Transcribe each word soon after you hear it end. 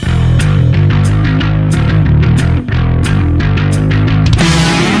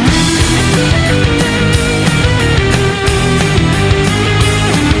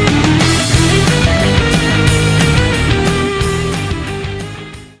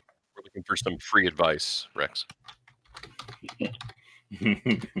for some free advice, Rex.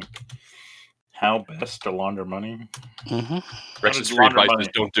 How best to launder money? Mm-hmm. Rex's free advice is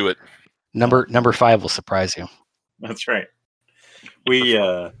don't do it. Number 5 will surprise you. That's right. We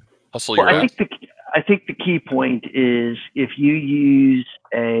hustle your ass. I think the key point is if you use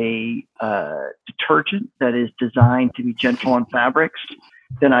a detergent that is designed to be gentle on fabrics,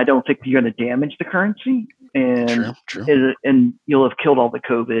 then I don't think you're going to damage the currency, and True. And you'll have killed all the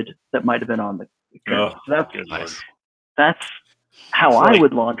COVID that might have been on the currency. So that's how I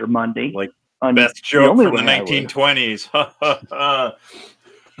would launder Monday. Like best joke from the 1920s.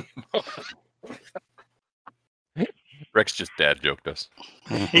 Rex just dad joked us.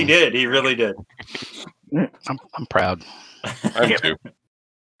 He did. He really did. I'm proud. I'm too.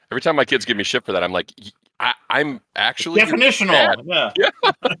 Every time my kids give me shit for that, I'm like, I'm actually definitional. Yeah.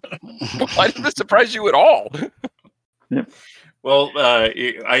 Why did this surprise you at all? Yeah. Well,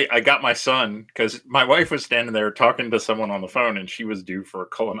 I got my son because my wife was standing there talking to someone on the phone, and she was due for a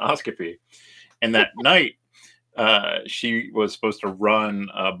colonoscopy. And that night, she was supposed to run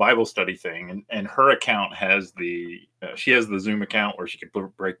a Bible study thing, and her account has she has the Zoom account where she can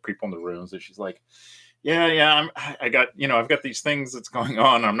break people into rooms. And she's like, I've got these things that's going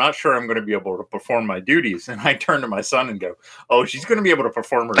on. I'm not sure I'm going to be able to perform my duties. And I turn to my son and go, "Oh, she's going to be able to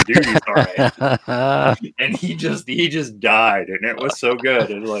perform her duties, all right." And he just died, and it was so good.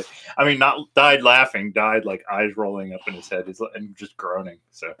 It was like, not died laughing, died like eyes rolling up in his head, and just groaning.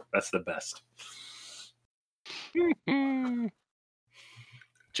 So that's the best.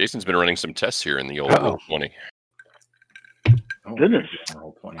 Jason's been running some tests here in the old Roll20. Oh, goodness.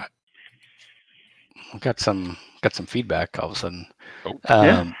 Roll20. Got some feedback all of a sudden.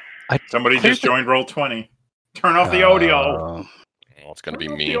 Somebody just joined Roll20. Turn off the audio. It's going to be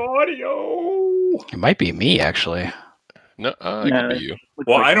me. The audio. It might be me, actually. No, it could be you.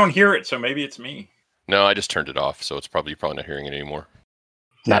 Well, I don't hear it, so maybe it's me. No, I just turned it off, so it's probably not hearing it anymore.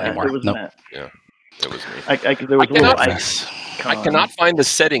 Not anymore. No. Yeah, it was me. I cannot find the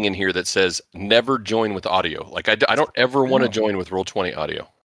setting in here that says never join with audio. Like I don't ever want to join with Roll20 audio.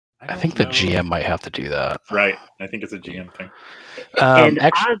 I think the GM might have to do that. Right. I think it's a GM thing. And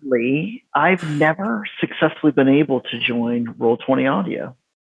oddly, I've never successfully been able to join Roll20 audio.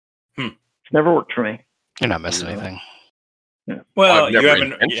 It's never worked for me. You're not missing anything. Yeah. Well, you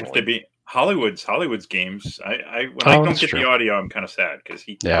have to be Hollywood's games. When I don't get the audio, I'm kind of sad because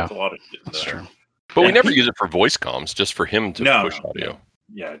he puts a lot of shit. That's true. But we never use it for voice comms, just for him to push audio.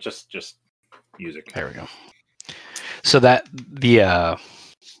 Yeah, just music. There we go. So that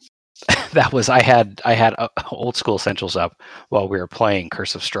that was I had Old School Essentials up while we were playing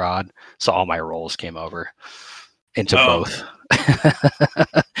Curse of Strahd, so all my rolls came over into both.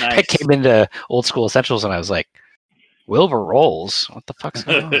 Nice. I came into Old School Essentials and I was like, Wilbur rolls. What the fuck's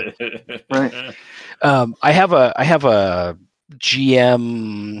going on? Right. I have a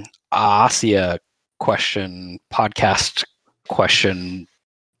GM Asia podcast question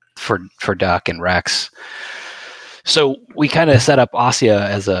for Duck and Rex. So we kind of set up Asia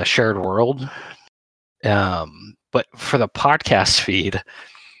as a shared world, but for the podcast feed,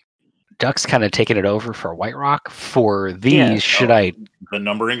 Duck's kind of taking it over for White Rock. For these, the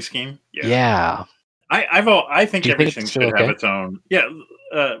numbering scheme? Yeah. I think everything should have its own. Yeah.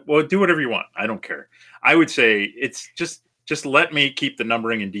 Well, do whatever you want. I don't care. I would say it's just let me keep the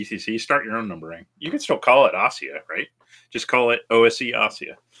numbering in DCC. Start your own numbering. You can still call it Asia, right? Just call it OSE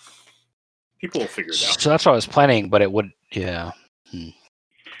Asia. People will figure it out. So that's what I was planning, but it would, because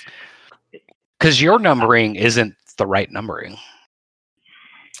your numbering isn't the right numbering.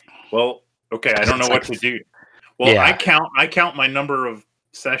 Well, okay, I don't know what to do. Well, I count my number of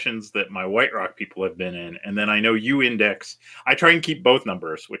sessions that my White Rock people have been in, and then I know you index. I try and keep both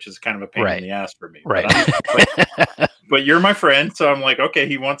numbers, which is kind of a pain in the ass for me. Right. But you're my friend, so I'm like, okay,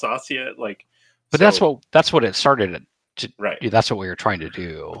 he wants Asia, like. But that's what it started at. Right. That's what we were trying to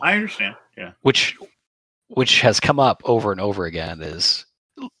do. I understand. Yeah. Which has come up over and over again is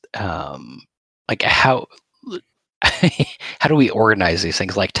like how do we organize these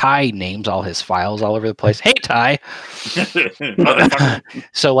things? Like Ty names all his files all over the place. Hey Ty.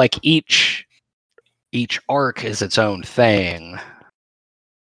 So like each arc is its own thing.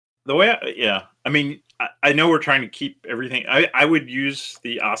 The way I mean, I know we're trying to keep everything. I would use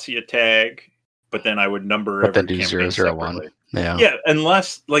the Asia tag, but then I would number every campaign separately. Yeah,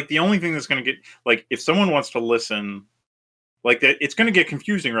 unless like the only thing that's going to get like if someone wants to listen, like that, it's going to get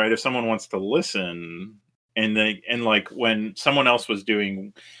confusing, right? If someone wants to listen, and like when someone else was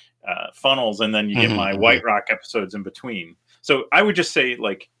doing funnels, and then you get my White Rock episodes in between. So I would just say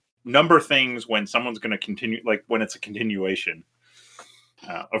like number things when someone's going to continue, like when it's a continuation.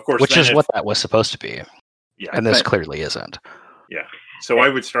 Of course, Which then is what that was supposed to be, Yeah, and this Right. clearly isn't. yeah. So I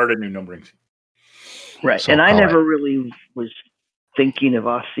would start a new numbering scheme. Right. So, And I all never right. really was thinking of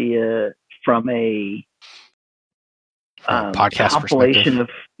Ossia from a From a podcast compilation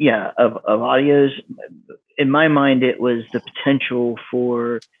perspective. of audios. In my mind, it was the potential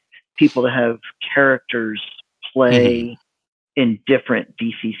for people to have characters play in different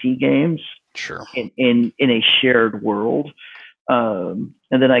DCC games Sure. in a shared world. And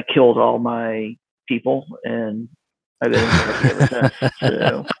then I killed all my people, and I've been ever since.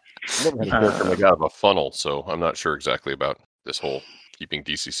 So I never had a character make out of a funnel, so I'm not sure exactly about this whole keeping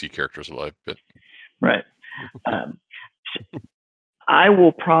DCC characters alive. But right. I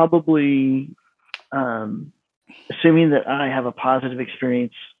will probably, assuming that I have a positive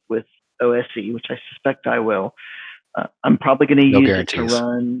experience with OSE, which I suspect I will, I'm probably going to No use guarantees. it to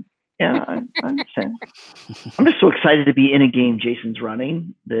run. Yeah, I understand. I'm just so excited to be in a game Jason's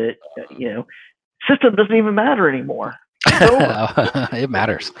running that, system doesn't even matter anymore. It's over. It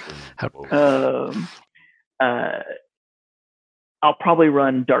matters. I'll probably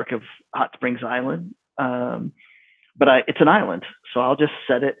run Dark of Hot Springs Island, but it's an island, so I'll just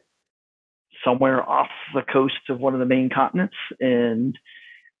set it somewhere off the coast of one of the main continents, and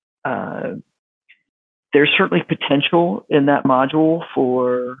there's certainly potential in that module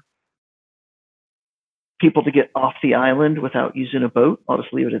for people to get off the island without using a boat. I'll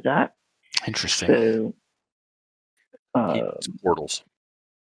just leave it at that. Interesting. So, portals.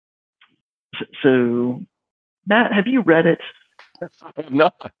 So, Matt, have you read it?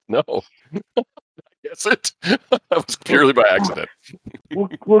 No. I guess it. That was purely by accident.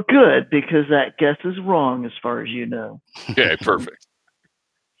 Well, good, because that guess is wrong as far as you know. Okay, perfect.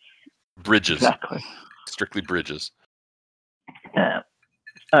 Bridges. Exactly. Strictly bridges.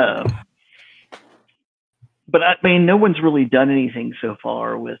 But I mean, no one's really done anything so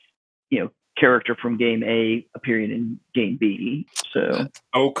far with, character from game A appearing in game B. So,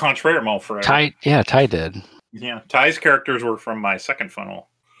 Oh, contraire, forever. Ty did. Yeah, Ty's characters were from my second funnel.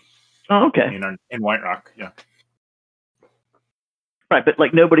 Oh, okay. In White Rock, yeah. Right, but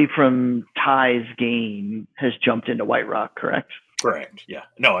like nobody from Ty's game has jumped into White Rock, correct? Correct. Yeah.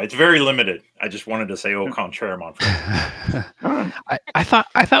 No, it's very limited. I just wanted to say, contraire, I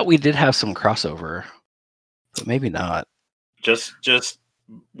thought we did have some crossover, but maybe not. Just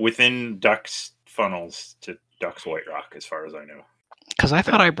within Duck's funnels to Duck's White Rock, as far as I know. Because I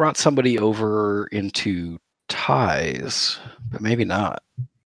thought I brought somebody over into Ties, but maybe not.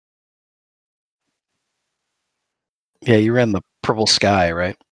 Yeah, you ran the Purple Sky,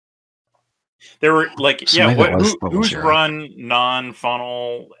 right? There were who's Zero. run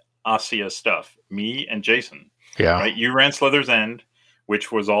non-funnel Ossia stuff? Me and Jason. Yeah. Right. You ran Slither's End,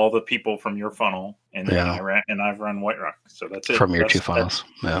 which was all the people from your funnel, and then Yeah. I've run White Rock. So that's it. From your two funnels.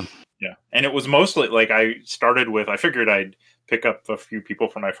 Yeah. Yeah. And it was mostly like I figured I'd pick up a few people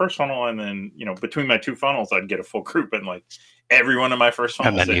from my first funnel, and then between my two funnels I'd get a full group, and like everyone in my first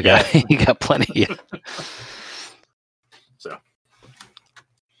funnel. And then you got plenty. Yeah. So,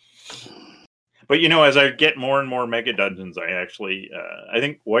 but as I get more and more mega dungeons, I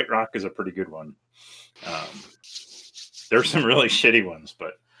think White Rock is a pretty good one. There's some really shitty ones,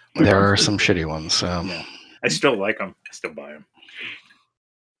 but there are some shitty ones. Yeah. I still like them. I still buy them.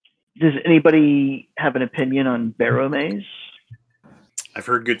 Does anybody have an opinion on Barrow Maze? I've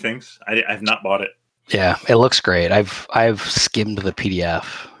heard good things. I've not bought it. Yeah, it looks great. I've skimmed the PDF.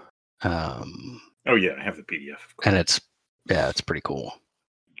 Oh yeah, I have the PDF, and it's pretty cool.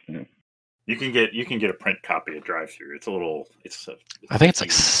 You can get a print copy of Drive Through. I think it's like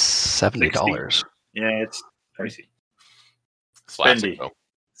 $70. Yeah, it's pricey. Classic,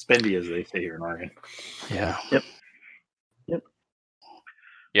 Spendy, as they say here in Oregon. Yeah. Yep.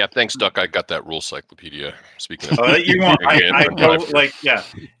 Yeah, thanks, Duck. I got that rule cyclopedia. Speaking of, you want? I go like, yeah.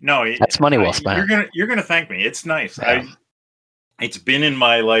 No, that's money well spent. You're gonna thank me. It's nice. Yeah. It's been in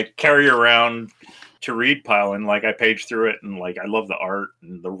my carry around to read pile, and I page through it, and I love the art,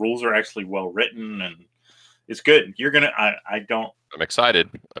 and the rules are actually well written, and it's good. You're gonna. I'm excited.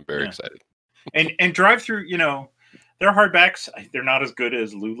 I'm very excited. And Drive Through, they're hardbacks. They're not as good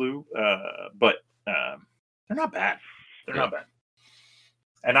as Lulu, but they're not bad. They're not bad.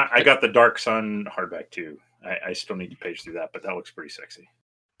 And I got the Dark Sun hardback too. I still need to page through that, but that looks pretty sexy.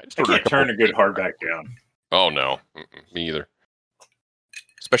 I can't turn a good hardback down. Oh no, me either.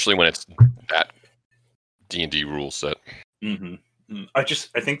 Especially when it's that D&D rule set. Mm-hmm. I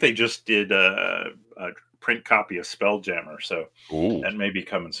think they just did a print copy of Spelljammer, so that may be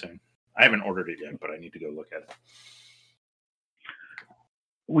coming soon. I haven't ordered it yet, but I need to go look at it.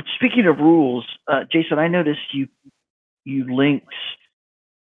 Which, speaking of rules, Jason, I noticed you linked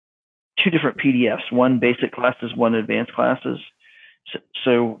two different PDFs, one basic classes, one advanced classes.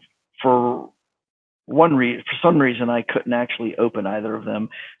 So for some reason, I couldn't actually open either of them.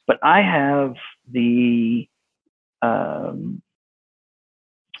 But I have the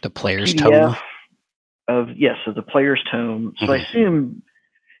player's PDF tome. of the player's tome. So I Mhm. assume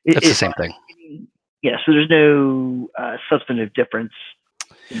That's the same thing. Yeah. So there's no substantive difference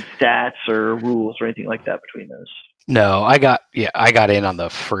in stats or rules or anything like that between those. No, I got in on the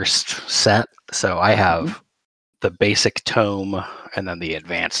first set, so I have the basic tome and then the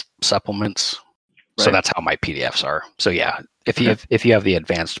advanced supplements. So Right. that's how my PDFs are. So yeah, if you have the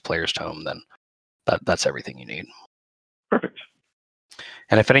advanced player's tome, then that's everything you need. Perfect.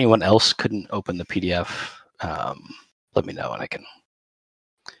 And if anyone else couldn't open the PDF, let me know and I can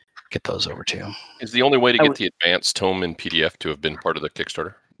get those over to you. Is the only way to I get would- the advanced tome in PDF to have been part of the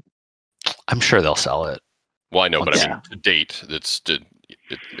Kickstarter? I'm sure they'll sell it. Well, I know, but I Yeah. mean, to date, it's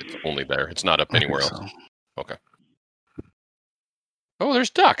only there. It's not up I think anywhere else. so. Okay. Oh, there's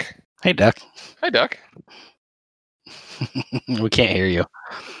Duck. Hey, Duck. Hi, Duck. We can't hear you.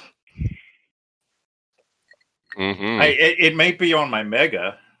 Mm-hmm. It may be on my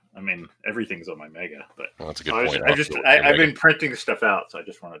Mega. I mean, everything's on my Mega, but Well, that's a good I point. I've been printing stuff out, so I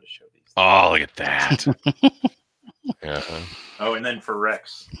just wanted to show these. Oh, look at that. Yeah. Oh, and then for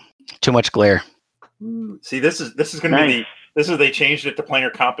Rex. Too much glare. See, this is going to be Nice. they changed it to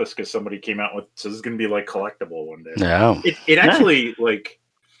Planar Compass because somebody came out with. So this is going to be like collectible one day. No. It actually like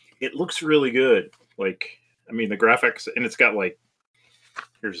it looks really good. Like I mean the graphics and it's got like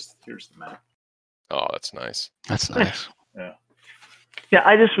here's the map. Oh, that's nice. That's nice. Yeah,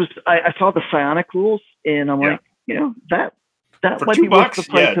 I saw the psionic rules and I'm Yeah. like, that For might $2, be worth the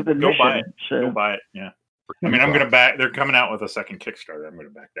price yeah, of go admission. buy it. So Go buy it. Yeah. I mean I'm gonna back. They're coming out with a second Kickstarter. I'm gonna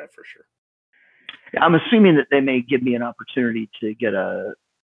back that for sure. I'm assuming that they may give me an opportunity to get a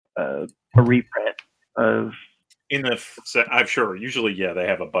reprint of. In the I'm sure. Usually, yeah, they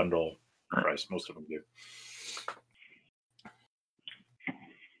have a bundle price. Most of them do.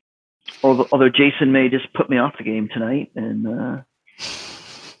 Although Jason may just put me off the game tonight, and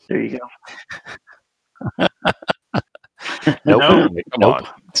there you go. Nope. No. Come Nope. on.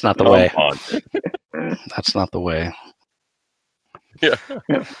 It's not the Come way. on. That's not the way. Yeah.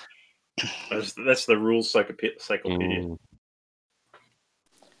 That's the rules cyclopedia. Mm.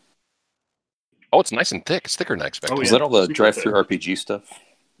 Oh, it's nice and thick. It's thicker than I expected. Oh, Is yeah. that all the Super drive-through thick. RPG stuff?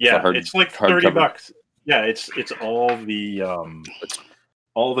 Yeah, hard- it's like hardcover. $30. Yeah, it's all the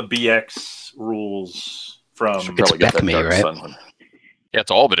BX rules from Should It's probably get that Beckme, Dark right? Sun one. Yeah,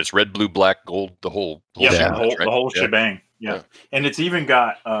 it's all of it. It's red, blue, black, gold, the whole yeah, Yeah. the whole Yeah. shebang. Yeah. Yeah. And it's even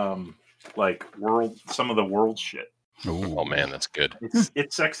got like some of the world shit. Ooh. Oh man, that's good.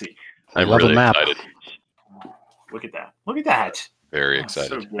 It's sexy. I'm Love a really map. excited. Look at that. Look at that. Very Oh, so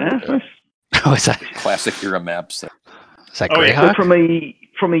excited. good. Yeah, Yeah. Oh, is that Classic era maps. is that Oh, yeah. So Greyhawk?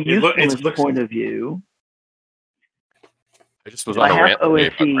 from a It usefulness looks- point of view, I just was I on a have rant today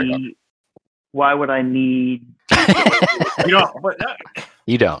about Greyhawk. OSE. Why would I need? You know, but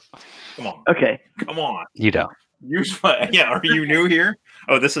You don't. come on. Okay, Come on. You don't. Use my, yeah, are you new here?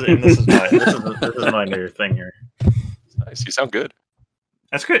 Oh, this is my new thing here. Nice. You sound good.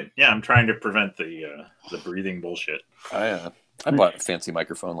 That's good. Yeah, I'm trying to prevent the breathing bullshit. I bought a fancy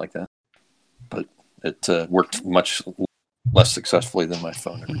microphone like that, but it worked much less successfully than my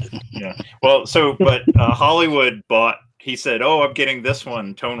phone ever did. Yeah. Well, but Hollywood bought. He said, "Oh, I'm getting this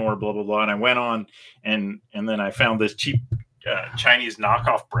one, Tonor, blah blah blah," and I went on and then I found this cheap Chinese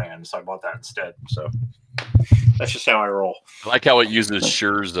knockoff brand, so I bought that instead. So that's just how I roll. I like how it uses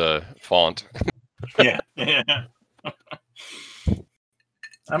Sure's font. Yeah. Yeah.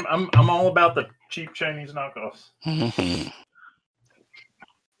 I'm all about the cheap Chinese knockoffs. Mhm.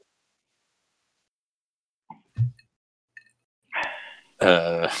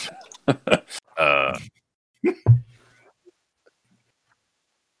 Uh,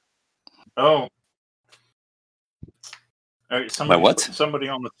 Oh. All right, somebody, what? Somebody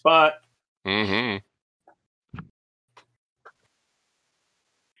on the spot. mm-hmm.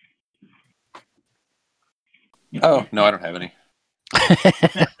 Oh no, I don't have any.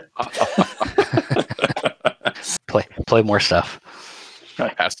 Play more stuff.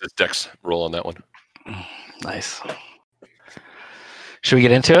 Passed his dex roll on that one. Nice. Should we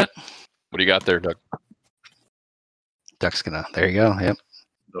get into it? What do you got there, Doug? Duck's gonna. There you go. Yep.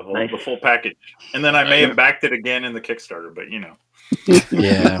 The full package. And then I may have backed it again in the Kickstarter, but you know.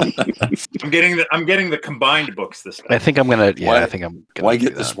 Yeah. I'm getting the combined books this time. I think I'm gonna. Yeah. Why- I think I'm gonna. Why do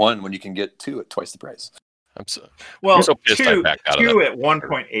get this that. one when you can get two at twice the price? I'm so Well, so pissed I two, backed out of two at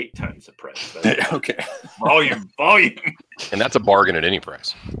 1.8 times the price. That's Okay. volume. and that's a bargain at any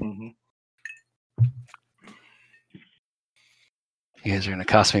price. Mhm. You guys are gonna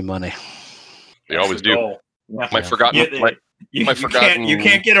cost me money. They always do. Yeah. My forgotten. Yeah, you forgotten-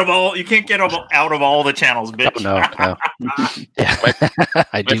 can't get them all. You can't get them out of all the channels, bitch. Oh, no. Yeah. I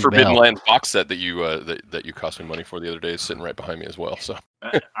My do Forbidden mail. Lands box set that you that you cost me money for the other day is sitting right behind me as well. So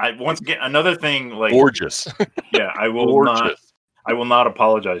I once again another thing like gorgeous. yeah, I will not. I will not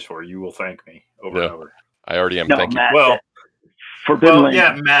apologize for it. You will thank me over Yeah. and over. I already am. No, Thank you. Matt, Well, Forbidden Lands.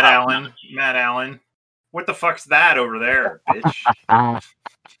 yeah, Matt Allen. Matt Allen. What the fuck's that over there, bitch?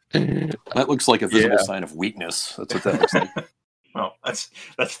 That looks like a visible sign of weakness. That's what that looks like. Well,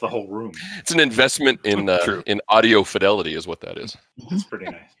 that's the whole room. It's an investment in True. in audio fidelity, is what that is. It's pretty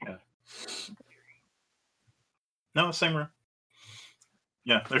nice. Yeah. No, same room.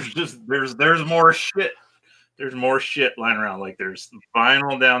 Yeah, there's more shit. There's more shit lying around. Like there's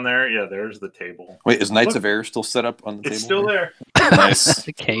vinyl down there. Yeah, there's the table. Wait, is Knights Look. of Air still set up on the table? It's still there. Nice.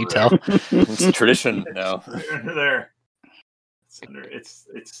 Can you tell? It's a tradition now. There.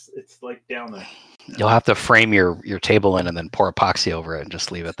 It's like down there. You'll have to frame your table in and then pour epoxy over it and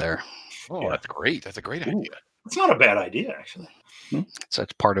just leave it there. Oh, that's great. That's a great idea. It's not a bad idea, actually. So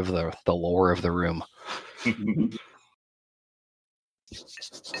it's part of the lore of the room.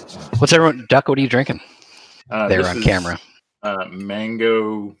 What's everyone, Duck? What are you drinking? There this on is, camera.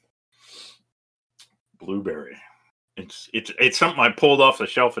 Mango blueberry. It's something I pulled off the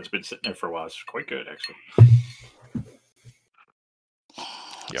shelf. It's been sitting there for a while. It's quite good, actually.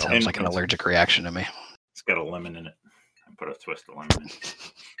 Yeah. Sounds like an allergic reaction to me. It's got a lemon in it. I put a twist of lemon in it.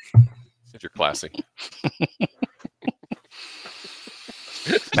 If you're classy.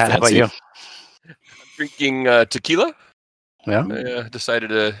 Matt, how about Fancy. you? Drinking tequila. Yeah. I decided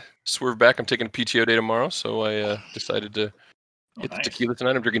to swerve back. I'm taking a PTO day tomorrow, so I decided to Oh, hit nice. the tequila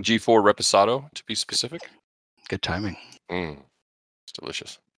tonight. I'm drinking G4 Reposado, to be specific. Good timing. It's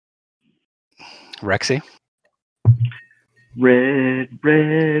delicious. Rexy? Red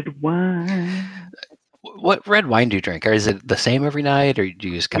wine. What red wine do you drink? Or is it the same every night, or do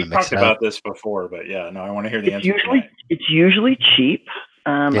you just kind We of mix talked it about up? this before, but yeah, no, I want to hear the answer. It's usually cheap.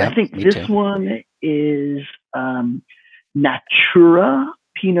 Yeah, I think me this too. one is Natura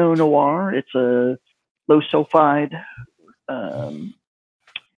Pinot Noir. It's a low sulfide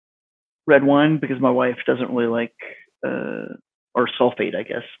red wine because my wife doesn't really like or sulfate, I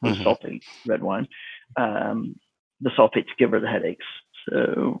guess, Mhm. sulfate red wine. The sulfates give her the headaches,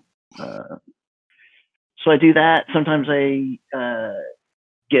 so I do that. Sometimes I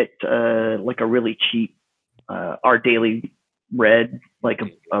get like a really cheap Our Daily Red, like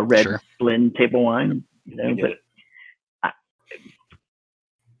a red Sure. blend table wine. You know, I get but it.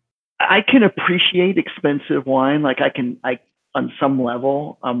 I can appreciate expensive wine. Like I on some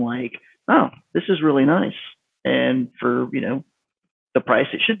level, I'm like, oh, this is really nice, and for the price,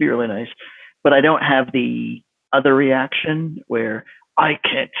 it should be really nice. But I don't have the other reaction where I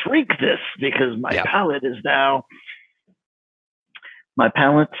can't drink this because my Yeah. palate is now. My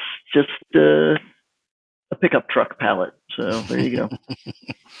palate's just a pickup truck palate. So there you go.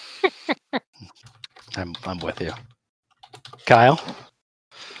 I'm with you. Kyle?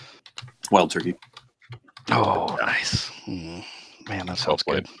 Wild turkey. Oh, nice. Man, that sounds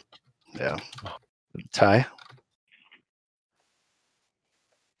Well good. Yeah. Ty?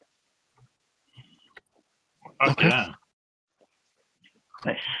 Fuck Okay. yeah.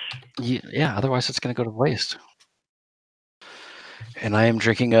 Nice. Yeah, otherwise it's going to go to waste. And I am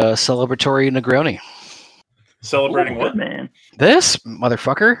drinking a celebratory Negroni. Celebrating Good what? man. This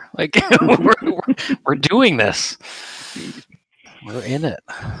motherfucker, like we're doing this. We're in it.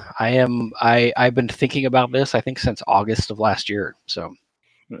 I've been thinking about this, I think, since August of last year. So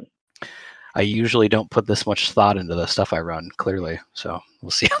I usually don't put this much thought into the stuff I run, clearly. So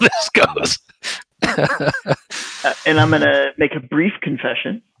we'll see how this goes. And I'm going to make a brief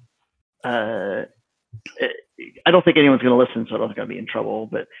confession. I don't think anyone's going to listen, so I don't think I'll be in trouble.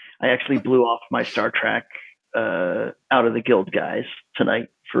 But I actually blew off my Star Trek Out of the Guild guys tonight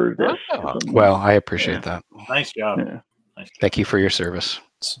for this. Oh. Well, I appreciate that. Nice job. Yeah. Nice job. Thank you for your service.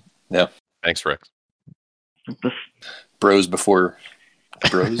 Thanks, Rex. This- Bros before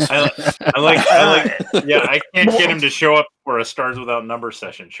bros. I like. Yeah, I can't get him to show up for a Stars Without Number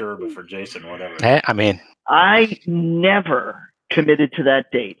session, sure, but for Jason, whatever. I mean, I never committed to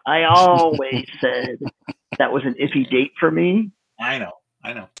that date. I always said that was an iffy date for me. I know.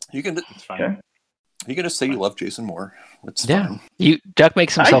 You can It's fine. Okay. you can just say you love Jason Moore. It's yeah. fine. Duck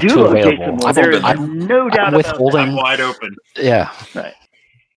makes I himself do too love Jason available. Moore. I've There is been- no doubt I'm about that. withholding. I'm wide open. Yeah. Right.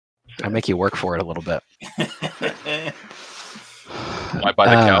 I make you work for it a little bit. Why buy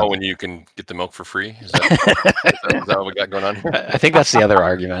the Um, cow when you can get the milk for free? Is that what we got going on here? I think that's the other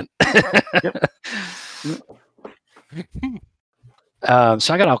argument.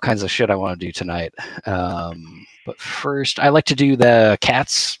 So I got all kinds of shit I want to do tonight. But first, I like to do the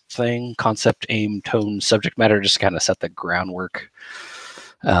CATS thing: concept, aim, tone, subject matter, just kind of set the groundwork.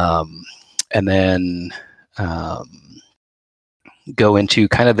 And then go into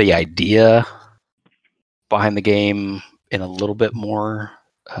kind of the idea behind the game in a little bit more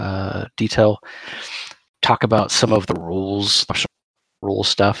detail. Talk about some of the rules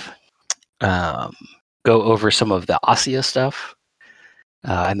stuff. Go over some of the ASIA stuff,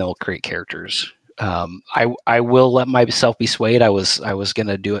 and then we'll create characters. I will let myself be swayed. I was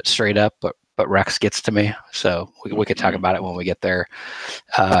gonna do it straight up, but Rex gets to me, so we could talk about it when we get there.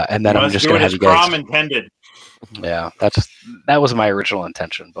 And then I'm just gonna have you guys. Crom intended. Yeah, that was my original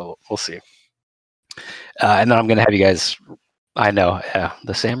intention, but we'll see. And then I'm gonna have you guys. I know, yeah.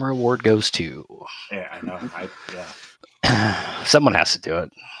 The Samurai Award goes to. Yeah, I know. Someone has to do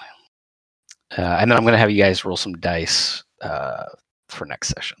it. And then I'm gonna have you guys roll some dice for next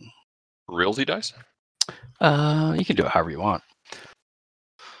session. Realty dice? You can do it however you want,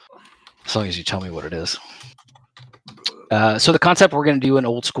 as long as you tell me what it is. So the concept, we're going to do an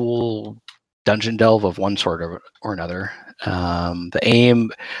old school dungeon delve of one sort or another. The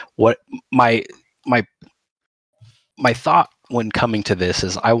aim, what my thought when coming to this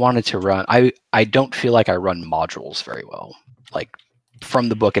is, I wanted to run. I don't feel like I run modules very well. Like from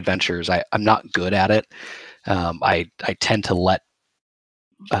the book Adventures, I'm not good at it. I tend to let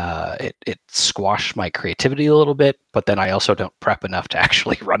it squash my creativity a little bit, but then I also don't prep enough to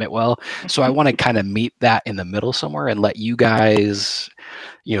actually run it well. So I want to kind of meet that in the middle somewhere and let you guys,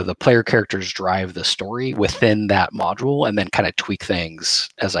 the player characters drive the story within that module, and then kind of tweak things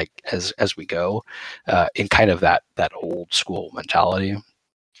as we go, in kind of that old school mentality.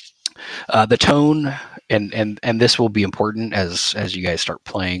 The tone, and this will be important as you guys start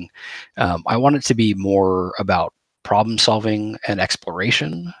playing. I want it to be more about problem solving and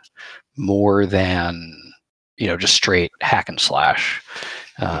exploration more than just straight hack and slash.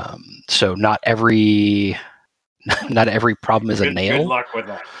 So not every problem is a nail. Good luck with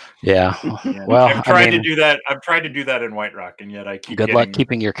that. Yeah. Well, I've tried to do that. I've tried to do that in White Rock, and yet I keep. Good luck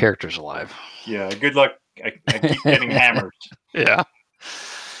keeping your characters alive. Yeah. Good luck. I keep getting hammered. Yeah.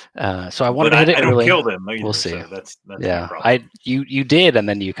 So I wanted to hit it early. I don't kill them either, we'll see. So that's yeah. You did, and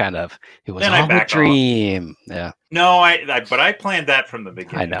then you kind of, it was all a dream. Off. Yeah. No, but I planned that from the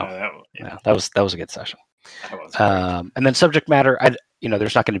beginning. I know. That was a good session. And then subject matter,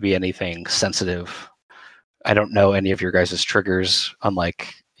 there's not going to be anything sensitive. I don't know any of your guys' triggers,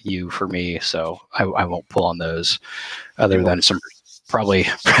 unlike you for me, so I won't pull on those, other than some probably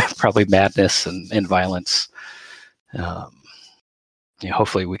madness and violence.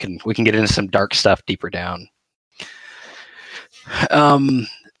 Hopefully we can get into some dark stuff deeper down. And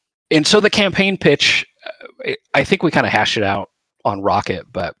so the campaign pitch, I think we kind of hashed it out on Rocket,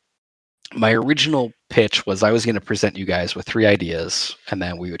 but my original pitch was I was going to present you guys with 3 ideas, and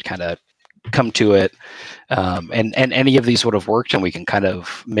then we would kind of come to it. And any of these would have worked, and we can kind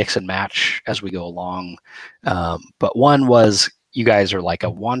of mix and match as we go along. But one was, you guys are like a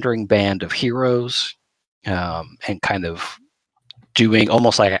wandering band of heroes, and kind of doing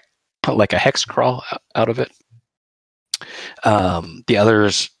almost like a hex crawl out of it. The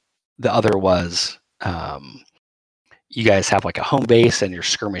other was, you guys have like a home base and you're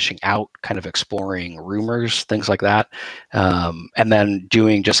skirmishing out, kind of exploring rumors, things like that. And then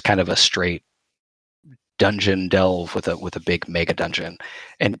doing just kind of a straight dungeon delve with a big mega dungeon.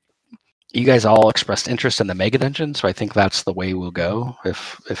 And you guys all expressed interest in the mega dungeon, so I think that's the way we'll go,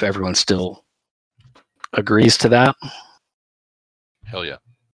 if everyone still agrees to that. Hell yeah.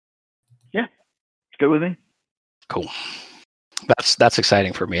 Yeah. It's good with me. Cool. That's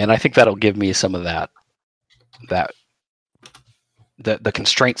exciting for me. And I think that'll give me some of the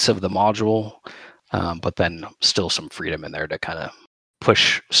constraints of the module, but then still some freedom in there to kind of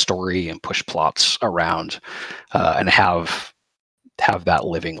push story and push plots around, and have that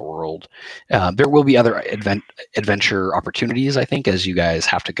living world. There will be other adventure opportunities, I think, as you guys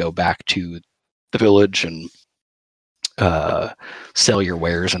have to go back to the village and sell your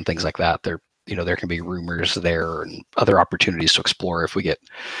wares and things like that. There can be rumors there and other opportunities to explore if we get,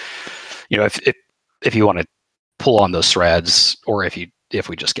 if you want to pull on those threads, or if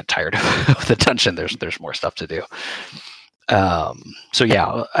we just get tired of the dungeon, there's more stuff to do. So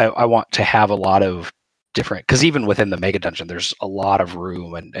yeah, I want to have a lot of different, because even within the mega dungeon, there's a lot of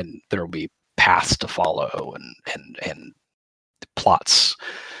room, and there will be paths to follow and plots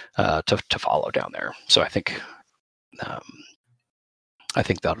to follow down there. So I think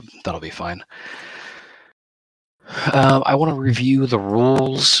that'll be fine. I want to review the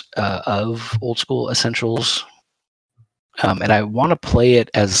rules of Old School Essentials. and I want to play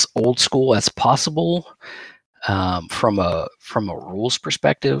it as old school as possible from a rules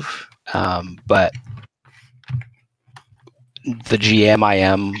perspective. But the GM I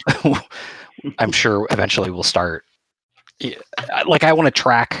am, I'm sure eventually will start. Like, I want to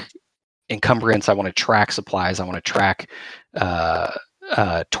track encumbrance. I want to track supplies. I want to track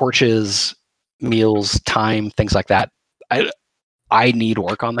torches, meals, time, things like that. I need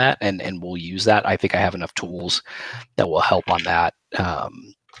work on that, and we'll use that. I think I have enough tools that will help on that.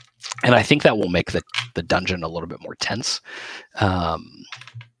 And I think that will make the dungeon a little bit more tense. But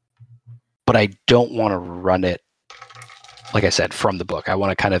I don't want to run it, like I said, from the book. I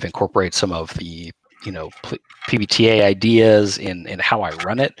want to kind of incorporate some of the, PBTA ideas in how I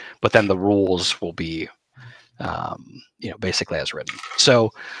run it, but then the rules will be, basically as written.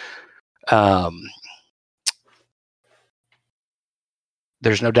 So,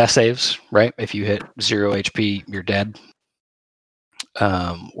 there's no death saves, right? If you hit 0 HP, you're dead.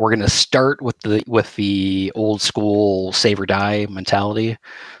 We're going to start with the old school save or die mentality.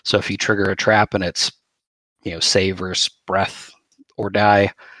 So if you trigger a trap and it's, save versus breath or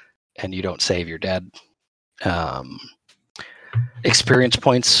die, and you don't save, you're dead. Experience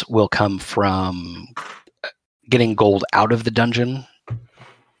points will come from getting gold out of the dungeon,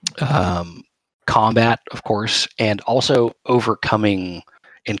 combat, of course, and also overcoming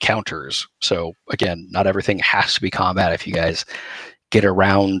encounters. So again, not everything has to be combat. If you guys get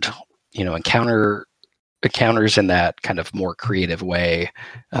around, encounters in that kind of more creative way,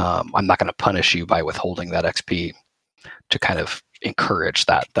 I'm not going to punish you by withholding that XP to kind of encourage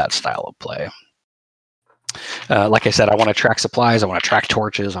that style of play. Like I said, I want to track supplies. I want to track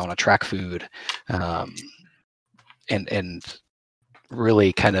torches. I want to track food, and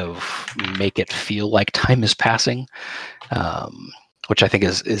really kind of make it feel like time is passing, which I think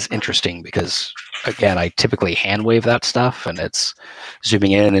is interesting because, again, I typically hand wave that stuff and it's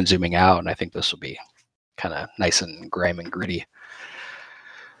zooming in and zooming out, and I think this will be kind of nice and grime and gritty.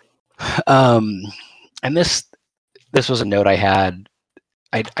 And this was a note I had.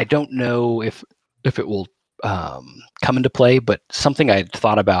 I don't know if it will come into play, but something I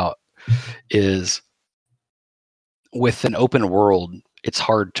thought about is, with an open world, it's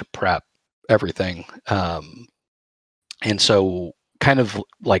hard to prep everything. And so, kind of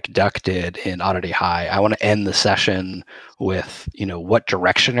like Duck did in Oddity High, I want to end the session with, what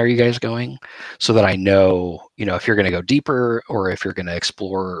direction are you guys going, so that I know, if you're going to go deeper or if you're going to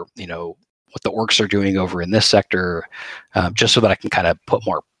explore, what the orcs are doing over in this sector, just so that I can kind of put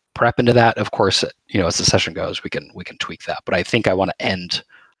more prep into that. Of course, as the session goes, we can tweak that, but I think I want to end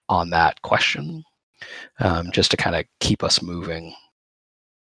on that question, just to kind of keep us moving,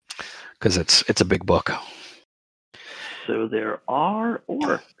 because it's a big book. So there are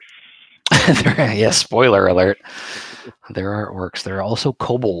orcs. Yes, spoiler alert. There are orcs. There are also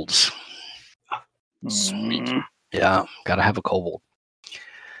kobolds. Sweet. Yeah, gotta have a kobold.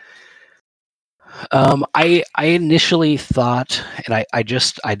 I initially thought, and I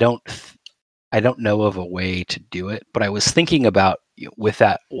don't know of a way to do it, but I was thinking about, with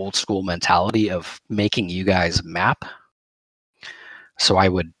that old school mentality of making you guys map. So I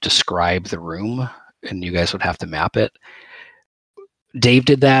would describe the room and you guys would have to map it. Dave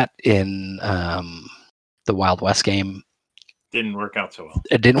did that in the Wild West game. Didn't work out so well.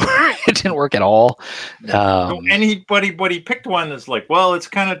 It didn't work. It didn't work at all. But he picked one that's like, well, it's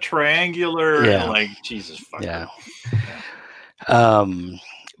kind of triangular. Yeah. And like, Jesus fuck. Yeah.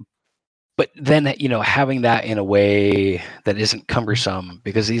 But then, having that in a way that isn't cumbersome,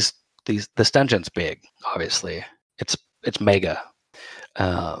 because this dungeon's big, obviously. It's mega.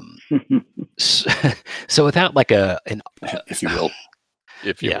 So without like an if you will.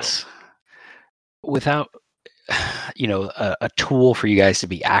 If you yes, without a tool for you guys to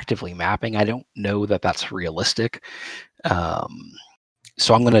be actively mapping, I don't know that that's realistic.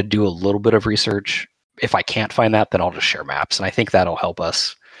 So I'm going to do a little bit of research. If I can't find that, then I'll just share maps, and I think that'll help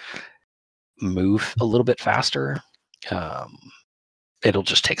us move a little bit faster. It'll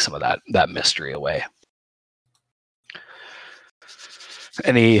just take some of that mystery away.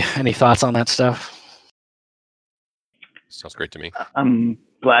 Any thoughts on that stuff? Sounds great to me. I'm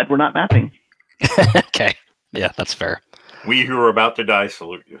glad we're not mapping. Okay. Yeah, that's fair. We who are about to die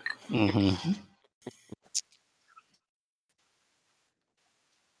salute you. Mm-hmm.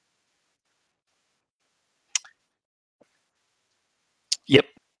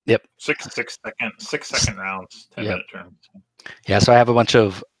 Yep. 6 second rounds, 10-minute turns. Yeah, so I have a bunch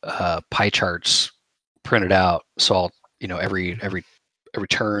of pie charts printed out. So I'll, every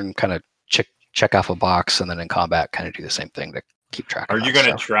turn kind of check off a box, and then in combat kind of do the same thing to keep track. Are of you that going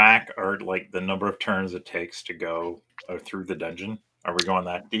to stuff. track or like the number of turns it takes to go through the dungeon? Are we going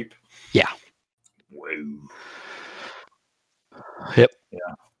that deep? Yeah. Whoa. Yep.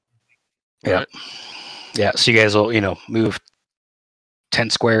 Yeah. Right. Yeah. So you guys will, move 10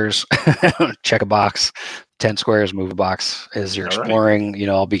 squares, check a box, 10 squares, move a box. As you're All right. exploring,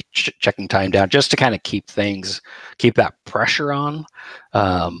 I'll be checking time down just to kind of keep that pressure on.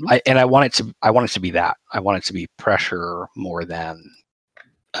 I want it to be that. I want it to be pressure more than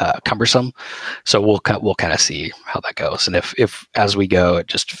cumbersome. So we'll kind of see how that goes. And if as we go, it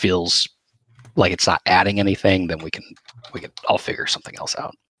just feels like it's not adding anything, then I'll figure something else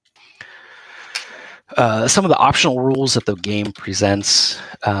out. Some of the optional rules that the game presents,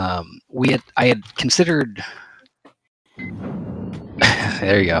 I had considered.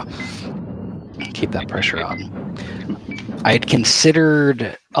 There you go. Keep that pressure on. I had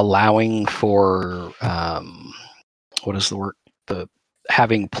considered allowing for what is the word?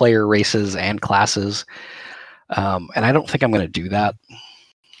 Having player races and classes, and I don't think I'm going to do that.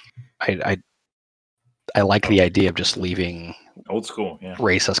 I like the idea of just leaving Old school, yeah.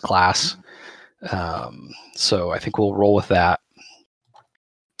 race as class. So I think we'll roll with that.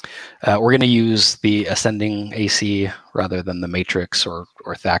 We're going to use the ascending AC rather than the matrix or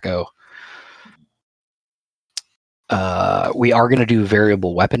THAC0. We are going to do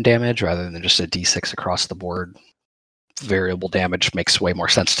variable weapon damage rather than just a D6 across the board. Variable damage makes way more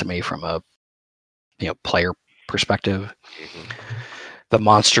sense to me from a player perspective. Mhm. The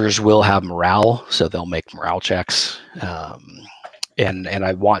monsters will have morale, so they'll make morale checks. And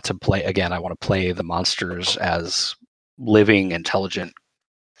I want to play the monsters as living, intelligent,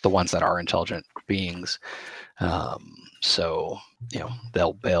 the ones that are intelligent beings. So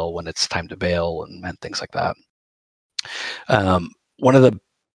they'll bail when it's time to bail and things like that. One of the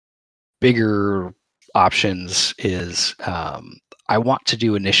bigger options is I want to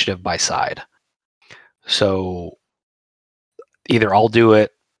do initiative by side. So either I'll do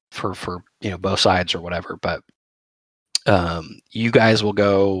it for both sides or whatever, but you guys will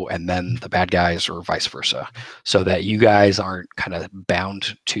go and then the bad guys, or vice versa, so that you guys aren't kind of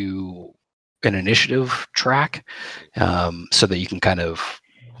bound to an initiative track, so that you can kind of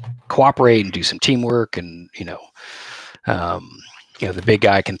cooperate and do some teamwork, and the big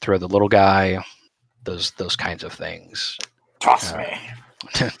guy can throw the little guy, those kinds of things. Toss me.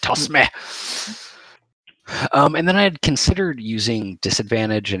 Toss me. And then I had considered using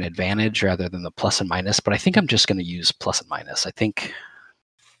disadvantage and advantage rather than the plus and minus, but I think I'm just going to use plus and minus. I think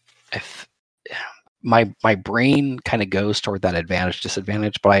my brain kind of goes toward that advantage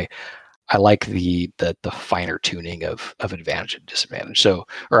disadvantage, but I like the finer tuning of advantage and disadvantage. So,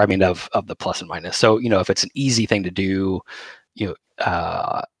 of the plus and minus. So if it's an easy thing to do,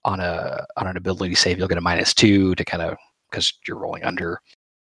 on an ability save, you'll get a -2 to kind of, because you're rolling under.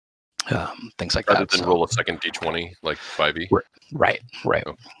 Things like Rather that. than roll a second D20 like 5e. Right.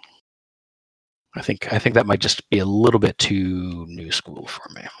 Oh. I think that might just be a little bit too new school for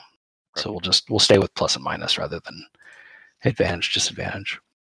me. So we'll stay with plus and minus rather than advantage disadvantage.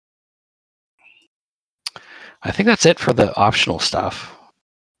 I think that's it for the optional stuff.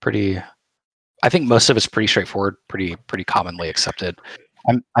 I think most of it's pretty straightforward, pretty commonly accepted.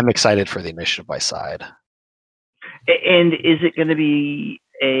 I'm excited for the initiative by side. And is it going to be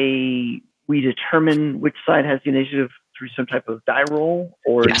we determine which side has the initiative through some type of die roll,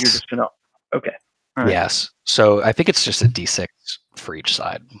 or Yes. you're just going to? Okay. All right. Yes. So I think it's just a D6 for each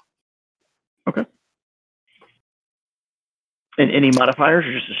side. Okay. And any modifiers,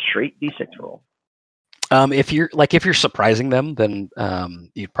 or just a straight D6 roll? If you're surprising them, then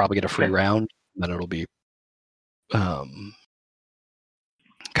you'd probably get a free Okay. round. Then it'll be kind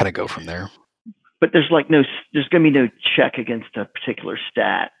of go from there. But there's going to be no check against a particular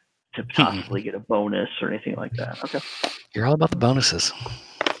stat to possibly get a bonus or anything like that. Okay. You're all about the bonuses,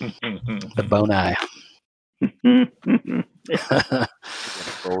 the boni.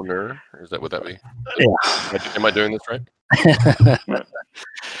 Boner. Is that what that be? Yeah. Am I doing this right?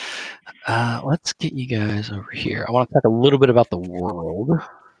 Let's get you guys over here. I want to talk a little bit about the world.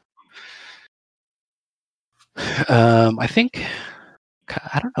 I think,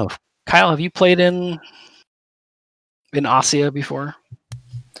 I don't know. Kyle, have you played in Ossia before?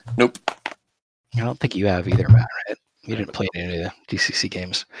 Nope. I don't think you have either, Matt, right? You didn't play any of the DCC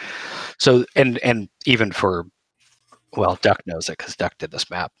games. So, and even for, well, Duck knows it because Duck did this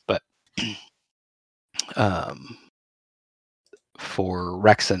map, but for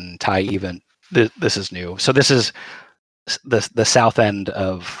Rex and Ty, even, this is new. So this is the south end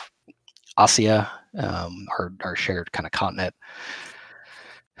of Ossia, our shared kind of continent.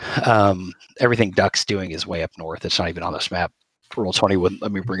 Everything Duck's doing is way up north. It's not even on this map. Roll20 wouldn't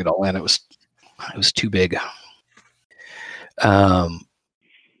let me bring it all in. It was too big.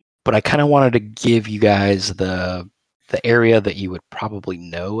 But I kind of wanted to give you guys the area that you would probably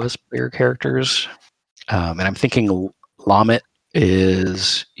know as player characters. And I'm thinking Lamet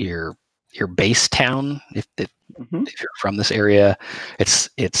is your base town. If you're from this area, it's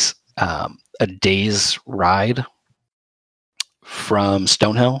a day's ride from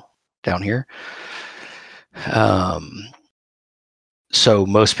Stonehill down here. So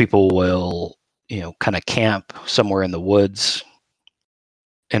most people will, kind of camp somewhere in the woods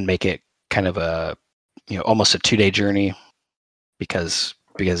and make it kind of a, almost a 2-day journey because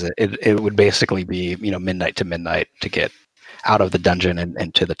it would basically be, midnight to midnight to get out of the dungeon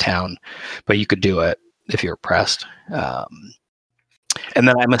and to the town. But you could do it if you're pressed. And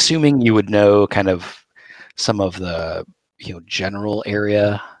then I'm assuming you would know kind of some of the, general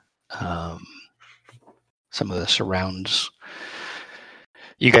area, some of the surrounds.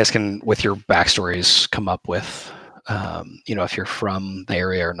 You guys can, with your backstories, come up with, if you're from the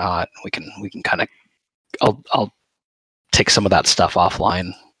area or not. We can kind of, I'll take some of that stuff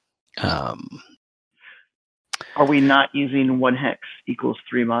offline. Are we not using 1 hex equals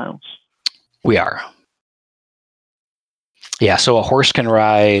 3 miles? We are. Yeah, so a horse can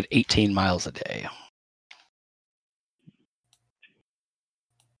ride 18 miles a day.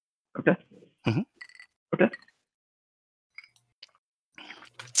 Okay. Mm-hmm. Okay.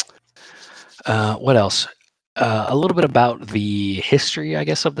 What else? A little bit about the history, I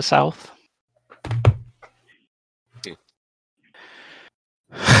guess, of the South.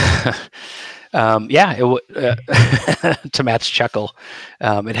 To Matt's chuckle,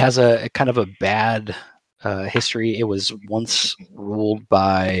 it has a kind of a bad history. It was once ruled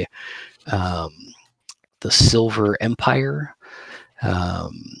by the Silver Empire,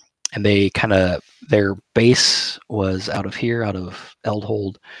 and their base was out of here, out of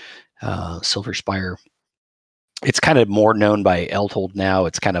Eldhold, Silver Spire. It's kind of more known by Eldhold now.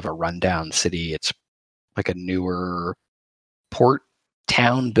 It's kind of a rundown city. It's like a newer port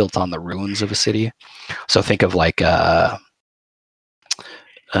town built on the ruins of a city. So think of like why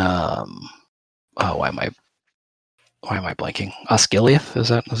am I blanking? Osgiliath? Is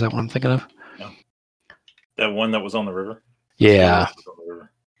that what I'm thinking of? No. That one that was on the river? Yeah.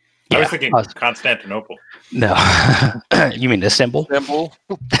 I was thinking Constantinople. No. You mean Istanbul? Istanbul?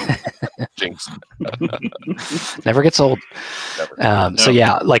 Jinx. Never gets old. Never. So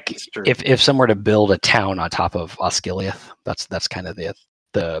yeah, like It's true. if someone were to build a town on top of Osgiliath, that's kind of the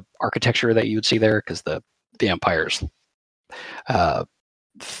architecture that you would see there, because the empire's the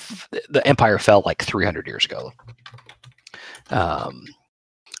empire fell like 300 years ago.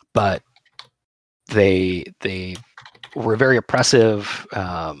 But they were very oppressive,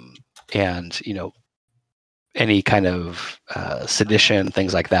 and any kind of sedition,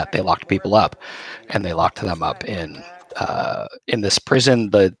 things like that, they locked people up, and they locked them up in this prison,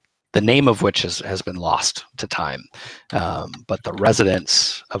 the name of which has been lost to time. But the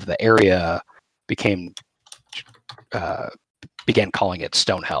residents of the area began calling it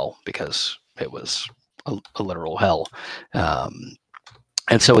Stonehell because it was a literal hell.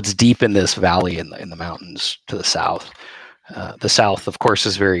 And so it's deep in this valley in the mountains to the south. The south, of course,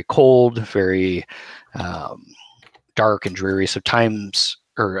 is very cold, very dark and dreary. So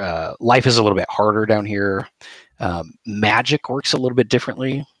life is a little bit harder down here. Magic works a little bit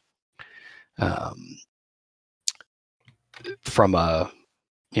differently from a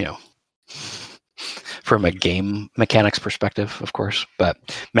game mechanics perspective, of course, but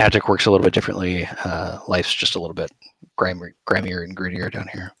magic works a little bit differently. Life's just a little bit grimier and grittier down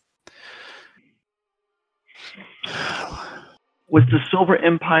here. Was the Silver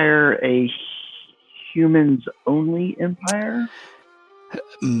Empire a humans-only empire?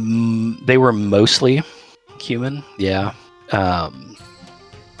 They were mostly human, yeah.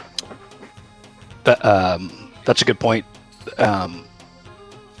 But that's a good point.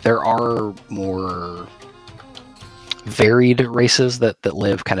 There are more varied races that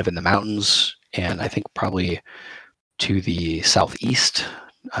live kind of in the mountains, and I think probably to the southeast,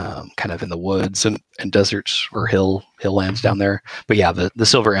 kind of in the woods and deserts or hill lands down there. But yeah, the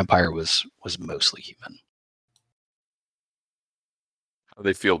Silver Empire was mostly human. How do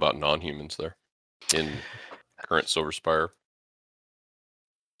they feel about non-humans there in current Silver Spire?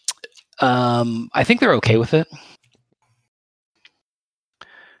 I think they're okay with it.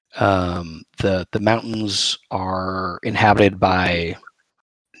 The mountains are inhabited by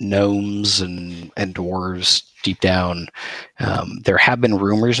gnomes and dwarves deep down. There have been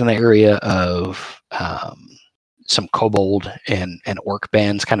rumors in the area of some kobold and orc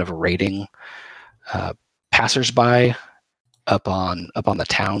bands kind of raiding passersby up on the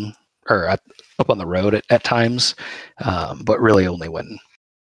town or up on the road at times, but really only when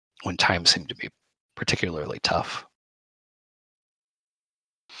times seem to be particularly tough.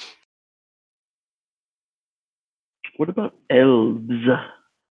 What about elves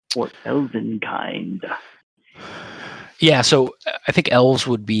or elven kind? Yeah, so I think elves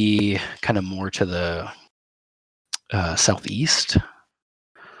would be kind of more to the southeast.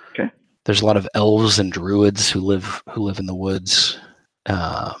 Okay. There's a lot of elves and druids who live in the woods.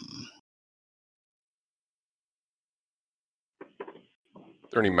 Are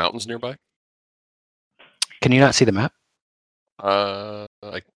there any mountains nearby? Can you not see the map? I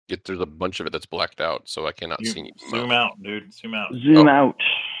get there's a bunch of it that's blacked out, so I cannot see any. Zoom out, dude. Zoom out. Zoom out.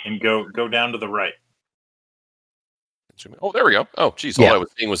 And go down to the right. Oh, there we go. Oh, geez, Yeah. all I was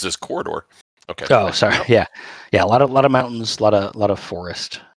seeing was this corridor. Okay. Oh, sorry. Yeah. A lot of mountains, a lot of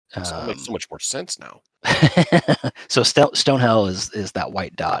forest. That makes so much more sense now. So Stonehell is that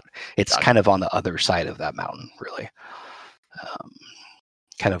white dot. It's Gotcha. kind of on the other side of that mountain, really.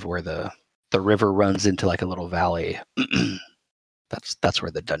 Kind of where the river runs into like a little valley. That's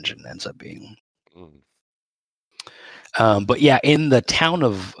where the dungeon ends up being. But yeah, in the town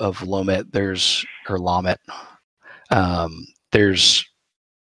of Lomit, it's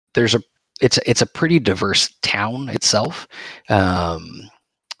a pretty diverse town itself.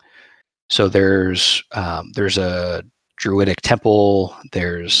 So there's a druidic temple.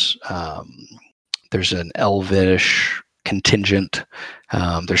 There's an elvish contingent.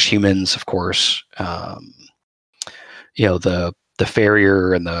 There's humans, of course. The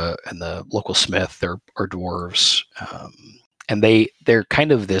farrier and the local smith are dwarves, and they're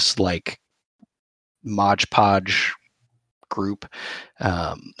kind of this like Mod Podge group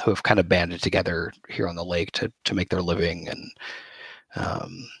who have kind of banded together here on the lake to make their living. And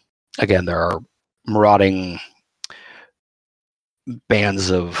again, there are marauding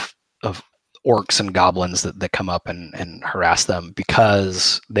bands of orcs and goblins that come up and harass them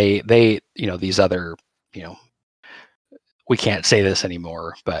because they these other we can't say this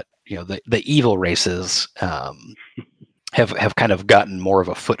anymore, but the evil races have kind of gotten more of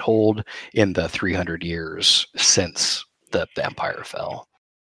a foothold in the 300 years since the empire fell.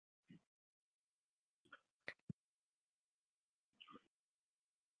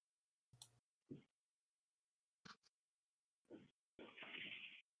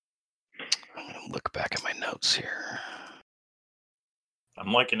 I'm going to look back at my notes here.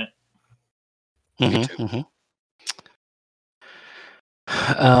 I'm liking it.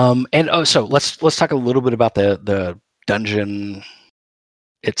 So let's talk a little bit about the dungeon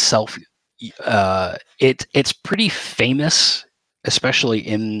itself. It's pretty famous, especially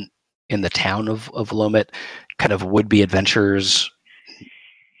in the town of Lomit. Kind of would-be adventurers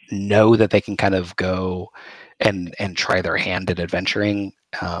know that they can kind of go and try their hand at adventuring.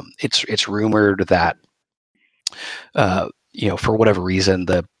 It's rumored that for whatever reason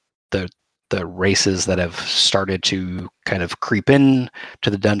the races that have started to kind of creep in to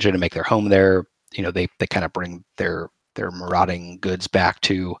the dungeon and make their home there, they kind of bring their marauding goods back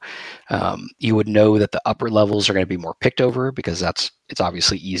to. You would know that the upper levels are going to be more picked over because it's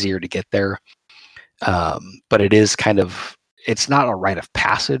obviously easier to get there. But it is kind of, it's not a rite of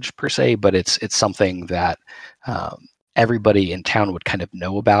passage per se, but it's something that everybody in town would kind of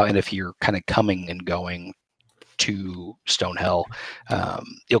know about. And if you're kind of coming and going to Stonehell,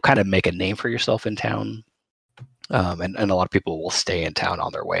 you'll kind of make a name for yourself in town. And a lot of people will stay in town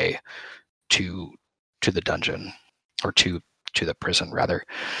on their way to the dungeon, or to the prison rather.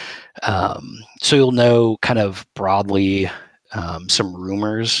 So you'll know kind of broadly some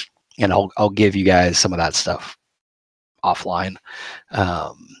rumors, and I'll give you guys some of that stuff offline.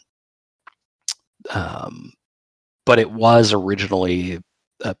 But it was originally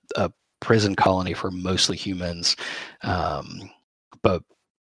a prison colony for mostly humans, but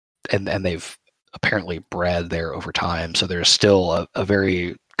they've apparently bred there over time. So there's still a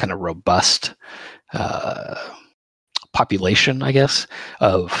very kind of robust population, I guess,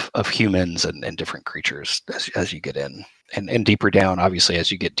 of humans and different creatures as you get in and deeper down. Obviously,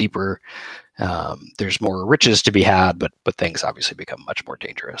 as you get deeper, there's more riches to be had, but things obviously become much more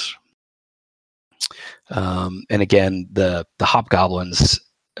dangerous. And again, the hobgoblins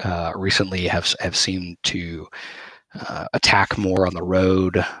recently have seemed to attack more on the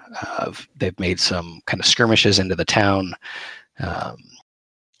road. They've made some kind of skirmishes into the town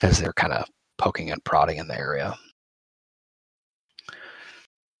as they're kind of poking and prodding in the area.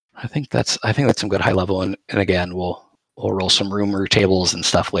 I think that's some good high level, and again, we'll roll some rumor tables and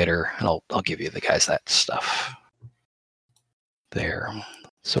stuff later, and I'll give you the guys that stuff there.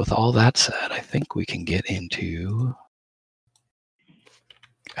 So with all that said, I think we can get into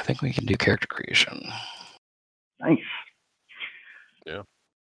I think we can do character creation. Nice.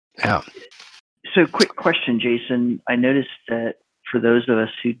 Yeah. So, quick question, Jason. I noticed that for those of us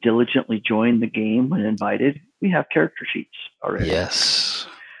who diligently join the game when invited, we have character sheets already. Yes.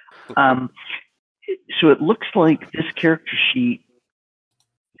 So it looks like this character sheet.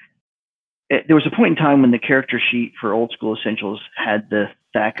 There was a point in time when the character sheet for Old School Essentials had the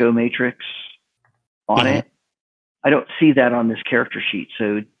THAC0 matrix on it. I don't see that on this character sheet.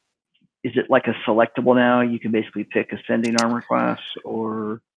 So is it like a selectable now? You can basically pick ascending armor class,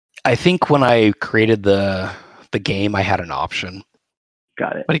 or I think when I created the game, I had an option.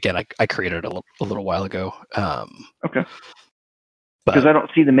 got it. But again, I created it a little while ago. Okay. But Because I don't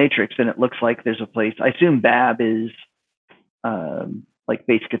see the matrix, and it looks like there's a place. I assume BAB is like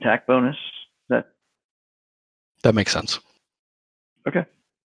basic attack bonus. that makes sense. All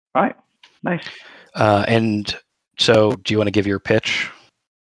right. Nice. And so, do you want to give your pitch?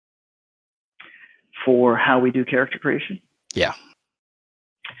 For how we do character creation? Yeah.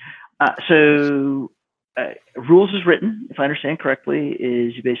 So rules is written, if I understand correctly,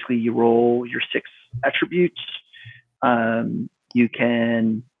 is you roll your 6 attributes. You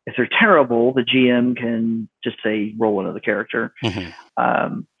can, if they're terrible, the GM can just say roll another character.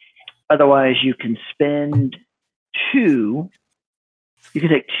 Otherwise, you can spend 2. You can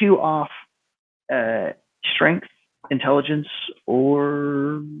take 2 off strength, intelligence,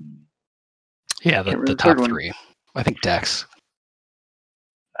 or Yeah, Can't remember the the third top one. 3. I think Dex.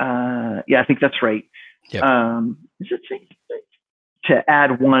 I think that's right. Yep. Is it safe to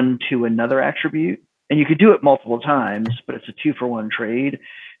add 1 to another attribute? And you could do it multiple times, but it's a 2-for-1 trade,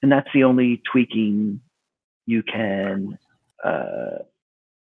 and that's the only tweaking you can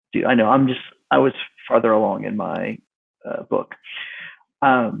do. I know. I was farther along in my book.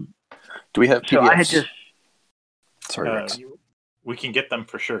 Do we have PDFs? So I had just Sorry, Rex. We can get them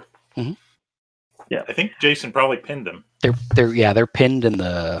for sure. Mhm. Yeah. I think Jason probably pinned them. They're pinned in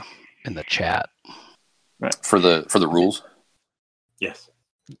the chat. For the rules. Yes.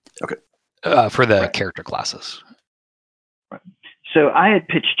 For the Right. character classes. So I had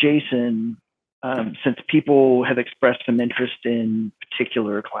pitched Jason, since people have expressed some interest in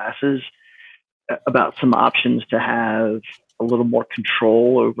particular classes, about some options to have a little more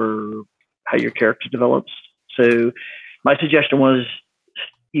control over how your character develops. So my suggestion was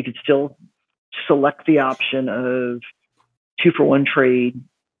you could still select the option of 2-for-1 trade,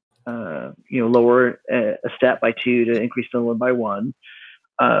 lower a stat by 2 to increase the one by 1.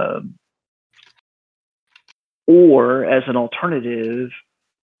 Or as an alternative,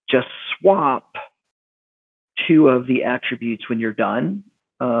 just swap 2 of the attributes when you're done.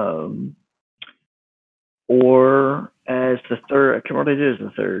 Or as the third, I can't remember what it is,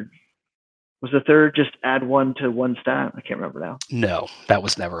 the third. Was the third just add 1 to 1 stat? I can't remember now. No, that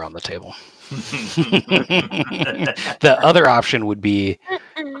was never on the table. The other option would be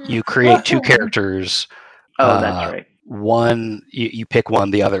you create 2 characters. Oh, that's right. One, you pick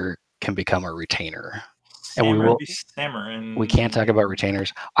one, the other can become a retainer. And we can't talk about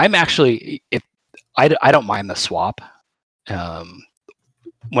retainers. I'm actually, I don't mind the swap.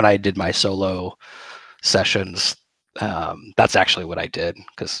 When I did my solo sessions, that's actually what I did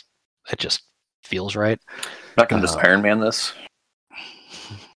because it just feels right. Not going to just Iron Man this.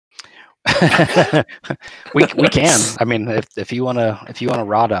 we can. I mean, if you wanna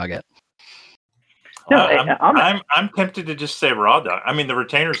raw dog it. No, I'm tempted to just say raw dog. I mean, the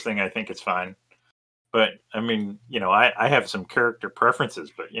retainers thing, I think it's fine. But I mean, I have some character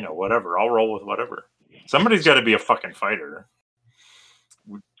preferences, but whatever. I'll roll with whatever. Somebody's got to be a fucking fighter.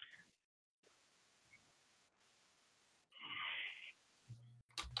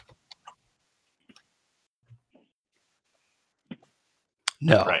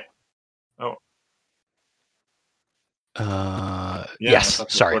 No. Right. Oh. Yes.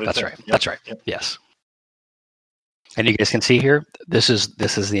 Sorry. That's right. Yep. That's right. Yep. Yes. And you guys can see here. This is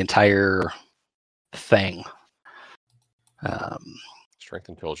the entire thing. Strength,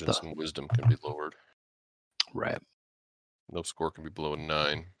 intelligence, and wisdom can be lowered. Right. No score can be below a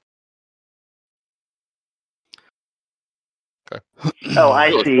 9. Okay. Oh,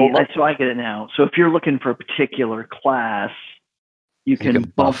 I see. So I get it now. So if you're looking for a particular class, you can can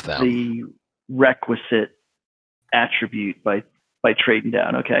bump buff them. the requisite attribute by trading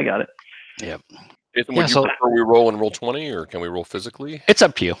down. Okay, I got it. Ethan, Yeah, would you so- prefer we roll and roll 20, or can we roll physically? It's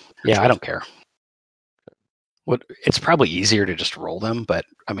up to you. Yeah, I don't care. It's probably easier to just roll them, but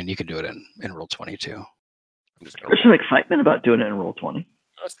I mean, you could do it in roll 20 too. I'm just gonna There's some excitement about doing it in roll 20.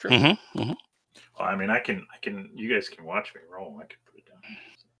 That's true. Mm-hmm. Mm-hmm. Well, I mean, I can. You guys can watch me roll. I can put it down.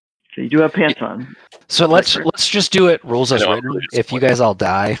 So you do have pants on. So let's just do it rules I as know, I'm written. really If you guys all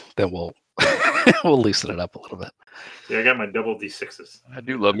die, then we'll we'll loosen it up a little bit. Yeah, I got my double D6s. I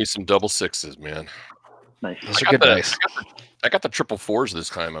do love me some double sixes, man. Nice. Those I are got good the- dice. I got the triple fours this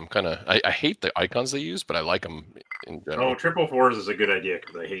time. I'm kind of. I hate the icons they use, but I like them in general. Oh, triple fours is a good idea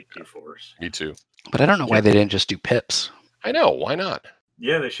because I hate D4s. Me too. But I don't know why they didn't just do pips. I know. Why not?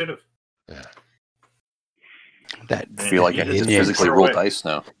 Yeah, they should have. Yeah. That I feel like I need to Yeah. physically roll dice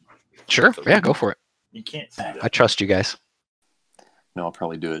now. sure, yeah, go for it. You can't see I that. trust you guys. No, I'll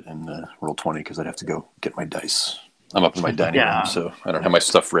probably do it in roll 20 because I'd have to go get my dice. I'm up in my dining Yeah. room, so I don't have my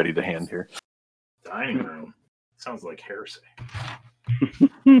stuff ready to hand here. Dining room. Sounds like heresy.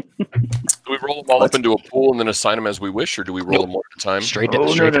 Do we roll them all up into a pool and then assign them as we wish, or do we roll them one at a time? Straight, Oh,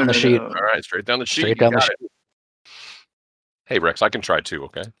 straight no, down no, the no, sheet. no. All right, straight down the sheet. Straight down You the got it. Hey Rex, I can try too.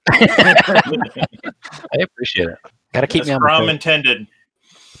 Okay. I appreciate it. Got to keep As me on Crom my intended.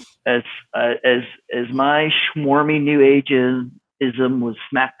 As my schwarmy new ageism was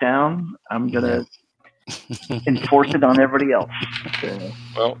smacked down, I'm gonna enforce it on everybody else. So,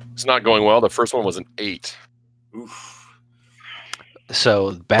 Well, it's not going well. The first one was an 8. Oof.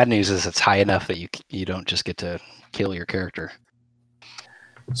 So bad news is it's high enough that you don't just get to kill your character.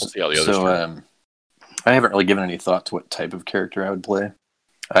 We'll see how the others So turn. I haven't really given any thought to what type of character I would play.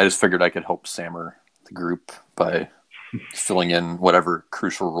 I just figured I could help Sammer the group by filling in whatever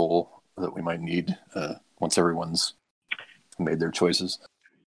crucial role that we might need once everyone's made their choices.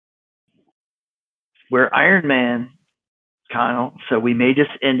 we're Iron Man, Kyle. So we may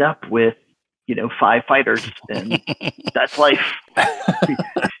just end up with 5 fighters, and that's life.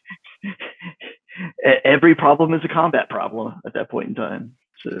 Every problem is a combat problem at that point in time.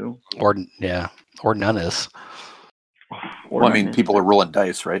 So, Or none is. Well, I mean, people are rolling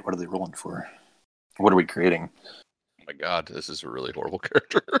dice, right? What are they rolling for? What are we creating? Oh my God, this is a really horrible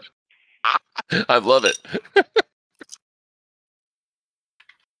character. I love it.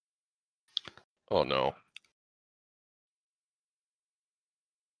 Oh no.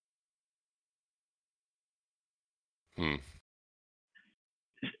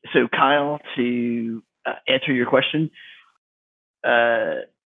 So Kyle, to answer your question,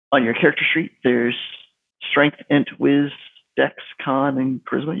 on your character sheet, there's strength, int, whiz, dex, con, and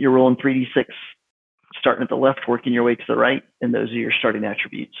charisma. You're rolling 3d6, starting at the left, working your way to the right, and those are your starting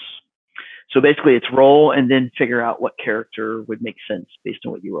attributes. So basically, it's roll and then figure out what character would make sense based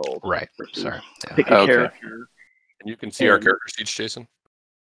on what you rolled. Right. Versus Sorry. Yeah. Pick a Okay. character. And you can see our And- character sheets, Jason.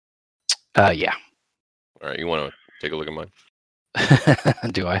 Yeah. All right, you want to take a look at mine?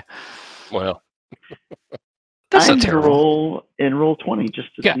 Do I? Well, That's I'm not gonna terrible. roll in roll 20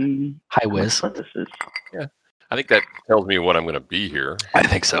 just to Yeah. see High how much whiz. fun this is. I think that tells me what I'm going to be here. I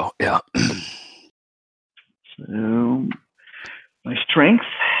think so. Yeah. So my strength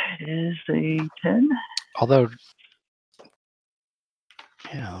is a 10. Although,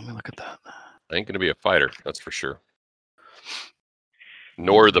 yeah, let me look at that. I ain't going to be a fighter, that's for sure.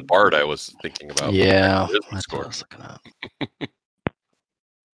 Nor the bard I was thinking about. Yeah, Charisma that's score. what I was looking at.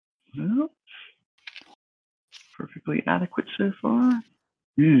 Well, perfectly adequate so far.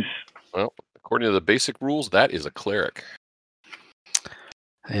 Oof. Well, according to the basic rules, that is a cleric.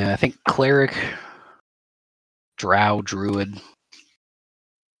 Yeah, I think cleric, drow, druid.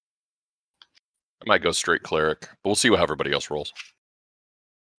 I might go straight cleric, but we'll see how everybody else rolls.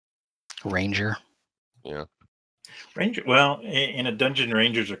 Ranger. Ranger. Well, in a dungeon,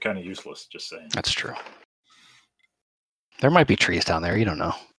 rangers are kind of useless. Just saying. That's true. There might be trees down there. You don't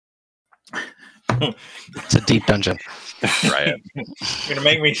know. It's a deep dungeon. Right. You're gonna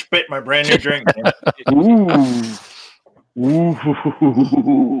make me spit my brand new drink. Man. Ooh.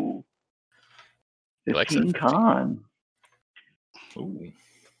 Ooh. He likes 15 it. con. Ooh.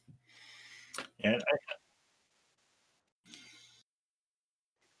 And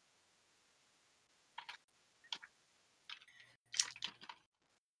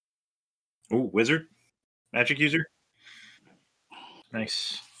ooh, wizard, magic user.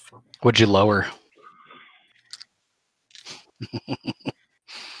 Nice. Would you lower?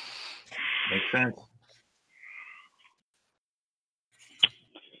 Makes sense.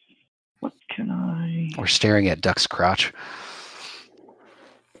 What can I? We're staring at Duck's crotch.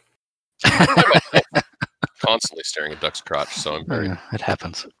 Constantly staring at Duck's crotch, so I'm very, It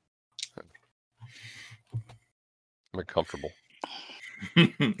happens. very comfortable.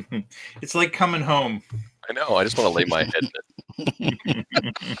 It's like coming home. I know, I just want to lay my head in it.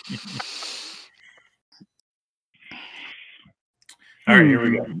 All right, here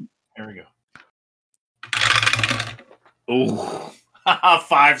we go. Here we go. Ooh,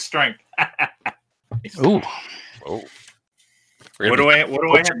 5 strength. Ooh, Oh. What do I have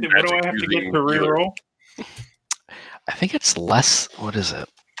to get to reroll? I think it's less. What is it?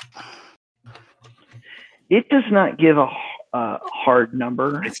 It does not give a hard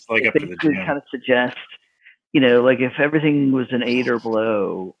number. It's like it up to the basically GM. kind of suggests, like if everything was an 8 or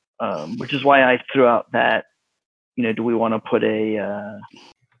below, which is why I threw out that, do we want to put a,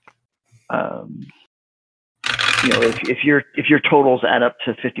 if your totals add up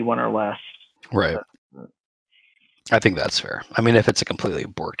to 51 or less. Right. I think that's fair. I mean, if it's a completely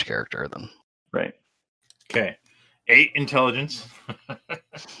borked character, then Right. Okay. 8 intelligence.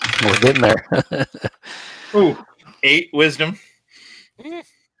 we're getting there. Ooh. 8 wisdom.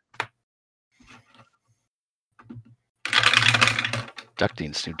 Duck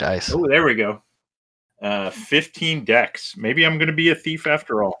Dean's new dice. Oh, there we go. 15 dex. Maybe I'm going to be a thief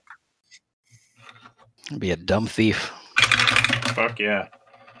after all. Be a dumb thief. Fuck yeah.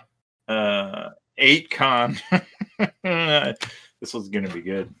 8 con. This was going to be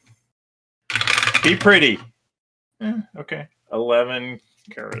good. Be pretty. Okay. 11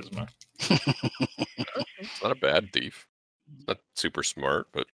 charisma. It's not a bad thief. It's not super smart,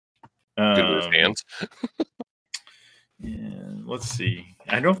 but good with his hands. Yeah, let's see.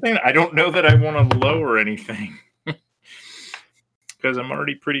 I don't know that I want to lower anything because I'm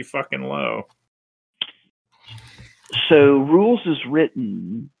already pretty fucking low. So rules is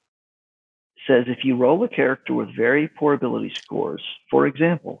written says if you roll a character with very poor ability scores, for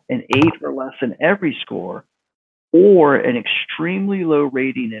example, an 8 or less in every score, or an extremely low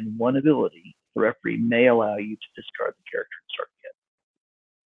rating in one ability, the referee may allow you to discard the character and start again.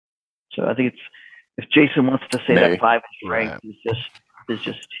 So I think it's if Jason wants to say that 5 strength is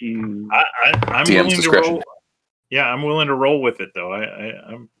just too. I'm DM's willing discretion. to roll. Yeah, I'm willing to roll with it though.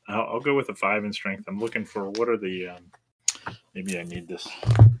 I'll go with a 5 in strength. I'm looking for what are the maybe I need this.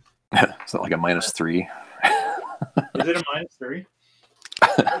 Is that like a -3? Is it a -3?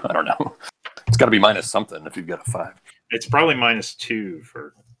 I don't know. It's got to be minus something if you've got a 5. It's probably -2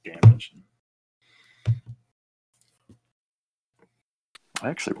 for damage. I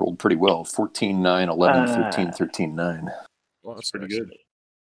actually rolled pretty well. 14, 9, 11, 13, 13, 9. Well, That's pretty good.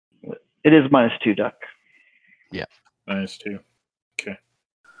 It is -2, Duck. -2. Okay.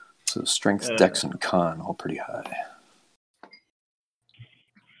 So strength, dex, and con all pretty high.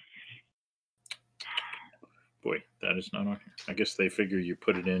 Boy, that is not on here. I guess they figure you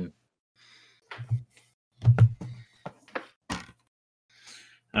put it in.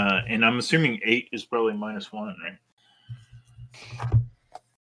 And I'm assuming 8 is probably -1, right?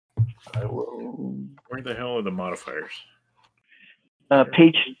 Where the hell are the modifiers?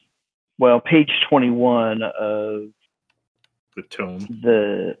 Page 21 of The tome.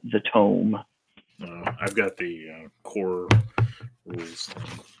 the tome. I've got the core rules.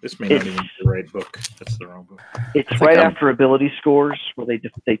 This may not even be the right book. That's the wrong book. It's right after ability scores, where they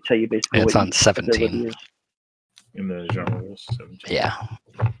tell you basically It's what on each 17. ability is. In the genre rules. 17. Yeah.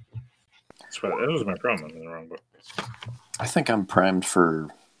 That's right. That was my problem. I'm in the wrong book. I think I'm primed for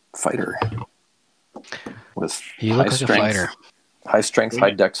fighter. With You look like a fighter. High strength,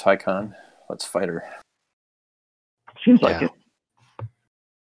 high dex, high con. Let's fighter. Seems like Yeah. it.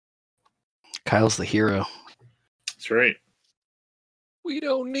 Kyle's the hero. That's right. We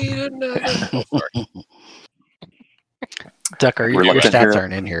don't need another. Oh, sorry. Duck, your Reluctant stats hero.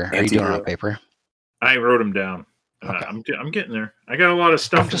 aren't in here. Are you doing it on Anti-hero. paper? I wrote them down. Okay. I'm getting there. I got a lot of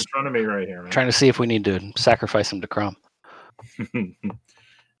stuff just in front of me right here, man. Trying to see if we need to sacrifice him to Crumb.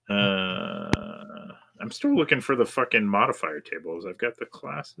 I'm still looking for the fucking modifier tables. I've got the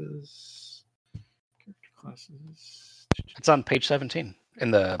classes. Character classes. It's on page 17 in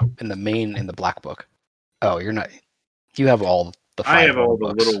the black book. Oh, you're not. You have all the 5 I have all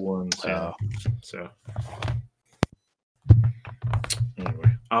the books. little ones. Yeah. Oh. So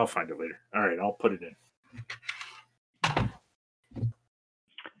anyway, I'll find it later. All right, I'll put it in.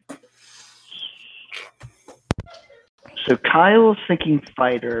 So Kyle is thinking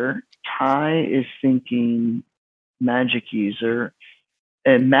fighter. Ty is thinking magic user.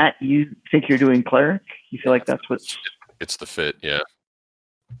 And Matt, you think you're doing cleric? You feel like that's what's... It's the fit, yeah.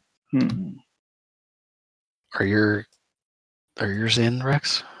 Are yours in,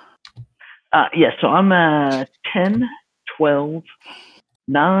 Rex? Yeah, so I'm 10, 12,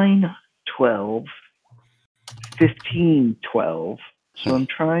 9, 12, 15, 12. So I'm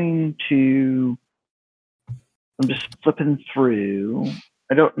just flipping through.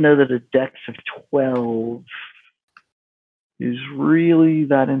 I don't know that a dex of 12 is really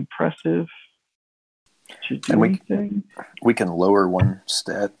that impressive to do And anything. We can lower one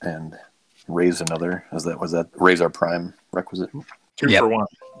stat and raise another. Was that raise our prime requisite? 2 Yep. for 1.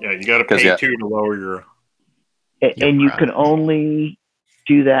 Yeah, you got to 'Cause, pay yeah. 2 to lower your. And you can only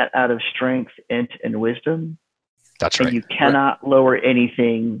do that out of strength, int, and wisdom. That's And right. you cannot lower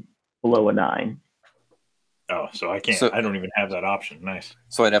anything below a 9. Oh, so I can't. So- I don't even have that option. Nice.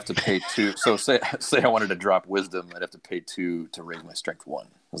 So I'd have to pay 2. So say I wanted to drop wisdom, I'd have to pay 2 to raise my strength 1.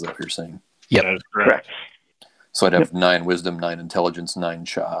 Is that what you're saying? Yep. That is correct. So I'd have 9 wisdom, 9 intelligence, 9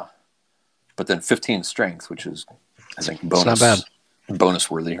 cha, but then 15 strength, which is I think bonus. It's not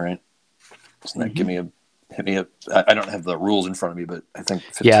Bonus worthy, right? Doesn't that give me a hit me up? I don't have the rules in front of me, but I think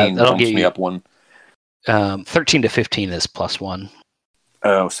 15 that'll bumps get me you- up 1. 13 to 15 is +1.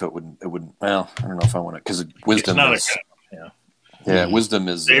 Oh, so it wouldn't. Well, I don't know if I want to because wisdom It's not is. Mhm. Wisdom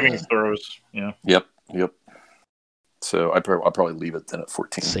is saving throws. Yeah. Yep. So I'll probably leave it then at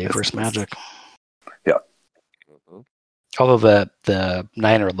 14. Save versus magic. Yeah. Although the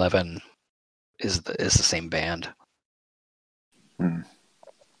 9 or 11 is the same band.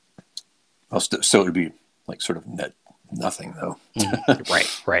 So it would be like sort of net nothing though.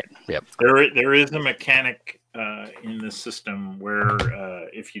 Right. Yep. There is a mechanic in the system where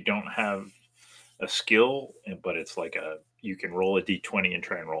if you don't have a skill, but it's like you can roll a d20 and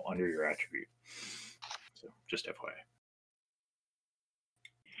try and roll under your attribute. So just FYI.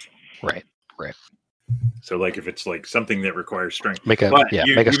 Right. So like if it's like something that requires strength, Make a but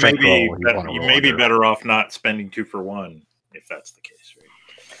make a strength roll. you may be better off not spending 2 for 1 if that's the case, right?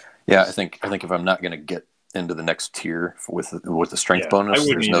 Yeah, I think if I'm not going to get into the next tier with the strength Yeah, I bonus,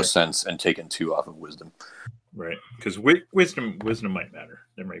 wouldn't there's no either. sense in taking 2 off of wisdom. Right, because wisdom might matter.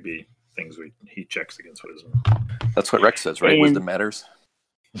 There may be things he checks against wisdom. That's what Rex says, right? And- Wisdom matters.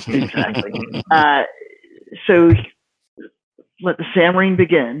 Exactly. So let the Samarine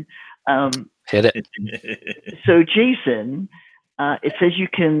begin. Hit it. So Jason, it says you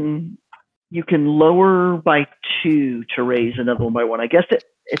can lower by 2 to raise another one by 1. I guess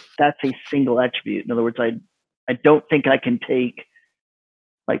that's a single attribute. In other words, I don't think I can take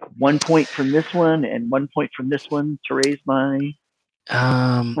like 1 point from this one and 1 point from this one to raise my.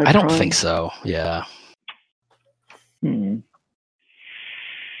 I don't think so. Yeah.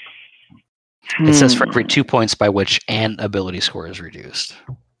 It says for every 2 points by which an ability score is reduced.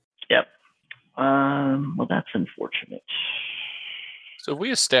 Yep. Well, that's unfortunate. So have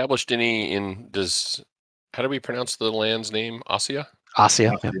we established any how do we pronounce the land's name? Ossia?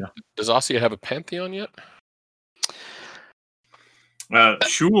 Ossia. Yep. Does Ossia have a pantheon yet?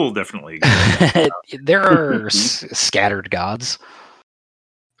 Shul definitely. There are scattered gods.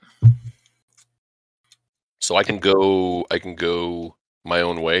 So I can go my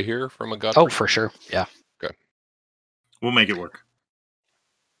own way here from a god. Oh, for sure. Yeah. We'll make it work.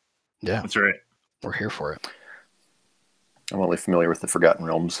 Yeah. That's right. We're here for it. I'm only familiar with the Forgotten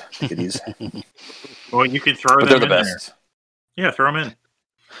Realms deities, Well, you could throw but them they're the in best. there. Yeah, throw them in.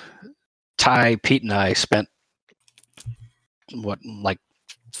 Ty, Pete, and I spent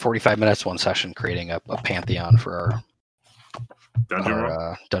 45 minutes one session creating a pantheon for Dungeon roll.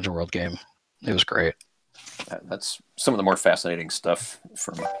 our Dungeon World game. It was great. That's some of the more fascinating stuff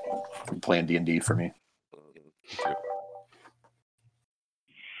from playing D&D for me.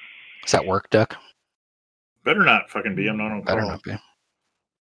 Does that work, Duck? Better not fucking be. I'm not on Better call. not be.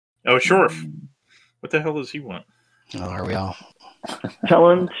 Oh, Shorf. What the hell does he want? Oh, are we all? Tell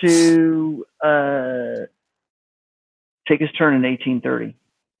him to take his turn in 1830.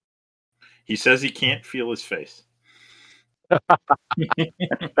 He says he can't feel his face. That's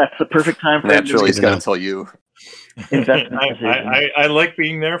the perfect time for him Naturally, he's to got to tell you. invest in the decision. I like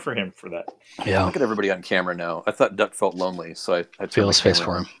being there for him for that. Yeah. Look at everybody on camera now. I thought Duck felt lonely, so I turned Feel my his face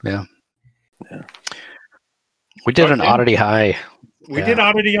camera for him. on. Yeah. We did an Okay. oddity high. We Yeah. did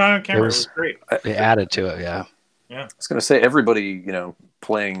oddity on camera. It was- was great. They added to it. Yeah. I was going to say everybody,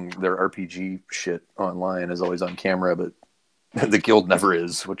 playing their RPG shit online is always on camera, but the guild never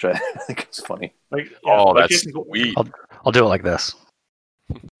is, which I think is funny. Like, That's sweet. I'll do it like this.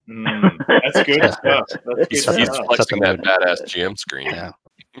 That's good stuff. That's He's good Set stuff. flexing the that mood. badass GM screen. Yeah.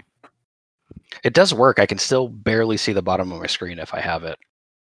 It does work. I can still barely see the bottom of my screen if I have it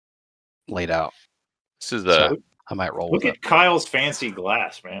laid out. This is So I might roll Look with it. at Kyle's fancy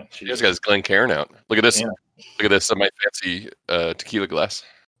glass, man. you guys got his Glencairn out. Look at this. Yeah. Look at this. My fancy tequila glass.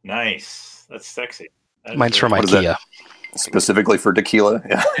 Nice. That's sexy. That is Mine's from What is that? IKEA. Specifically for tequila.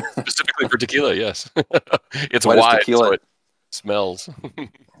 Yeah. Specifically for tequila, yes. It's Why does wide, tequila- so it smells.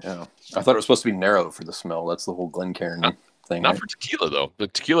 Yeah. I thought it was supposed to be narrow for the smell. That's the whole Glencairn thing. Not right? for tequila, though. The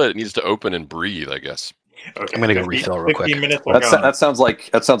tequila needs to open and breathe, I guess. Okay. I'm gonna go refill real quick. 15 minutes will That sounds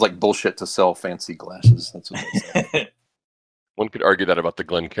like bullshit to sell fancy glasses. That's what they say. One could argue that about the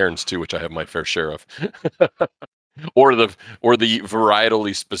Glencairns, too, which I have my fair share of. or the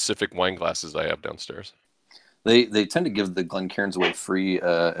varietally specific wine glasses I have downstairs. They tend to give the Glencairns away free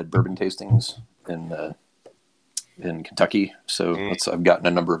at bourbon tastings in Kentucky. So I've gotten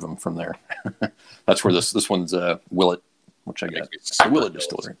a number of them from there. That's where this one's Willet, which I got. The Willet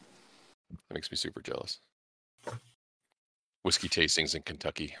Distillery. That makes me super jealous. Whiskey tastings in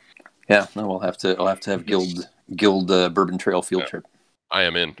Kentucky. Yeah, no, I'll have to have Guild Bourbon Trail field trip. I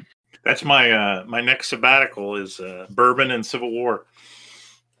am in. That's my my next sabbatical is bourbon and Civil War,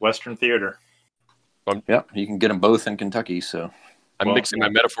 Western theater. Yeah, you can get them both in Kentucky. So I'm mixing my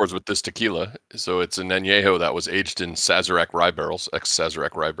metaphors with this tequila. So it's an añejo that was aged in Sazerac rye barrels,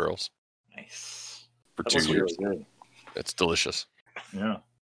 ex-Sazerac rye barrels. Nice. For That 2 looks years. really good. It's delicious. Yeah.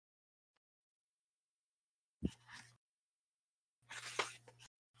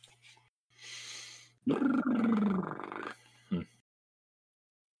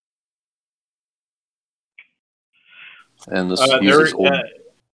 and this There, uses old.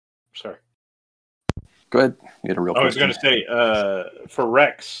 sorry. Go ahead. You had a real. I was going to say for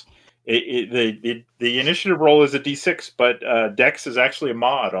Rex, the initiative roll is a D6, but Dex is actually a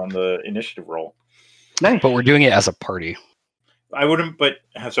mod on the initiative roll. Nice. But we're doing it as a party. I wouldn't. But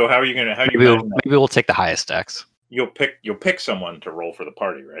so how are you going to? How do you? Maybe we'll take the highest dex. You'll pick someone to roll for the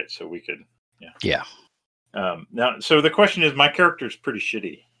party, right? So we could. Yeah. Now, so the question is, my character is pretty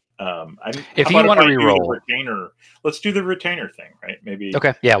shitty. If how you about want to I do the reroll, retainer, let's do the retainer thing, right? Maybe.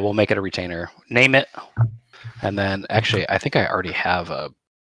 okay. Yeah, we'll make it a retainer. Name it, and then actually, I think I already have a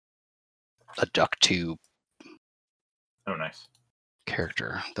Duck 2 Oh, nice.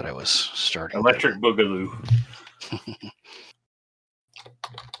 character that I was starting. Electric Boogaloo.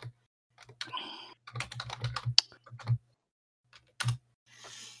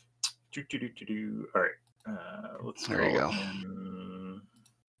 All right. Let's There you go.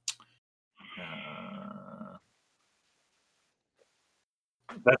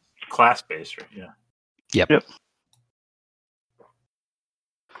 That's class based, right? Yeah. Yep.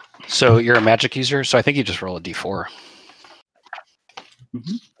 So you're a magic user, so I think you just roll a d4.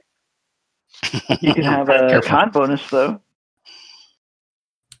 You can have a Careful. con bonus though.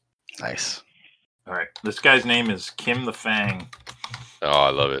 Nice. All right. This guy's name is Kim the Fang. Oh, I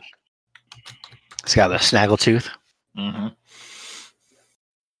love it. It's got the snaggletooth. Mm-hmm.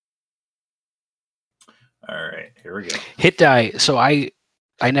 All right. Here we go. Hit die. So I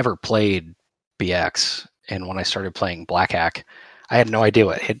never played BX, and when I started playing Black Hack, I had no idea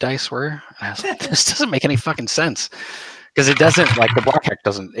what hit dice were. And I was like, this doesn't make any fucking sense. Because it doesn't, like the Black Hack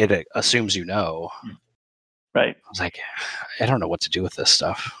doesn't, it assumes you know. Right. I was like, I don't know what to do with this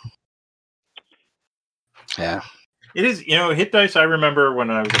stuff. Yeah. It is, hit dice. I remember when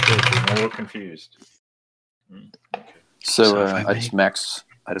I was a kid being a little confused. Okay. So if I I just maxed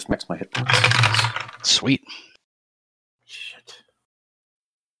my hit points. Sweet. Shit.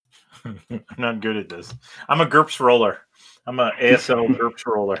 I'm not good at this. I'm a GURPS roller. I'm a ASL GURPS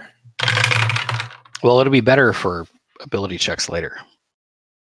roller. Well, it'll be better for ability checks later.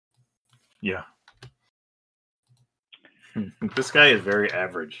 Yeah. This guy is very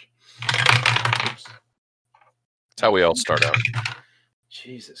average. Oops. That's how we all start out.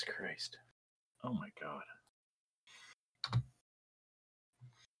 Jesus Christ. Oh my God.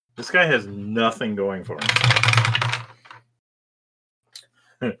 This guy has nothing going for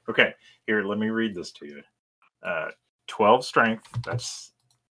him. Okay, here, let me read this to you. 12 strength, that's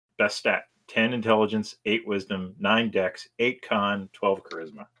best stat. 10 intelligence, 8 wisdom, 9 dex, 8 con, 12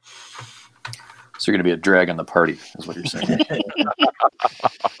 charisma. So you're going to be a drag on the party, is what you're saying.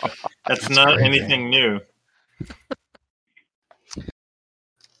 That's not crazy. anything new.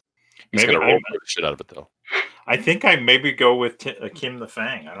 He's Maybe gonna roll the shit out of it though. I think I maybe go with Kim the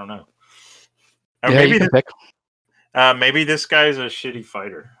Fang. I don't know. Or Yeah, maybe you can pick. maybe this guy's a shitty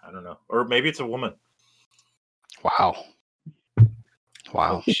fighter. I don't know. Or maybe it's a woman. Wow.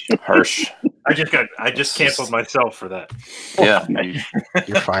 Wow. Harsh. I just canceled myself for that. Yeah.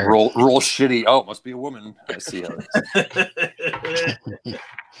 You're fired. Roll shitty. Oh, it must be a woman. I see how it is.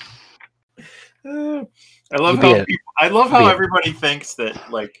 I love You'd be how a- I love how be a- everybody thinks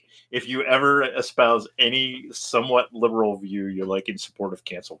that, like, if you ever espouse any somewhat liberal view, you're like in support of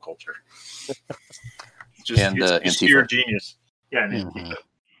cancel culture. Just And, it's Antifa. sheer genius. Yeah, and Mhm.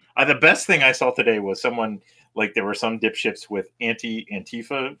 the best thing I saw today was someone, like, there were some dipshits with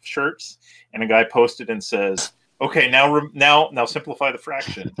anti-Antifa shirts, and a guy posted and says, "Okay, now simplify the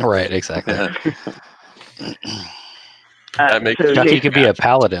fraction." Right, exactly. That makes so Ducky Jake, could be a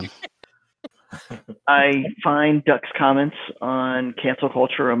paladin. I find Duck's comments on cancel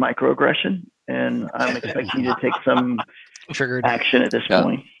culture a microaggression, and I'm expecting you to take some Triggered. action at this Yeah.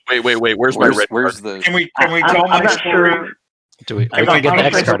 point. Wait. Where's my red where's card? the Can we tell I'm my not story? sure. Do we I'm can get the not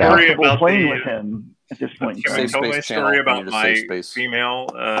X sure card about out. it. comfortable playing the, with him at this point in Can I time. Safe tell space my channel, story we about need a my safe space.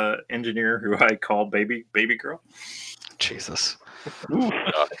 female engineer who I call baby girl? Jesus.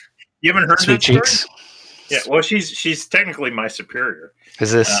 You haven't heard Sweet that story? cheeks. Yeah, well, she's technically my superior.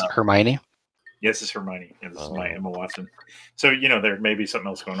 Is this Hermione? Yes, it's Hermione. And this is my Oh. Emma Watson. So there may be something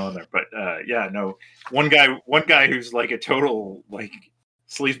else going on there, but yeah, no. One guy who's like a total like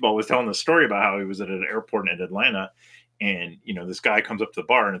sleazeball was telling the story about how he was at an airport in Atlanta, and this guy comes up to the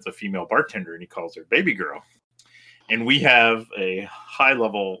bar and it's a female bartender, and he calls her baby girl. And we have a higher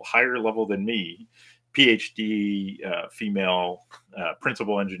level than me, PhD female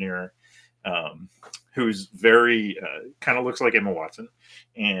principal engineer, who's very kind of looks like Emma Watson,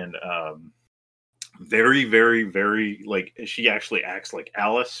 and very, very, very like she actually acts like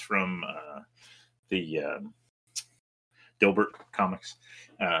Alice from the Dilbert comics.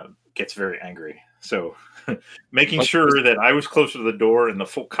 Gets very angry. So making sure that I was closer to the door and the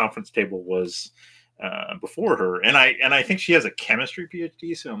full conference table was before her, and I think she has a chemistry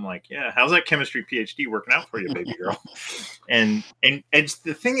PhD. So I'm like, yeah, how's that chemistry PhD working out for you, baby girl? and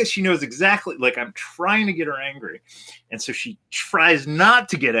the thing is, she knows exactly. Like I'm trying to get her angry, and so she tries not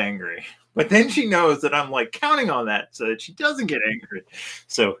to get angry. But then she knows that I'm like counting on that so that she doesn't get angry.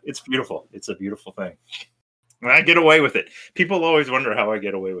 So it's beautiful. It's a beautiful thing. And I get away with it. People always wonder how I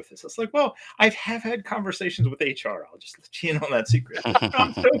get away with this. It's like, well, I have had conversations with HR. I'll just let you in on that secret.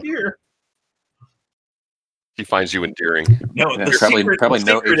 I'm still here. He finds you endearing. No, Yeah, the probably secret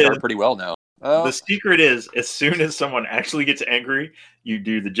know HR is, pretty well now. the secret is as soon as someone actually gets angry, you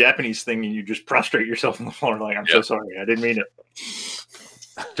do the Japanese thing and you just prostrate yourself on the floor like, I'm so sorry. I didn't mean it.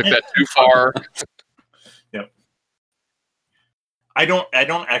 Took that too far. Yep. I don't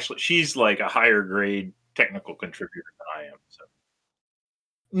actually. She's like a higher grade technical contributor than I am. So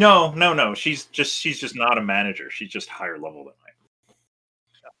no. She's just not a manager. She's just higher level than I am.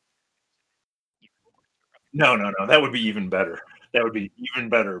 No. That would be even better.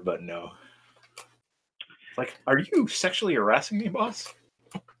 But no. Like, are you sexually harassing me, boss?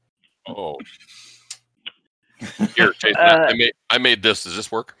 Oh. Here, Jason, I made this. Does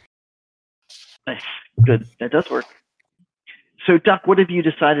this work? Nice. Good. That does work. So, Duck, what have you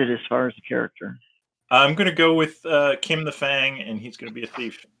decided as far as the character? I'm going to go with Kim the Fang, and he's going to be a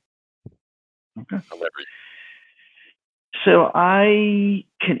thief. Okay. Celebrity. So I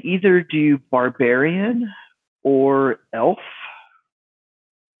can either do barbarian or elf.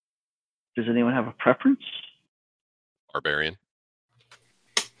 Does anyone have a preference? Barbarian.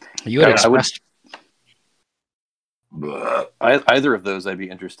 You had I would- expressed. Either of those, I'd be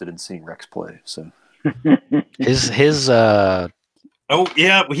interested in seeing Rex play. So His Oh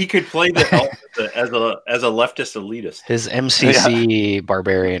yeah, he could play the elf as a leftist elitist. his MCC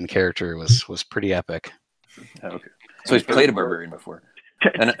barbarian character was pretty epic. okay, so he's played a barbarian before.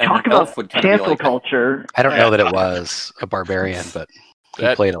 And Talk an elf about would kind of be cancel like culture. I don't know that it was a barbarian, but he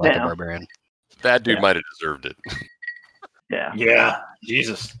That- played it like a Yeah. barbarian. That dude Yeah. might have deserved it. Yeah. Yeah,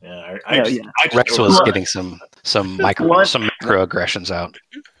 Jesus. Yeah, I Yeah, just, yeah. I just Rex don't was know. getting some Blunt. microaggressions out.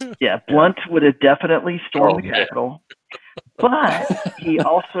 Yeah, Blunt would have definitely stormed Oh, the yeah. Capitol, but he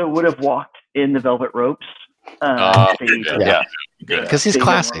also would have walked in the velvet ropes. Stayed- yeah. Yeah. Good. Because he's stayed in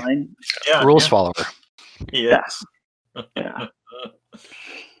classy, line. Yeah, rules yeah. follower. Yes. Yeah.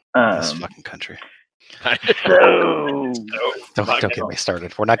 This fucking country. So Don't get me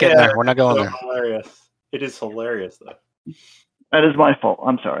started. We're not getting there. We're not going So there. hilarious. It is hilarious though. that is my fault.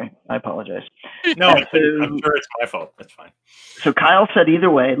 I'm sorry. I apologize. No, I'm sure it's my fault. That's fine. So Kyle said either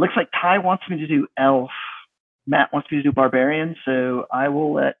way. It looks like Ty wants me to do elf. Matt wants me to do barbarian. So I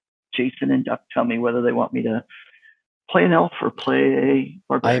will let Jason and Duck tell me whether they want me to play an elf or play a I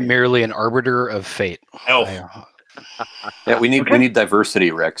barbarian. am merely an arbiter of fate. Elf. Yeah, we Okay. need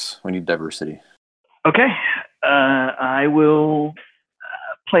diversity, Rex. We need diversity. Okay. I will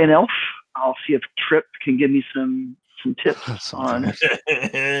play an elf. I'll see if Trip can give me some tips on Get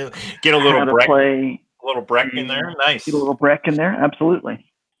a how little to Breck, play. a little Breck in there. Nice. Get a little Breck in there. Absolutely.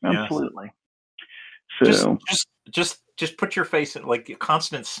 Yeah. Absolutely. So Just put your face in like a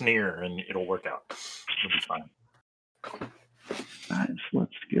constant sneer, and it'll work out. It'll be fine. guys,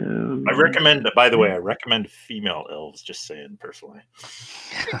 let's go. I recommend. By the way, I recommend female elves. Just saying, personally.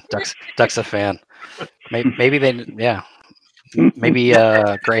 Duck's a fan. Maybe they, yeah. Maybe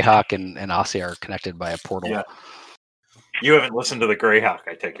Greyhawk and Aussie are connected by a portal. Yeah. You haven't listened to the Greyhawk,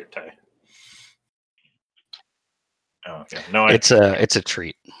 I take it, Ty. Oh, okay. No, It's a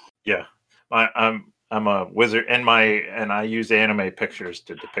treat. yeah. I'm a wizard, and I use anime pictures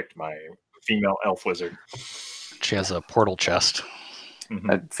to depict my female elf wizard. She has a portal chest. Mhm.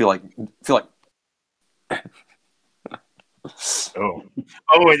 I feel like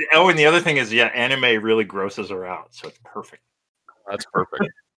And the other thing is, anime really grosses her out, so it's perfect. That's perfect.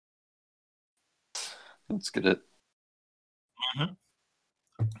 That's good.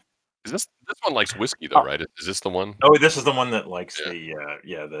 Is this one likes whiskey though, right? Is this the one? Oh, this is the one that likes the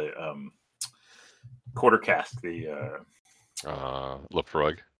quarter cask, the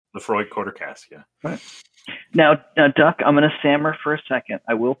Lefroy. Lefroy quarter cask. Yeah. Right. Now, Duck, I'm going to stammer for a second.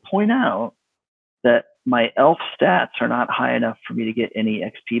 I will point out that my elf stats are not high enough for me to get any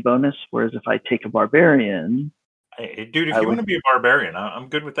XP bonus. Whereas if I take a barbarian, hey, dude, if you want to be a barbarian, I'm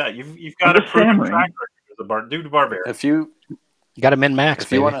good with that. You've got a proven track record as a barbarian. If you got to min max,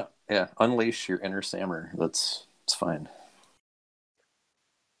 if you want to, unleash your inner Sammer, it's fine.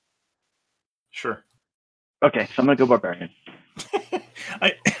 Sure. Okay, so I'm gonna go barbarian.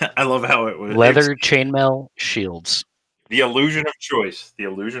 I love how it was leather chainmail shields. The illusion of choice. The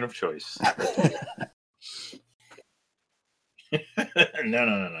illusion of choice.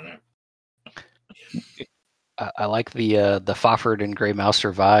 No. I like the Fofford and Grey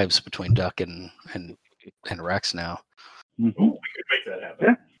Mouser vibes between Duck and Rex now. Mm-hmm. We could make that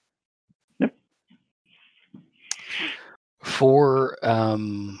happen. Yeah. Yep. For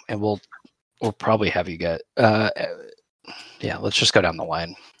and we'll probably have you get let's just go down the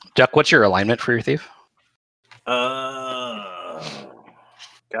line. Duck, what's your alignment for your thief?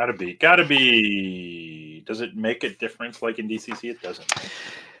 Gotta be. Does it make a difference like in DCC? It doesn't.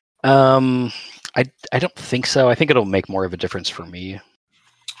 I don't think so. I think it'll make more of a difference for me.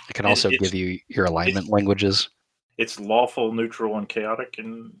 It can also give you your alignment languages. It's lawful, neutral, and chaotic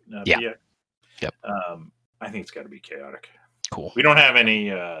in PX. Yep. I think it's got to be chaotic. Cool. We don't have any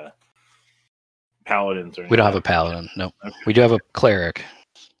paladins or anything. We don't have a paladin. No. Okay. We do have a cleric.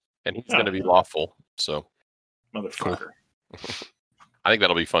 And he's going to be lawful, so. Motherfucker. Cool. I think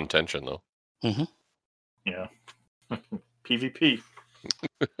that'll be fun tension, though. Mm-hmm. Yeah. PvP.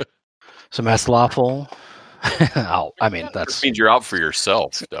 So that's lawful. That means you're out for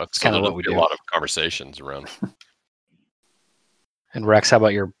yourself, Duck. It's kind of what we do. A lot of conversations around. And Rex, how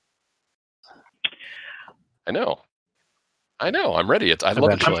about your? I know. I'm ready. I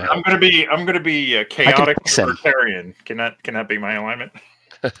love it. I'm gonna be a chaotic libertarian. Can that be my alignment?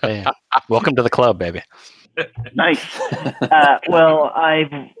 Hey, welcome to the club, baby. Nice. Well,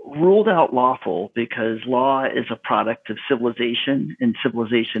 I've ruled out lawful because law is a product of civilization, and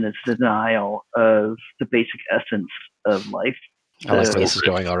civilization is denial of the basic essence of life. I like where this is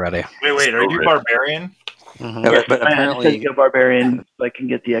going already. Wait, are you barbarian? Mm-hmm. Yeah, but apparently, go barbarian so I can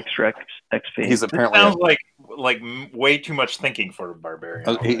get the extra XP. He's apparently sounds like way too much thinking for a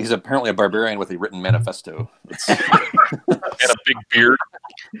barbarian. He's apparently a barbarian with a written manifesto. And a big beard.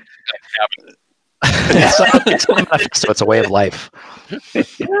 So it's a way of life.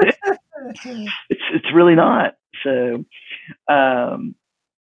 It's really not. So I'm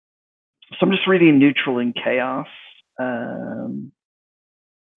just reading neutral and chaos.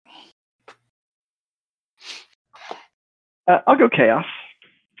 I'll go chaos.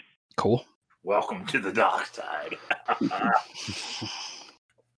 Cool. Welcome to the dark side.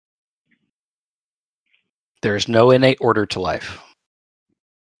 There is no innate order to life.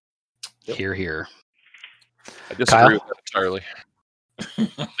 Yep. Here. I disagree with that entirely. At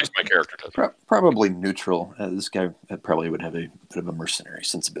least my character does. Probably neutral. This guy probably would have a bit of a mercenary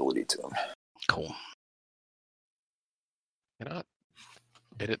sensibility to him. Cool. Cannot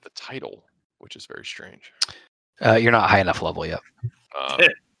edit the title, which is very strange. You're not high enough level yet.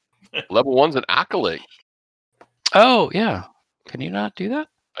 Level 1's an acolyte. Oh, yeah. Can you not do that?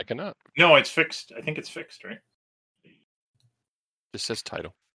 I cannot. No, it's fixed. I think it's fixed, right? Just says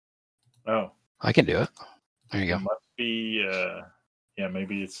title. Oh. I can do it. There you go. It must be,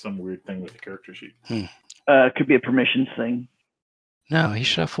 maybe it's some weird thing with the character sheet. It could be a permissions thing. No, he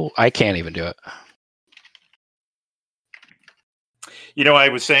should have full. I can't even do it. I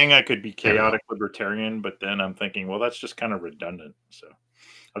was saying I could be chaotic libertarian, but then I'm thinking, well, that's just kind of redundant. So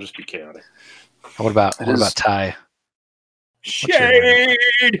I'll just be chaotic. What about Ty?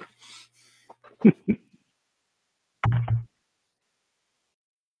 Shade.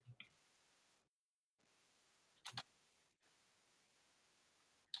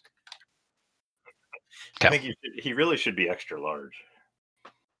 I think he really should be extra large.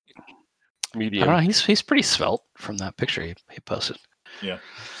 Medium. I don't know. He's pretty svelte from that picture he posted. Yeah.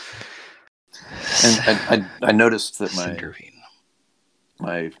 And I noticed that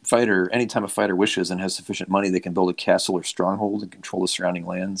my fighter, anytime a fighter wishes and has sufficient money, they can build a castle or stronghold and control the surrounding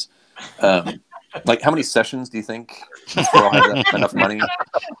lands. Like, how many sessions do you think before I'll have enough money?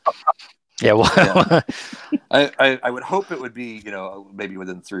 Yeah, well, yeah. I would hope it would be, maybe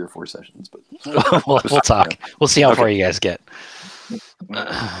within 3 or 4 sessions, but we'll talk. We'll see how far you guys get.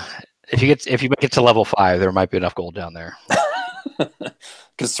 If you make it to level 5, there might be enough gold down there.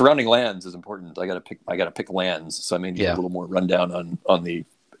 Because surrounding lands is important. I gotta pick lands, so I may need a little more rundown on the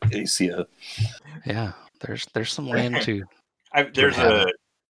Asia. Yeah, there's some land to. I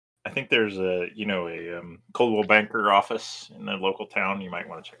think there's a Coldwell Banker office in the local town. You might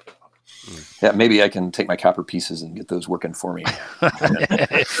want to check that out. Yeah, maybe I can take my copper pieces and get those working for me.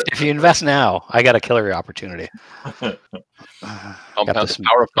 If you invest now, I got a killer opportunity. The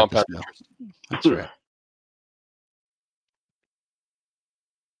power of compound interest. That's right.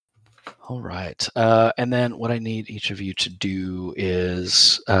 All right. And then what I need each of you to do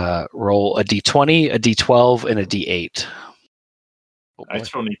is roll a d20, a d12, and a d8. I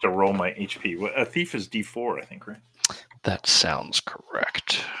still need to roll my HP. A thief is d4, I think, right? That sounds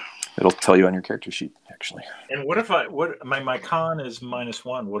correct. It'll tell you on your character sheet, actually. And what if my con is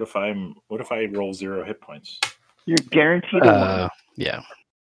 -1? What if I roll 0 hit points? You're guaranteed a 1. Yeah.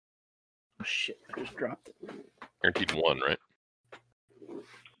 Oh, shit, I just dropped it. Guaranteed 1, right?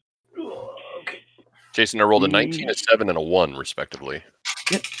 Okay. Jason, I rolled a 19, a 7, and a 1, respectively.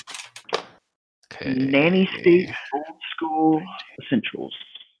 Yep. Okay. Nanny State Old School Essentials.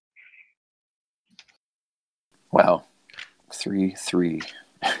 Wow. 3, 3.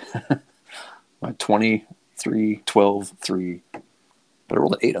 My 20, 3, 12, 3. But I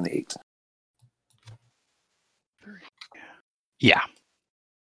rolled an 8 on the 8. Yeah.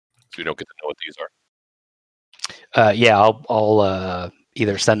 So you don't get to know what these are. Yeah, I'll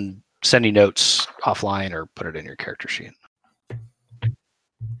either send you notes offline or put it in your character sheet.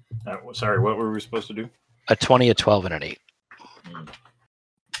 Sorry, what were we supposed to do? A 20, a 12, and an 8.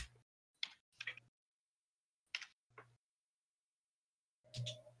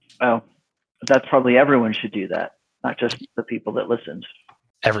 Oh, that's probably everyone should do that, not just the people that listened.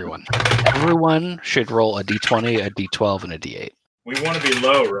 Everyone should roll a d20, a d12, and a d8. We want to be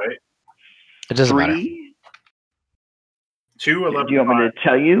low, right? It doesn't 3. matter. 2, 11, Do you want me to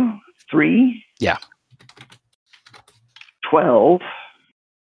tell you? 3. Yeah. 12.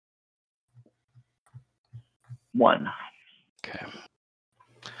 1. Okay.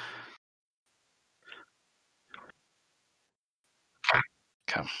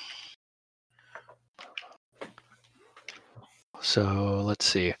 Okay. So let's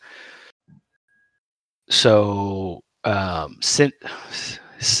see. So, wow,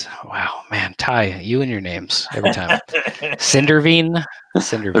 man, Ty, you and your names every time. Cindervine.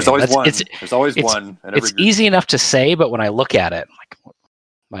 There's always one. There's always one. It's easy enough to say, but when I look at it, like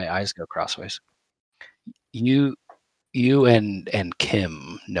my eyes go crossways. You and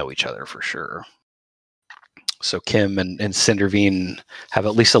Kim know each other for sure. So Kim and Cindervine have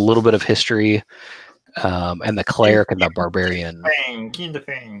at least a little bit of history, and the cleric and the barbarian.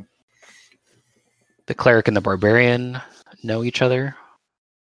 The cleric and the barbarian know each other,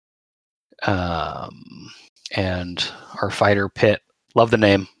 and our fighter Pit. Love the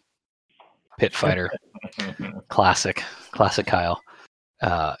name, Pit Fighter. Classic Kyle.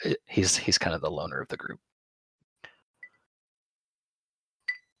 He's kind of the loner of the group.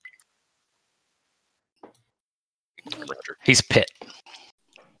 Roger. He's Pit.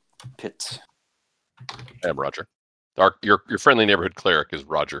 I'm Roger. Your friendly neighborhood cleric is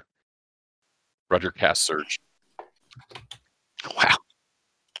Roger. Roger Cast Surge. Wow.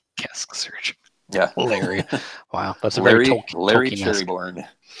 Cast Surge. Yeah. Larry. Wow. That's a Larry, very Larry Tolkien-esque. Cherryborn.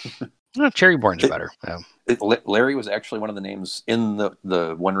 No, Cherryborn's better. Yeah. Larry was actually one of the names in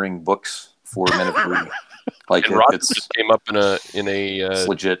the One Ring books for Men of Bree. Like And Roger just came up in a it's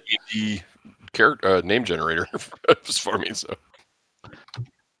legit. D&D name generator for me. So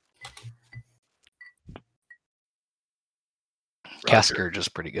Cascourge is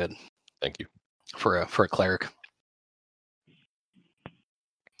pretty good. Thank you. For a cleric.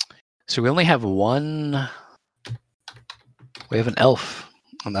 So we only have one. We have an elf,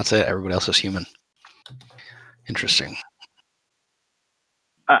 and that's it. Everybody else is human. Interesting.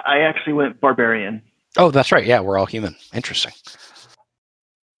 I actually went barbarian. Oh, that's right. Yeah, we're all human. Interesting.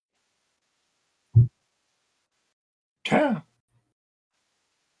 Yeah.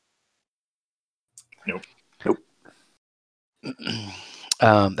 Nope.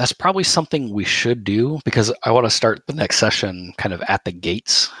 That's probably something we should do because I want to start the next session kind of at the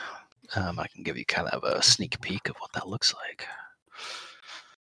gates. I can give you kind of a sneak peek of what that looks like.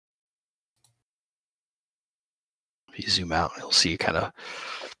 If you zoom out, you'll see kind of,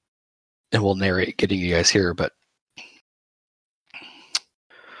 and we'll narrate getting you guys here, but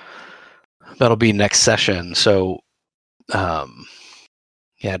that'll be next session. So,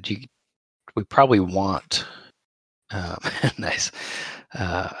 yeah, we probably want, nice.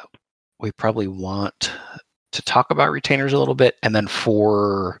 We probably want talk about retainers a little bit, and then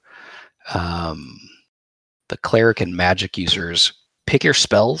for the cleric and magic users, pick your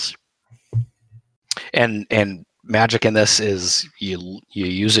spells. And magic in this is you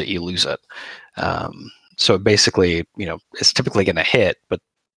use it, you lose it. So basically, it's typically going to hit, but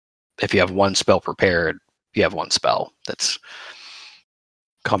if you have one spell prepared, you have one spell that's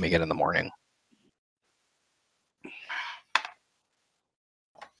coming in the morning.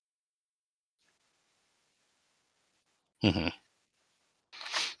 Mm-hmm.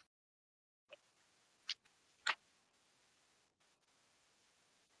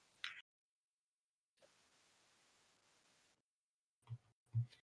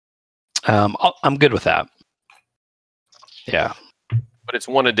 I'm good with that. Yeah. But it's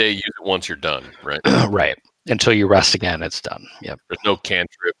one a day. Use it once you're done, right? Right. Until you rest again, it's done. Yep. There's no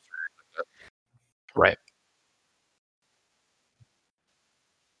cantrip. Right.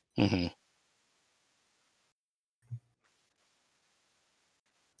 Mm-hmm.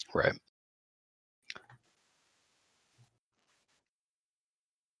 Right.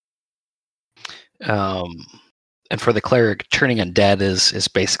 And for the cleric, turning undead is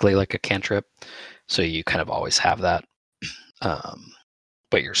basically like a cantrip, so you kind of always have that.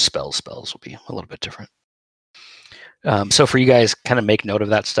 But your spells will be a little bit different. So for you guys, kind of make note of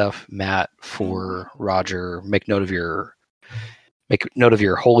that stuff. Matt, for Roger, make note of your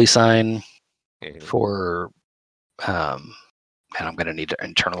holy sign. For and I'm going to need to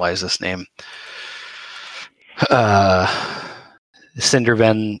internalize this name.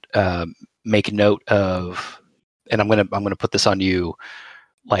 Cinderven, make note of, and I'm gonna put this on you,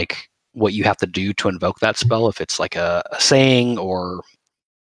 like what you have to do to invoke that spell, if it's like a saying or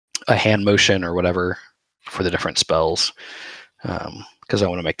a hand motion or whatever for the different spells, because I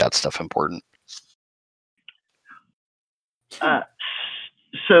want to make that stuff important.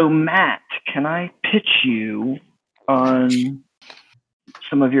 So Matt, can I pitch you on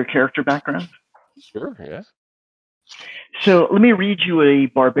some of your character background? Sure, yeah. So let me read you a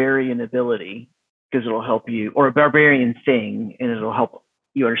barbarian ability, because it'll help you, or a barbarian thing, and it'll help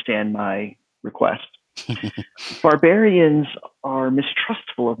you understand my request. Barbarians are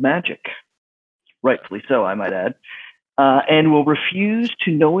mistrustful of magic, rightfully so, I might add, and will refuse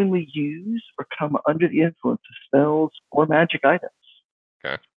to knowingly use or come under the influence of spells or magic items.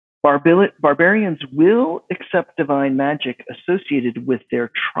 Okay. Barbarians will accept divine magic associated with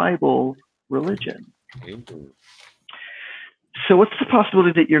their tribal religion. So what's the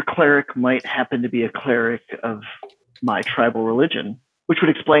possibility that your cleric might happen to be a cleric of my tribal religion, which would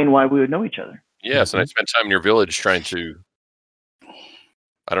explain why we would know each other? Yes, and I spent time in your village trying to,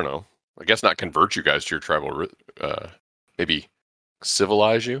 I don't know, I guess not convert you guys to your tribal, maybe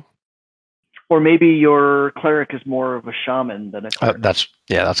civilize you? Or maybe your cleric is more of a shaman than a cleric. That's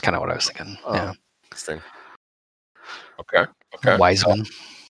kind of what I was thinking. Yeah. Interesting. Okay. Wise one.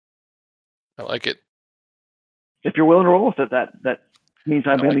 I like it. If you're willing to roll with it, that means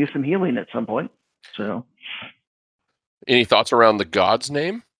I'm going to get some healing at some point. So, any thoughts around the god's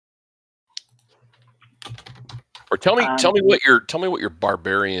name? Or tell me what your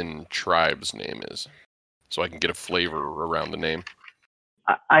barbarian tribe's name is, so I can get a flavor around the name.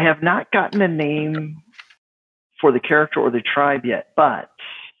 I have not gotten a name for the character or the tribe yet, but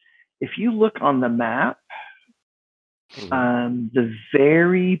if you look on the map, the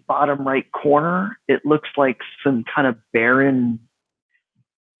very bottom right corner, it looks like some kind of barren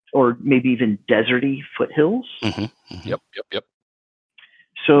or maybe even deserty foothills. Mm-hmm. Mm-hmm. Yep.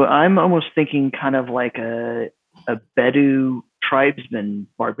 So I'm almost thinking kind of like a Bedu tribesman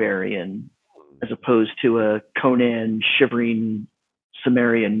barbarian, as opposed to a Conan shivering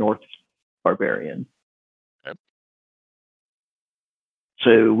Sumerian North barbarian. Okay.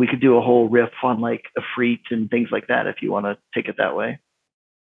 So we could do a whole riff on like Ifrit and things like that if you want to take it that way.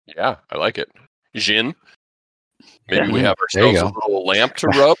 Yeah, I like it. Jinn. Maybe Yeah. we have There you ourselves a go. little lamp to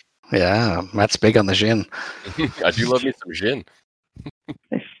rub. Yeah, Matt's big on the Jinn. I do love me some Jinn.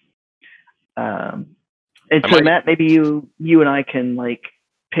 Nice. And so Matt, maybe you and I can like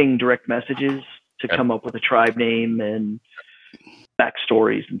ping direct messages to come up with a tribe name and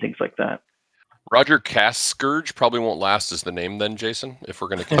backstories and things like that. Roger Cast Scourge probably won't last as the name then, Jason. If we're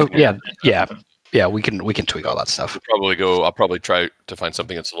going to continue. Yeah. We can tweak all that stuff. I'll probably try to find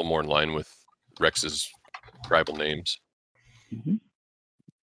something that's a little more in line with Rex's tribal names. Mm-hmm.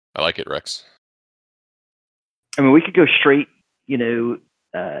 I like it, Rex. I mean, we could go straight,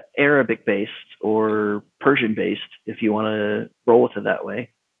 Arabic based or Persian based if you want to roll with it that way.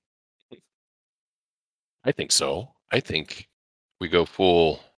 I think so. I think we go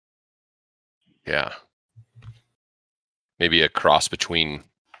full. Yeah. Maybe a cross between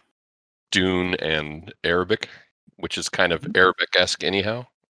Dune and Arabic, which is kind of Arabic-esque anyhow.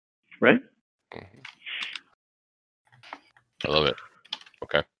 Right? I love it.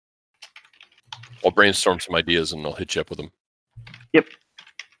 Okay. I'll brainstorm some ideas and I'll hit you up with them. Yep.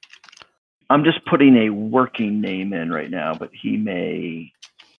 I'm just putting a working name in right now, but he may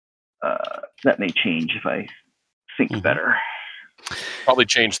that may change if I think better. Probably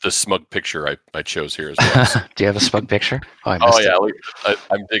change the smug picture I chose here as well. Do you have a smug picture? Oh, I Oh missed yeah, it.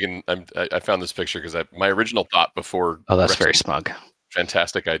 I'm digging. I found this picture because my original thought before. Oh, that's very Rex's smug.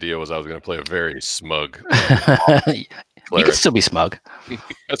 fantastic idea was I was going to play a very smug. You can still be smug.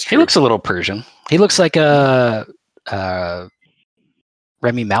 That's He true. looks a little Persian. He looks like a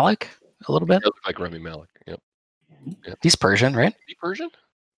Remy Malik a little bit. He looks like Remy Malik. Yep. He's Persian, right? Is he Persian?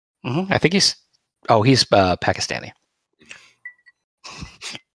 I think he's. Oh, he's Pakistani.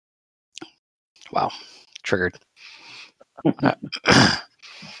 Wow, triggered.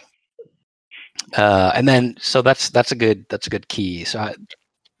 And then, so that's a good key. So,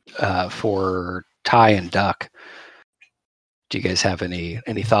 for Ty and Duck, do you guys have any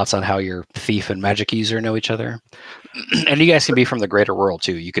thoughts on how your thief and magic user know each other? And you guys can be from the greater world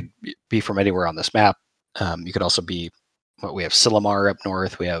too. You could be from anywhere on this map. You could also be. We have Silmar up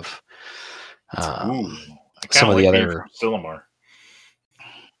north. We have some of the other Silmar.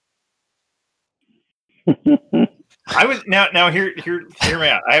 I was now hear me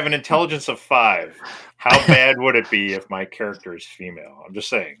out. I have an intelligence of 5. How bad would it be if my character is female? I'm just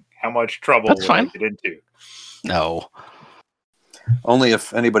saying. How much trouble would I get into? No. Only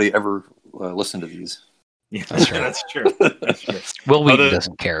if anybody ever listened to these. Yeah, That's right. That's true. That's true. Will Wheaton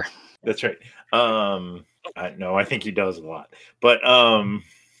doesn't care. That's right. No, I think he does a lot. But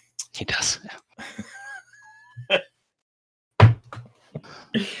he does.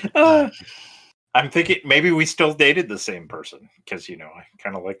 I'm thinking maybe we still dated the same person because I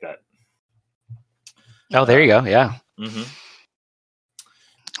kind of like that. Oh, there you go. Yeah. Mm-hmm.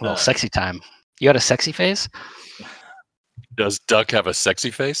 A little sexy time. You had a sexy face? Does Duck have a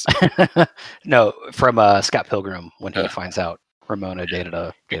sexy face? No, from Scott Pilgrim when he finds out Ramona dated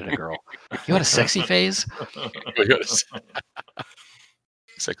a girl. You had a sexy phase?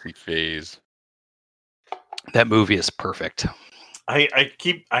 Sexy phase. That movie is perfect. I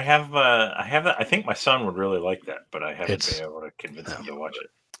think my son would really like that, but I haven't been able to convince him to watch it.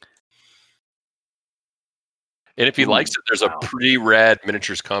 And if he likes it, there's a pretty rad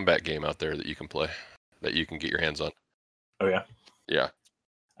miniatures combat game out there that you can play, that you can get your hands on. Oh yeah, yeah.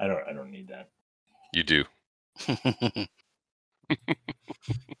 I don't need that. You do.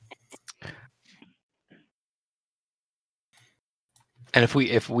 And if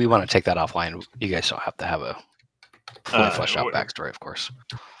we want to take that offline, you guys don't have to have a fully fleshed out backstory, of course.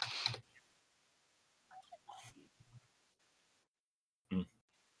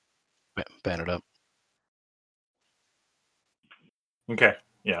 Ban it up. Okay.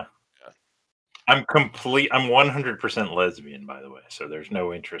 Yeah. I'm 100% lesbian, by the way, so there's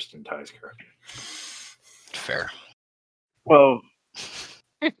no interest in Ty's character. Fair. Well,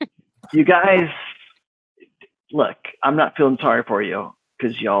 you guys, look, I'm not feeling sorry for you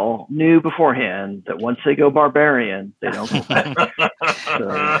because y'all knew beforehand that once they go barbarian, they don't go back.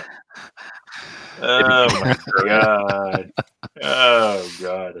 So, oh my god! Oh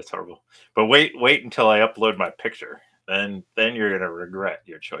god, that's horrible. But wait until I upload my picture. Then you're gonna regret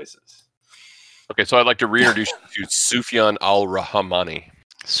your choices. Okay, so I'd like to reintroduce you to Sufyan al-Rahmani.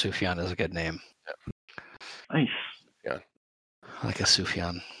 Sufyan is a good name. Yeah. Nice. Yeah. I like a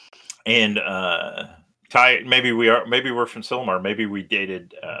Sufyan. And Ty, maybe we're from Silmar. Maybe we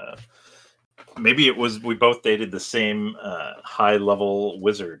dated. Maybe it was we both dated the same high level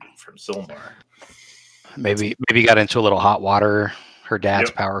wizard from Silmar. Maybe got into a little hot water. Her dad's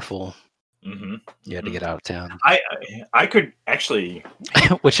powerful. Mm-hmm. You had to get out of town. I could actually,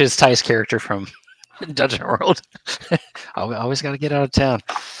 which is Ty's character from Dungeon World. I always got to get out of town.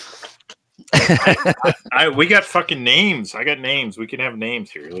 we got fucking names. I got names. We can have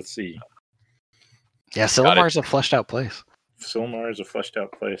names here. Let's see. Yeah, Silmar is a fleshed out place. Silmar is a fleshed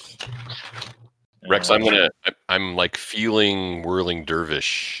out place. Rex, I'm like feeling whirling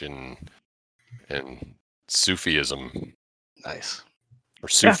dervish and Sufism. Nice. Or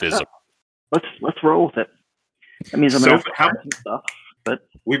Sufism. Yeah. Let's roll with it. I mean, some stuff, but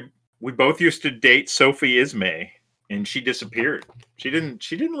we both used to date Sophie Ismay, and she disappeared. She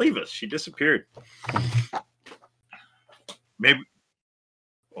didn't leave us. She disappeared. Maybe.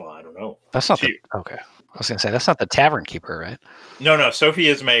 Well, I don't know. That's not okay. I was gonna say that's not the tavern keeper, right? No. Sophie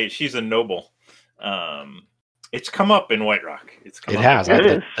Ismay. She's a noble. It's come up in White Rock. It has.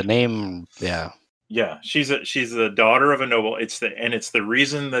 The name. Yeah. Yeah, she's the daughter of a noble. It's the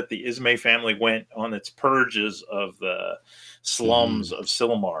reason that the Ismay family went on its purges of the slums of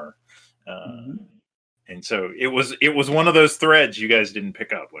Silmar. And so it was one of those threads you guys didn't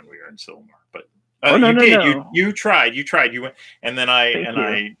pick up when we were in Silmar, but No. You tried. You went, and then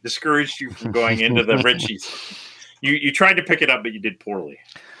I discouraged you from going into the Richies. You tried to pick it up, but you did poorly.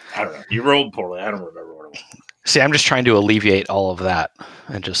 I don't know. You rolled poorly. I don't remember what it was. See, I'm just trying to alleviate all of that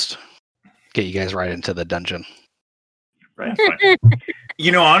and just get you guys right into the dungeon. Right.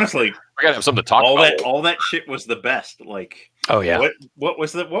 Honestly, we gotta have something to talk about. All that shit was the best. Like, oh yeah. What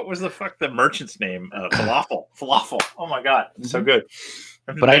was the fuck the merchant's name? Falafel. Oh my god, it's so good.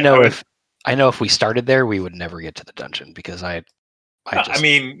 But I know if we started there, we would never get to the dungeon because well,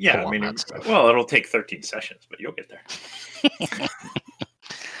 it'll take 13 sessions, but you'll get there.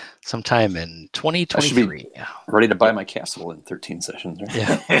 Sometime in 2023. Yeah. Ready to buy my castle in 13 sessions, right?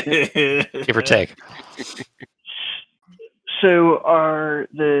 Yeah. Give or take. So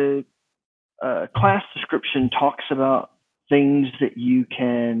the class description talks about things that you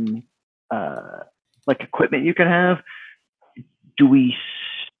can, like equipment you can have. Do we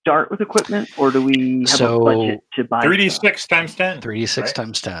start with equipment, or do we have a budget to buy 3d6 times 10? 3d6 right?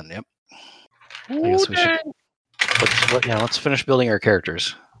 times 10, yep. I guess we should... Let's finish building our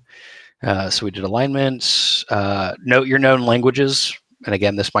characters. So we did alignments. Note your known languages. And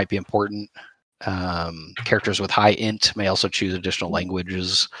again, this might be important. Characters with high int may also choose additional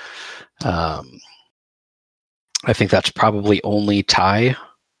languages. I think that's probably only Thai,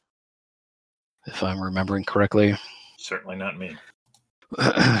 if I'm remembering correctly. Certainly not me.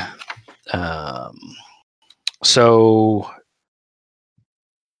 Ty,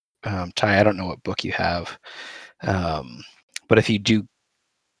 I don't know what book you have, but if you do,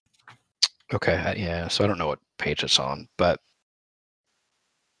 okay, yeah. So I don't know what page it's on, but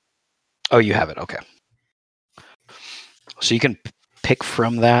you have it. Okay, so you can pick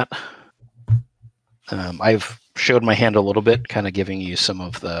from that. I've showed my hand a little bit, kind of giving you some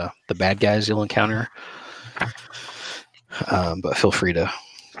of the bad guys you'll encounter, but feel free to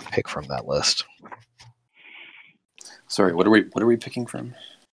pick from that list. Sorry, what are we picking from?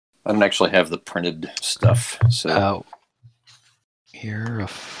 I don't actually have the printed stuff. So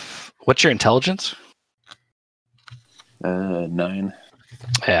what's your intelligence? 9.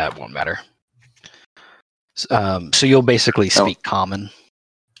 Yeah, it won't matter. So you'll basically speak common.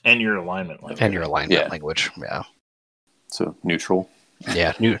 And your alignment language. Yeah. So neutral.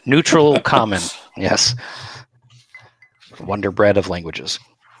 Yeah, neutral common. Yes. Wonder bread of languages.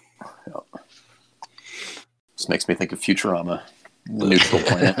 Yep. This makes me think of Futurama, the neutral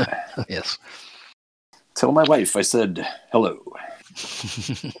planet. Yes. Tell my wife I said hello.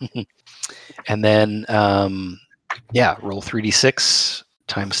 And then, roll 3d6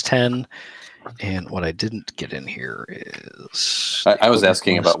 times 10. And what I didn't get in here is... I was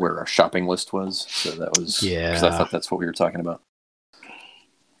asking about where our shopping list was. So that was... Yeah. Because I thought that's what we were talking about.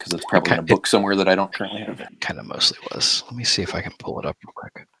 Because it's probably in a book somewhere that I don't currently have. It kind of mostly was. Let me see if I can pull it up real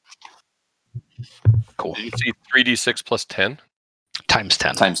quick. Cool. Did you see 3d6 plus 10? Times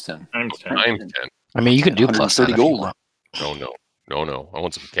 10. Times 10. Times 10. I mean, you can do plus 10 gold. No. I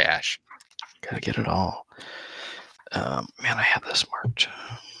want some cash. Gotta get it all. Man, I have this marked.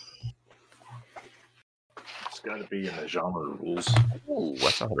 It's got to be in the genre rules. Oh,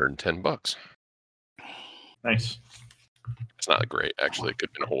 that's $110. Nice. It's not great, actually. It could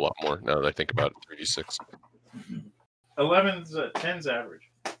have been a whole lot more now that I think about it. 3d6. 10's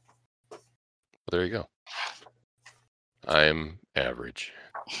average. Well, there you go. I'm average.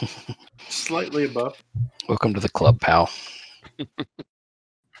 Slightly above. Welcome to the club, pal. I'm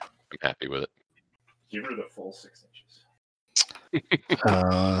happy with it. Give her the full 6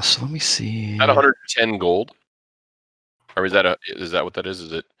 inches. So let me see. Is that 110 gold? Or is that what that is?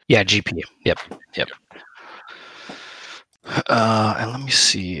 Is it? Yeah, GP. Yep. And let me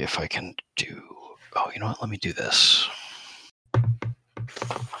see if I can do... Oh, you know what? Let me do this.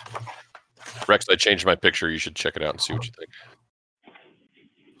 Rex, I changed my picture. You should check it out and see what you think.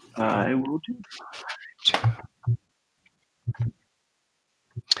 I will do.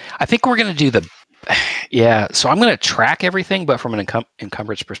 I think we're going to do the... Yeah, so I'm going to track everything, but from an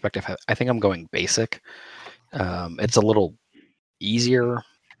encumbrance perspective, I think I'm going basic. It's a little easier.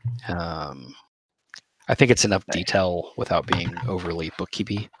 I think it's enough detail without being overly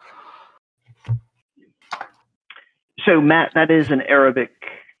bookkeepy. So, Matt, that is an Arabic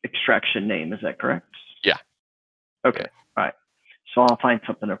extraction name. Is that correct? Yeah. Okay. All right. So I'll find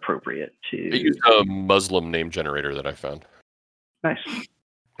something appropriate to... I used a Muslim name generator that I found. Nice.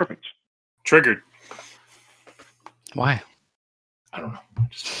 Perfect. Triggered. Why? I don't know.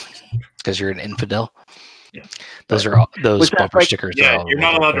 Just because you're an infidel. Yeah. Those are all, those Was that bumper like- stickers. are Yeah, all you're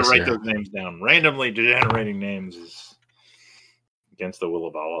not over the allowed to place write here. those names down. Randomly generating names is against the will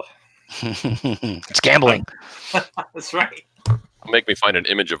of Allah. It's gambling. That's right. Make me find an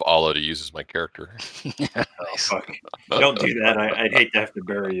image of Allah to use as my character. Nice. Fuck. Don't do that. I'd hate to have to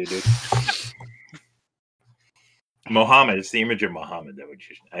bury you, dude. Muhammad. It's the image of Muhammad that would.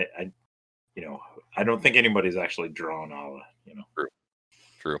 I don't think anybody's actually drawn Allah.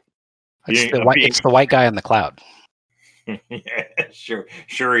 True. It's the white guy on the cloud. Yeah, sure.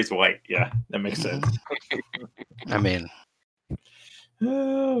 He's white. Yeah, that makes sense. I mean, Talk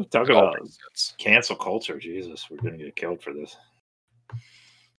It all about makes sense. cancel culture. Jesus, we're gonna get killed for this.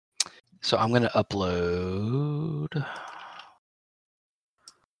 so I'm going to upload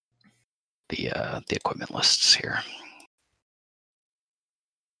the equipment lists here.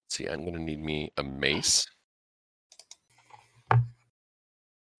 See, I'm going to need me a mace.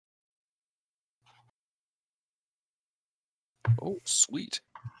 Oh, sweet.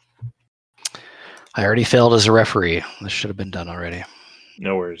 I already failed as a referee. This should have been done already.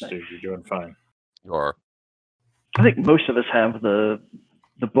 No worries, dude. You're doing fine. You are. I think most of us have the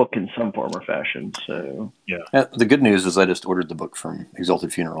book in some form or fashion. So Yeah, the good news is I just ordered the book from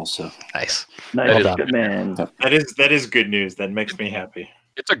Exalted Funerals, so Nice. nice, Well done. good man. That is good news. That makes me happy.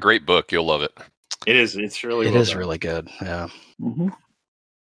 It's a great book. You'll love it. It is. It's really. It well is done. really good. Yeah. Hmm.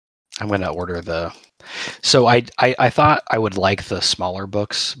 I'm going to order the. So I thought I would like the smaller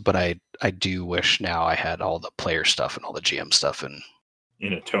books, but I do wish now I had all the player stuff and all the GM stuff. And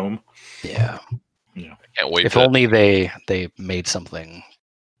in a tome. yeah, Can't wait. if to, only they made something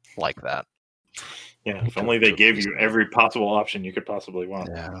like that. Yeah. If only they gave you every possible option you could possibly want.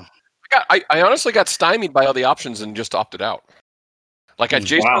 Yeah. I honestly got stymied by all the options and just opted out. Like Hmm.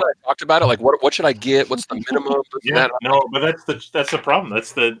 Jason Wow. and I talked about it. Like, what should I get? What's the minimum? This and Yeah. that. No, but that's the problem.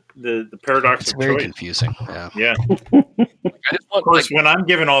 That's the paradox It's of very choice. confusing. Yeah. Yeah. I just want Of course, when I'm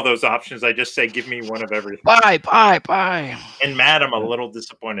given all those options, I just say, "Give me one of everything." Bye. And Matt, I'm a little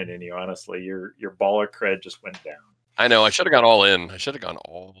disappointed in you. Honestly, your baller cred just went down. I know. I should have gone all in.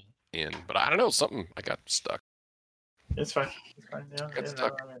 But I don't know. Something I got stuck. It's fine. It's fine. Yeah, Got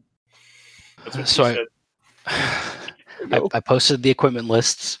stuck. I mean, that's what So you said. I posted the equipment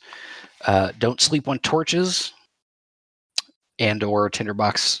lists. Don't sleep on torches and or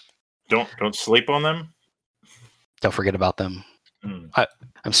tinderbox. Don't sleep on them. Don't forget about them. Hmm.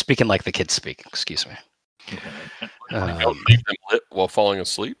 I'm speaking like the kids speak. Excuse me. Don't Um, leave them lit while falling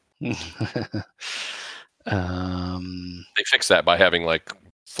asleep. um, They fix that by having like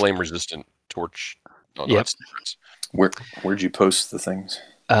flame resistant torch. Oh, no, Yep. that's the difference. where'd you post the things?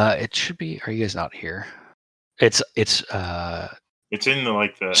 it should be. Are you guys not here? It's It's in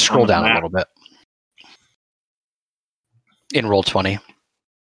the scroll on the down a map. little bit. In Roll20.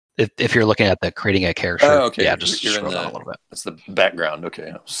 If you're looking at the creating a character, Oh, okay. yeah, just You're in scroll down a the- little bit. That's the background.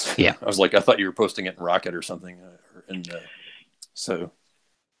 Okay. Yeah. I was like, I thought you were posting it in Rocket or something. Or in the, so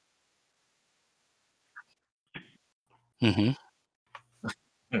Mm-hmm.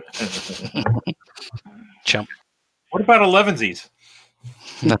 Chump. What about 11sies?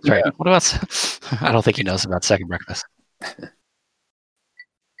 That's right. What about? I don't think he knows about second breakfast.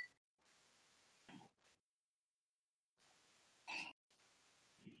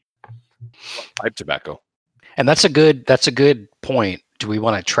 Pipe tobacco. And that's a good point. Do we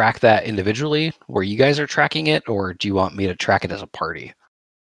want to track that individually, where you guys are tracking it, or do you want me to track it as a party?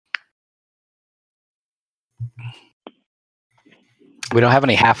 We don't have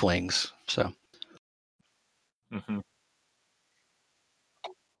any halflings, so Mm-hmm.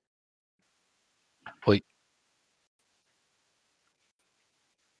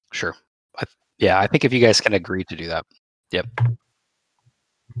 sure. I think if you guys can agree to do that, yep.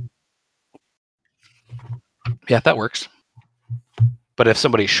 Yeah, that works. But if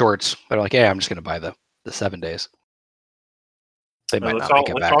somebody shorts, they're like, "Yeah, I'm just going to buy the 7 days." They might Let's not make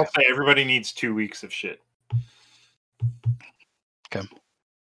it back. all say everybody needs 2 weeks of shit.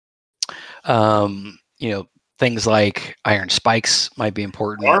 Things like iron spikes might be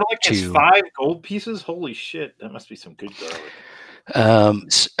important Garlic is to. 5 gold pieces. Holy shit, that must be some good garlic.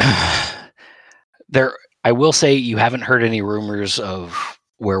 There, I will say you haven't heard any rumors of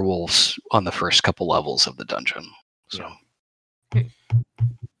werewolves on the first couple levels of the dungeon. So,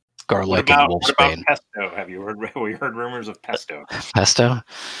 garlic and What about wolfsbane. pesto? Have you heard? We heard rumors of pesto. Pesto.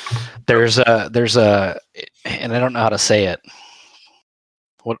 There's a, and I don't know how to say it.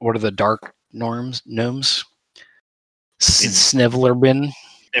 What are the dark gnomes? Snivlerbin.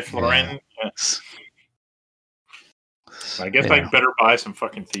 Iflorin. I guess Yeah. I better buy some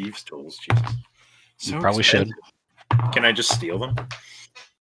fucking thieves' tools. Jesus. You probably should. Can I just steal them?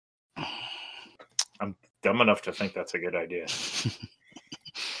 dumb enough to think that's a good idea.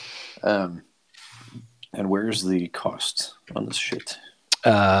 And where's the cost on this shit?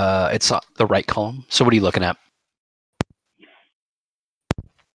 It's the right column. So what are you looking at?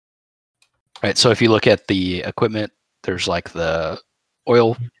 Right. So if you look at the equipment, there's like the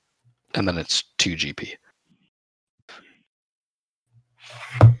oil, and then it's 2 GP.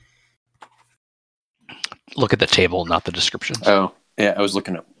 Look at the table, not the descriptions. Oh, yeah. I was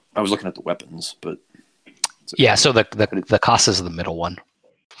looking at the weapons, but Yeah. So the cost is the middle one.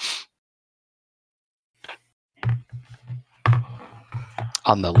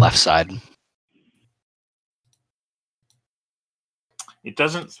 On the left side. It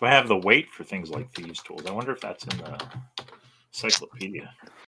doesn't have the weight for things like thieves' tools. I wonder if that's in the encyclopedia.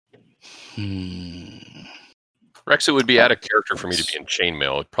 Rex, it would be out of character for me to be in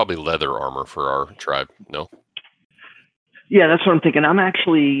chainmail. Probably leather armor for our tribe. No. Yeah, that's what I'm thinking. I'm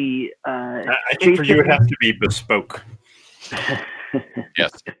actually. I think for you it has to be bespoke.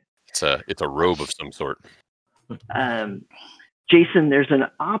 Yes, it's a robe of some sort. Jason, there's an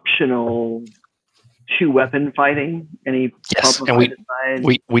optional 2-weapon fighting. Any yes, and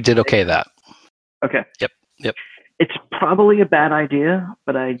we did okay that. Okay. Yep. It's probably a bad idea,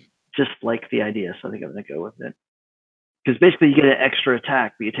 but I just like the idea, so I think I'm going to go with it. Because basically, you get an extra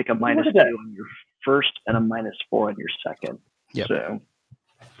attack, but you take a -2 on your first and a -4 on your second. Yep. So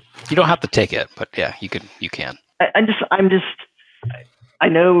you don't have to take it, but yeah, you can. I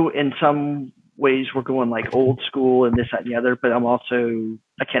know in some ways we're going like old school and this, that, and the other, but I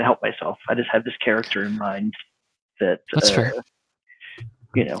can't help myself. I just have this character in mind that that's fair.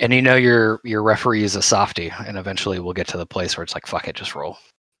 You know. And your referee is a softie, and eventually we'll get to the place where it's like, fuck it, just roll.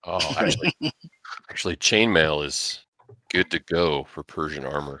 Oh, actually, chainmail is good to go for Persian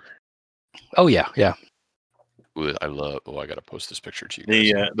armor. Oh yeah. Ooh, I got to post this picture to you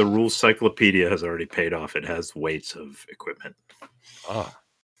guys. The rules cyclopedia has already paid off. It has weights of equipment. Ah.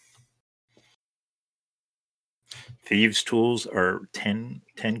 Thieves' tools are 10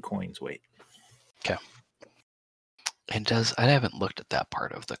 coins weight. Okay. And I haven't looked at that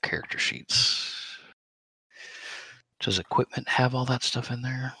part of the character sheets. Does equipment have all that stuff in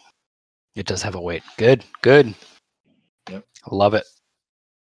there? It does have a weight. Good. Yep. I love it.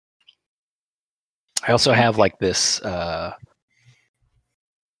 I also have like this. You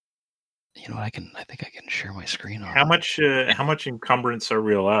know what? I think I can share my screen on. How much encumbrance are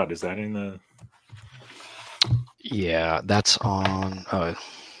we allowed? Is that in the? Yeah, that's on.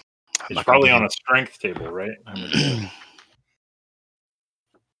 It's probably on a strength table, right?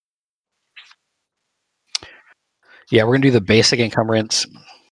 Yeah, we're gonna do the basic encumbrance.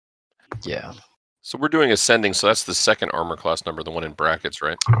 Yeah. So we're doing ascending. So that's the second armor class number, the one in brackets,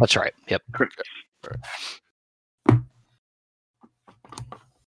 right? That's right. Yep. Okay. Right.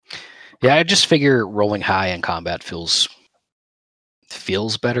 Yeah, I just figure rolling high in combat feels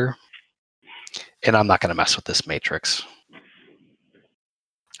better. And I'm not going to mess with this matrix.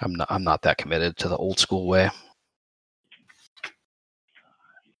 I'm not that committed to the old school way.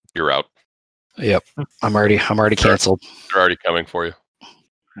 You're out. Yep. I'm already canceled. They're already coming for you.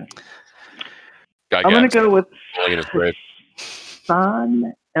 I'm going to go with grave.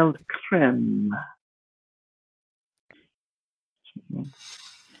 San El Creme.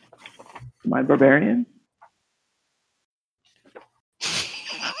 My barbarian.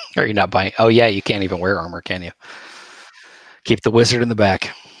 Are you not buying? Oh yeah, you can't even wear armor, can you? Keep the wizard in the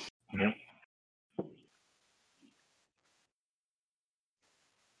back. Yep.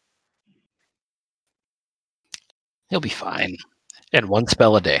 He'll be fine. And 1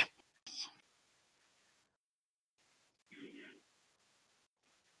 spell a day.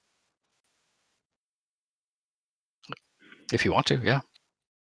 If you want to, yeah.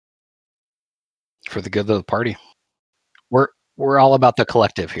 For the good of the party. We're all about the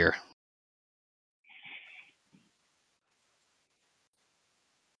collective here.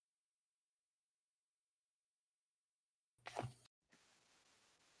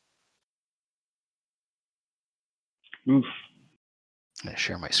 Oof. I'm going to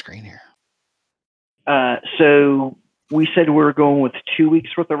share my screen here. So we said we're going with 2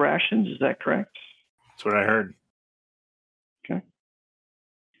 weeks worth of rations. Is that correct? That's what I heard. Okay.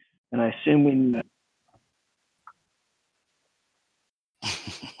 And I assume we.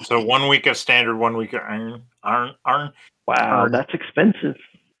 So 1 week of standard, 1 week of iron. Wow, that's expensive.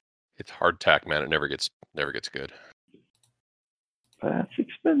 It's hardtack, man. It never gets good. That's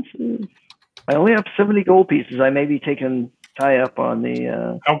expensive. I only have 70 gold pieces. I may be taking tie up on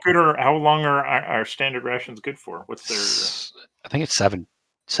the. How long are our standard rations good for? What's their? I think it's 7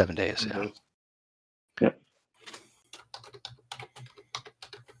 days. Yeah. Yep.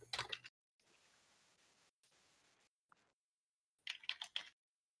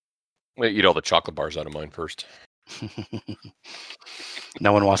 I'm gonna eat all the chocolate bars out of mine first.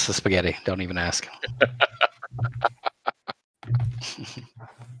 No one wants the spaghetti. Don't even ask.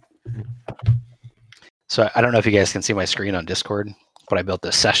 So I don't know if you guys can see my screen on Discord, but I built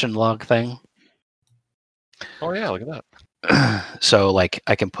this session log thing. Oh yeah, look at that. So like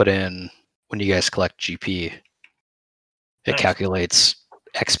I can put in when you guys collect GP, it Nice. calculates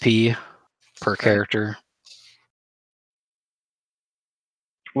XP per character.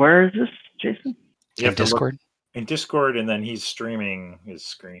 Where is this, Jason? You In have to look Discord. in Discord, and then he's streaming his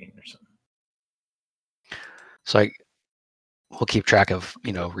screen or something. So we'll keep track of,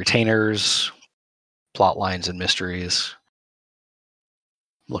 retainers, plot lines, and mysteries.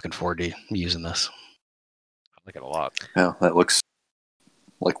 I'm looking forward to using this. I like it a lot. Yeah, that looks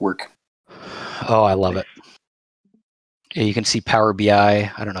like work. Oh, I love it. Yeah, you can see Power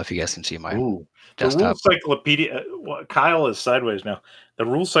BI. I don't know if you guys can see my Ooh. The desktop. Rule Cyclopedia. Kyle is sideways now. The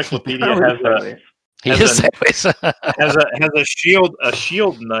Rule Cyclopedia Oh, has a sideways. He has is a- sideways. has a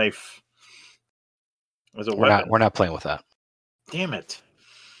shield knife as a weapon. We're not playing with that. Damn it!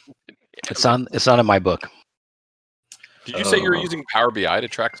 It's not in my book. Did you say you were using Power BI to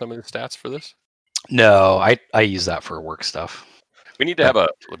track some of the stats for this? No, I use that for work stuff. We need to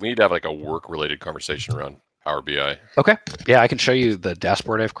have like a work related conversation around Power BI. Okay. Yeah, I can show you the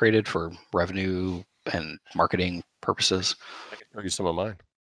dashboard I've created for revenue and marketing purposes. I can show you some of mine.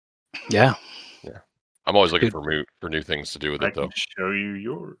 Yeah. I'm always looking Good. for new things to do with I it though. can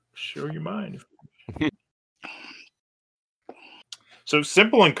show you mine. So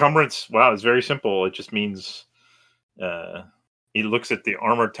simple encumbrance. Wow, it's very simple. It just means he looks at the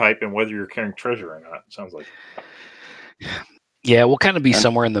armor type and whether you're carrying treasure or not. Sounds like. Yeah, we'll kind of be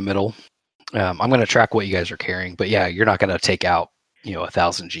somewhere in the middle. I'm going to track what you guys are carrying, but yeah, you're not going to take out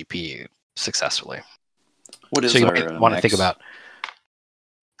 1,000 GP successfully. What is So you our might want to think about.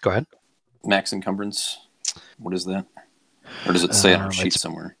 Go ahead. max encumbrance? What is that? Or does it say on our sheet it's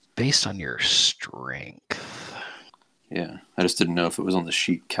somewhere? Based on your strength. Yeah, I just didn't know if it was on the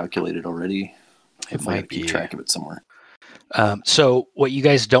sheet calculated already. It If I had might to keep be. track of it somewhere. So what you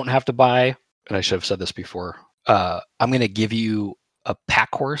guys don't have to buy, and I should have said this before, I'm going to give you a pack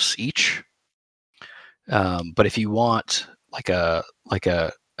horse each. But if you want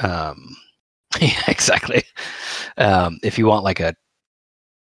yeah, exactly. If you want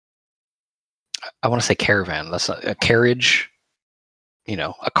I want to say caravan. That's not a carriage,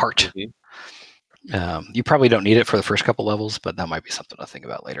 a cart. Mhm. You probably don't need it for the first couple levels, but that might be something to think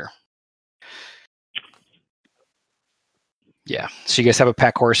about later. Yeah. So you guys have a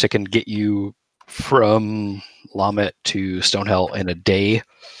pack horse that can get you from Lamet to Stonehell in a day.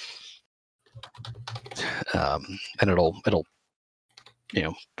 And it'll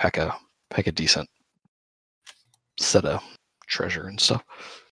pack a decent set of treasure and stuff.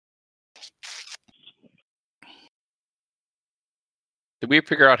 Did we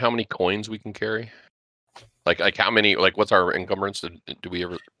figure out how many coins we can carry? Like how many? Like what's our encumbrance? Do we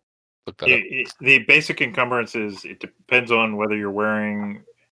ever look that up? The basic encumbrance is it depends on whether you're wearing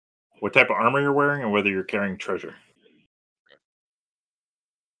what type of armor you're wearing and whether you're carrying treasure.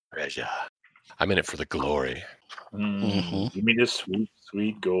 Treasure. I'm in it for the glory. Mhm. Give me this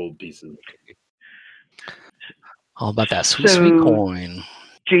sweet gold pieces. All about that sweet coin.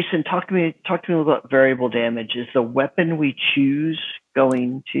 Jason, talk to me about variable damage. Is the weapon we choose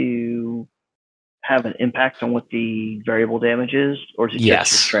going to have an impact on what the variable damage is, or is it Yes.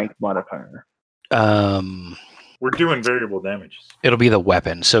 just your strength modifier? We're doing variable damages. It'll be the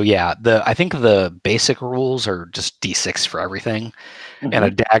weapon. So yeah, I think the basic rules are just D6 for everything, and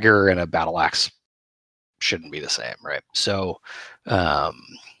a dagger and a battle axe shouldn't be the same, right? So,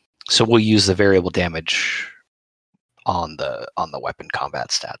 so we'll use the variable damage on the weapon combat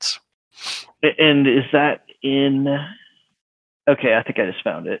stats. And is that in? Okay, I think I just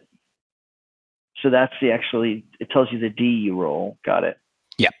found it. So that's it tells you the D you roll. Got it.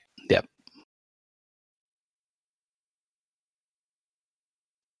 Yep.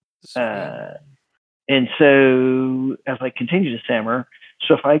 And so as I continue to Sammer,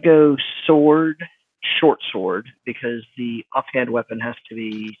 so if I go short sword, because the offhand weapon has to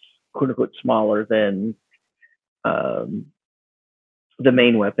be quote unquote smaller than the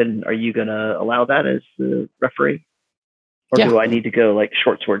main weapon, are you going to allow that as the referee? Or Yeah. do I need to go like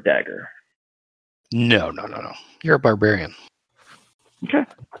short sword dagger? No. You're a barbarian. Okay.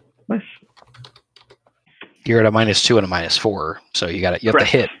 Nice. You're at a -2 and a -4, so you have to Correct.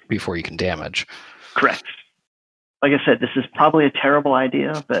 hit before you can damage. Correct. Like I said, this is probably a terrible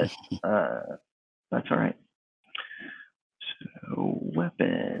idea, but that's all right. So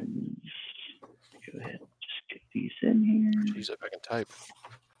weapons. Go ahead, just get these in here. Jeez, if I can type.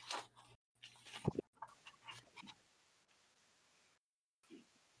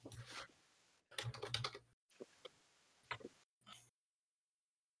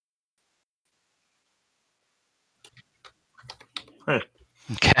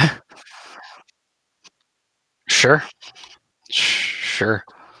 Okay. Sure. Sure.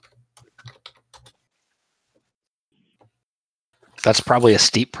 That's probably a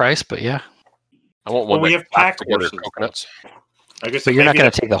steep price, but yeah. I want Well, one we that have claps pack together horses. coconuts. I guess. But you're not maybe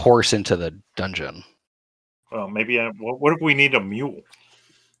going to take the horse into the dungeon. Well, maybe. What if we need a mule?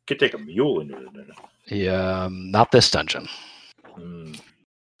 Could take a mule into it. Yeah, not this dungeon. Hmm.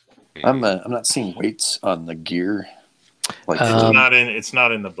 I'm not seeing weights on the gear. Like It's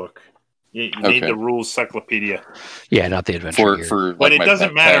not in the book. You need the rules cyclopedia. Yeah, not the adventure gear. for But like it my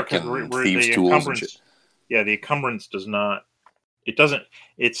doesn't matter backpack because and we're thieves' the tools and shit. encumbrance. Yeah, the encumbrance does not. It doesn't.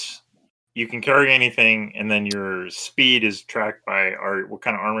 It's you can carry anything, and then your speed is tracked by what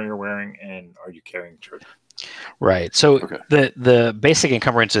kind of armor you're wearing, and are you carrying treasure? Right. So Okay. the basic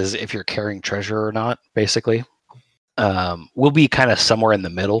encumbrance is if you're carrying treasure or not, basically. We'll be kind of somewhere in the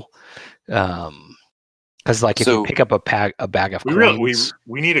middle. Because like if you pick up a bag of coins,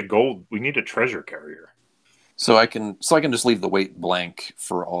 we need a treasure carrier. So I can just leave the weight blank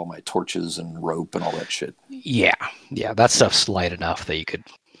for all my torches and rope and all that shit. Yeah, that stuff's light enough that you could,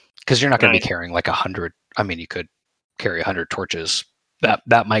 because you're not going to be carrying like 100. I mean, you could carry 100 torches.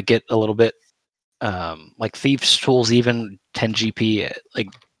 That might get a little bit like thieves' tools, even 10 GP. Like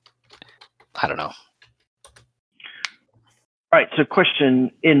I don't know. All right. So,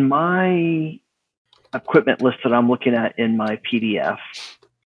 question in my equipment list that I'm looking at in my PDF.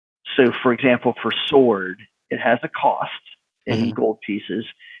 So, for example, for sword, it has a cost in gold pieces,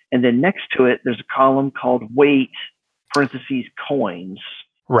 and then next to it, there's a column called weight (parentheses coins).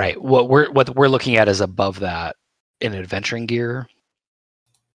 Right. What we're looking at is above that in adventuring gear.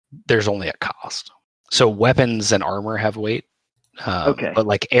 There's only a cost. So weapons and armor have weight. Okay. But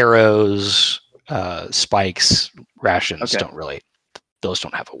like arrows, spikes, rations don't really. Those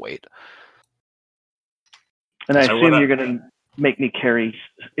don't have a weight. And I assume you're going to make me carry.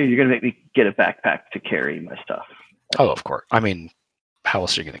 You're going to make me get a backpack to carry my stuff. Oh, of course. I mean, how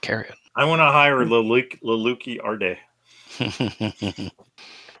else are you going to carry it? I want to hire Leluki Arde.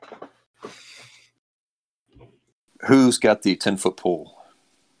 Who's got the 10-foot pole?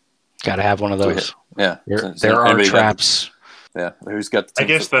 Got to have one of those. Yeah. There are traps. Who's got the 10-foot I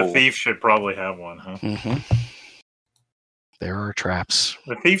guess the pole? thief should probably have one, huh? Mm-hmm. There are traps.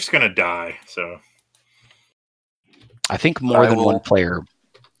 The thief's going to die, so. I think more than one player.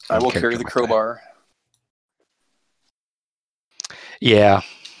 I will carry the crowbar. Yeah.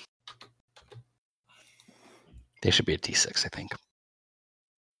 They should be a D6, I think.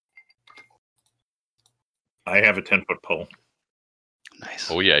 I have a 10-foot pole.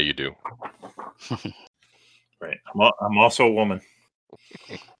 Nice. Oh yeah, you do. Right. I'm also a woman.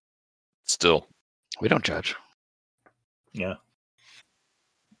 Still. We don't judge. Yeah.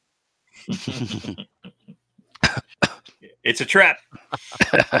 It's a trap.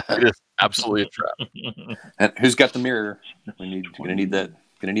 It is absolutely a trap. And who's got the mirror? We're gonna need that.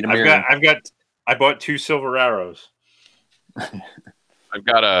 Gonna need a mirror. I bought 2 silver arrows. I've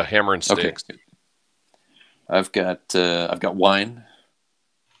got a hammer and sticks. Okay. I've got wine,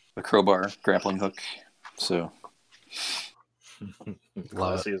 a crowbar, grappling hook, so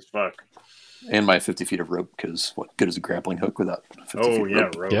classy as fuck. And my 50 feet of rope, because what good is a grappling hook without 50 feet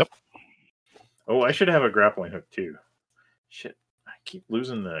of rope? Rope. Yep. Oh, I should have a grappling hook too. Shit, I keep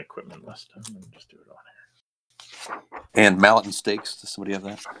losing the equipment list. I'm gonna just do it on here. And mallet and stakes. Does somebody have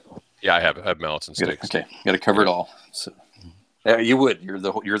that? Yeah, I have mallets and sticks. Okay, got to cover it all. So, yeah, you would. You're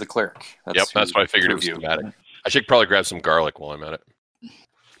the cleric. That's what I figured it was thematic. I should probably grab some garlic while I'm at it,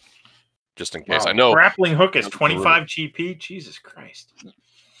 just in case. Wow, I know grappling hook is 25 GP. Jesus Christ,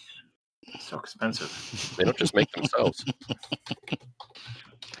 it's so expensive. they don't just make themselves.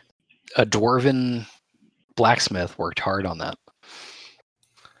 A dwarven blacksmith worked hard on that.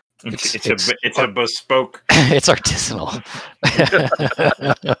 It's a bespoke. It's artisanal.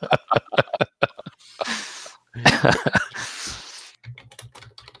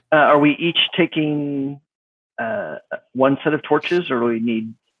 Are we each taking one set of torches, or do we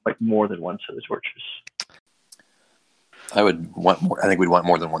need like more than one set of torches? I would want more. I think we'd want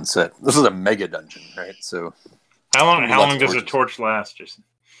more than one set. This is a mega dungeon, right? So How long does a torch last, Jason?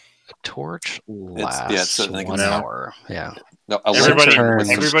 A torch lasts I think 1 hour. Yeah. No,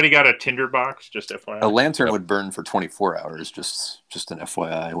 everybody got a tinder box, just FYI. A lantern would burn for 24 hours, just an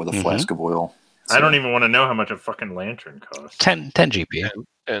FYI, with a flask of oil. So, I don't even want to know how much a fucking lantern costs. 10 GP.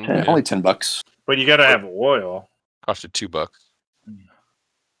 And only $10. But you got to have oil. costed $2.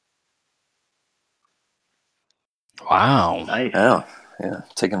 Wow. Nice. Oh, yeah.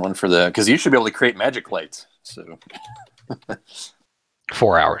 Taking one for because you should be able to create magic lights. So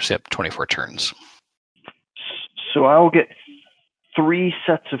 4 hours. Yep. 24 turns. So I'll get 3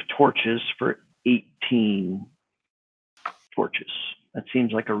 sets of torches for 18 torches. That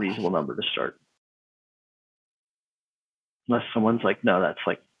seems like a reasonable number to start. Unless someone's like, no, that's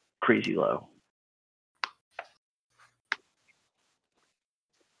like crazy low.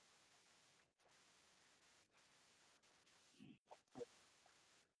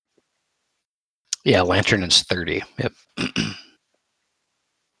 Yeah, lantern is 30. Yep.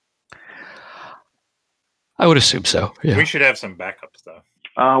 I would assume so. Yeah. We should have some backups though.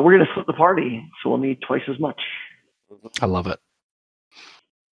 We're going to split the party, so we'll need twice as much. I love it.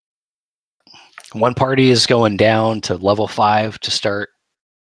 One party is going down to level 5 to start.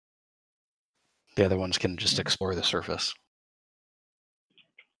 The other ones can just explore the surface.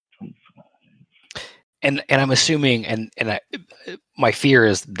 And I'm assuming, my fear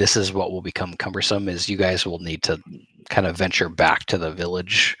is this is what will become cumbersome, is you guys will need to kind of venture back to the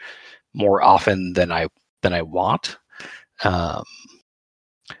village more often than I want.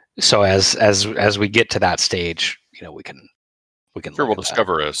 So as we get to that stage, we can. Sure, we'll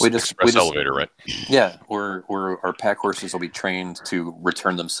discover a express elevator, right? Yeah, or our pack horses will be trained to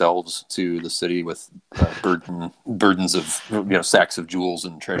return themselves to the city with burdens of sacks of jewels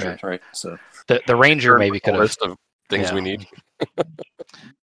and treasure, right? So the ranger maybe could have list of things we need.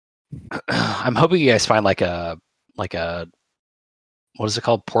 I'm hoping you guys find like a what is it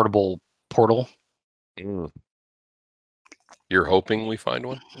called? Portable portal. Mm. You're hoping we find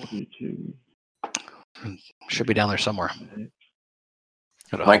one? Should be down there somewhere.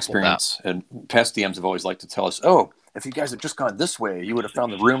 My experience and past DMs have always liked to tell us, "Oh, if you guys had just gone this way, you would have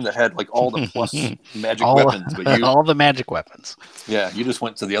found the room that had like all the plus magic weapons." But all the magic weapons. Yeah, you just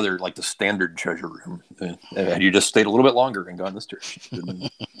went to the other, like the standard treasure room, and you just stayed a little bit longer and gone this direction.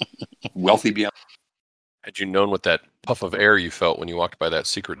 Wealthy beyond. Had you known what that puff of air you felt when you walked by that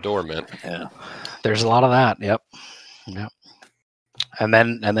secret door meant? Yeah, there's a lot of that. Yep. And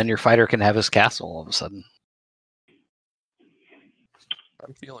then your fighter can have his castle all of a sudden.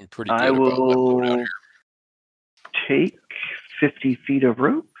 I'm feeling pretty good I about what will out here. Take 50 feet of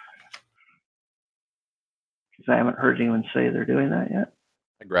rope. Because I haven't heard anyone say they're doing that yet.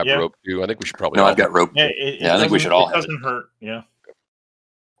 I grabbed rope too. I think we should probably. No, I've got rope. Yeah, I think we should all it have it. doesn't hurt. Yeah.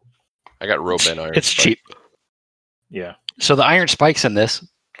 I got rope and iron. It's spike. cheap. Yeah. So the iron spikes in this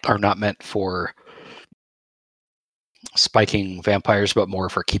are not meant for spiking vampires, but more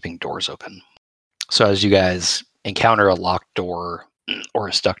for keeping doors open. So as you guys encounter a locked door or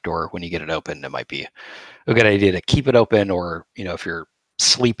a stuck door, when you get it open, it might be a good idea to keep it open, or if you're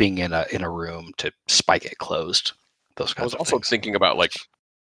sleeping in a room, to spike it closed. Those I was kinds of also things. thinking about like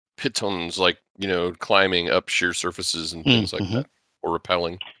pitons, like climbing up sheer surfaces and things like that, or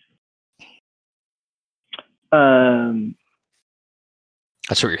rappelling.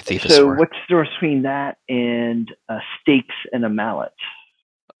 That's what your thief is So for. what's the difference between that and stakes and a mallet?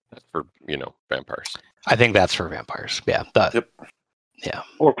 That's for vampires. I think that's for vampires. Yeah. Yep. Yeah.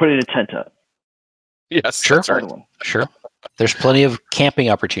 Or putting a tent up. Yes, Sure. that's right. Other one. Sure. There's plenty of camping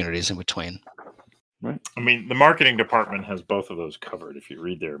opportunities in between. Right. I mean, the marketing department has both of those covered if you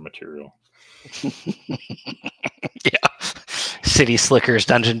read their material. Yeah. City Slickers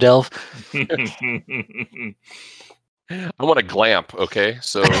Dungeon Delve. I want a glamp, okay?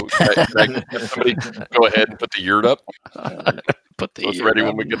 So can I have somebody go ahead and put the yurt up? Put the So it's yurt ready up.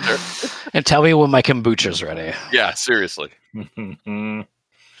 when we get there. And tell me when my kombucha's ready. Yeah, seriously. All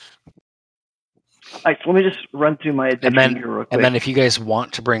right, so let me just run through my adventure then- here real quick. And then if you guys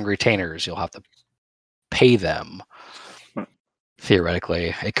want to bring retainers, you'll have to pay them.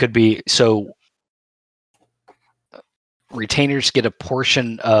 Theoretically. It could be so retainers get a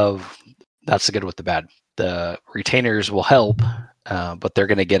portion of that's the good with the bad. The retainers will help, but they're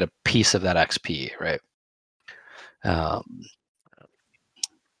going to get a piece of that XP, right?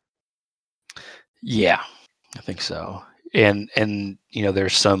 Yeah, I think so. And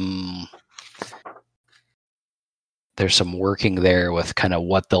there's some working there with kind of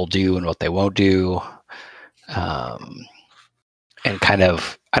what they'll do and what they won't do, and kind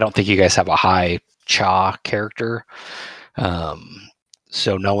of I don't think you guys have a high Cha character.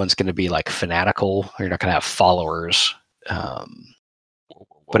 So no one's going to be like fanatical. You're not going to have followers, but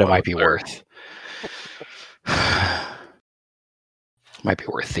it might be worth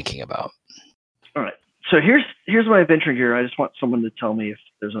thinking about. All right. So here's my adventure gear. I just want someone to tell me if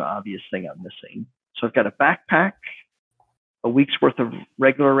there's an obvious thing I'm missing. So I've got a backpack, a week's worth of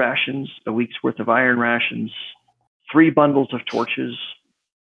regular rations, a week's worth of iron rations, 3 bundles of torches,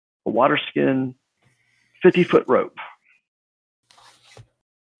 a water skin, 50-foot rope.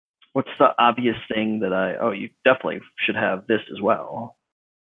 What's the obvious thing that you definitely should have this as well.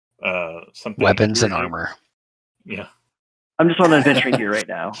 Something Weapons and really- armor. Yeah. I'm just on adventuring gear right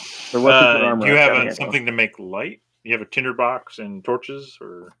now. The weapons and armor. Do you I've gotta have handle. something to make light? You have a tinderbox and torches,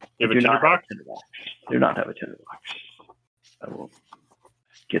 or you have I a do not tinderbox? have a tinderbox. Do not have a tinderbox. I will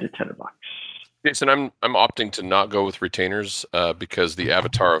get a tinderbox. Jason, I'm opting to not go with retainers because the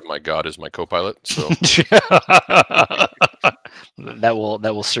avatar of my god is my co-pilot. So that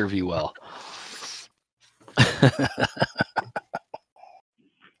will serve you well.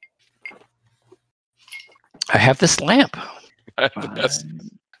 I have this lamp. I have the best.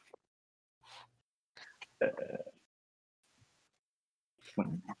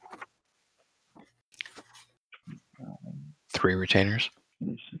 3 retainers.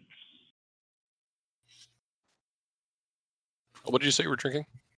 26. What did you say you were drinking?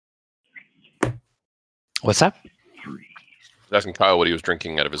 What's that? 3. I was asking Kyle what he was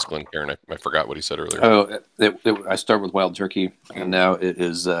drinking out of his Glencairn. I forgot what he said earlier. Oh, I start with Wild Turkey, and now it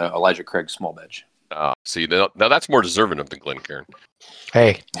is Elijah Craig Small Batch. See, now that's more deserving of the Glencairn.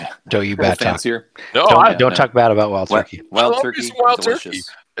 Hey, don't you bad talk. Fancier. No, Don't talk bad about Wild Turkey. Wild I love Turkey, me some Wild delicious. Turkey,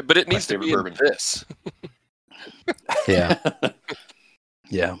 but it My needs to favorite be bourbon. in this. Yeah,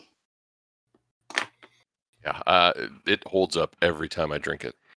 yeah. Yeah, it holds up every time I drink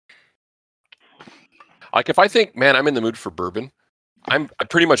it. Like if I think, man, I'm in the mood for bourbon, I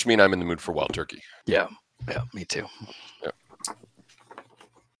pretty much mean I'm in the mood for Wild Turkey. Yeah, me too. Yeah.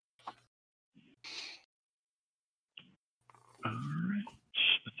 All right.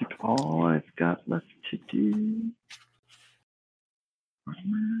 I think all I've got left to do.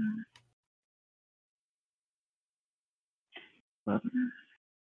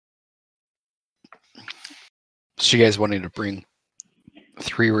 So you guys wanting to bring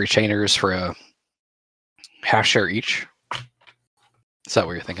 3 retainers for a half share each? Is that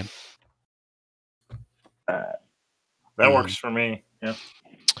what you're thinking? That works for me. Yeah.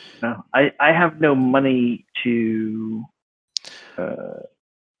 No, I have no money to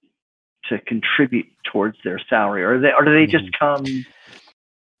contribute towards their salary, or do they just come?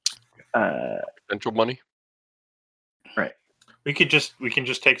 Central money. Right. We can just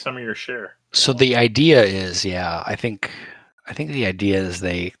take some of your share. So the idea is, I think the idea is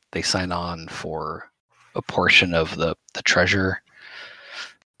they sign on for a portion of the treasure.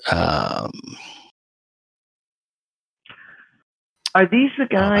 Are these the about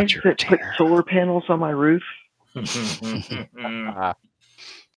guys your that put retainer? solar panels on my roof? Nice.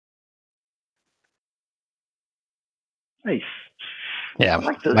 Yeah, I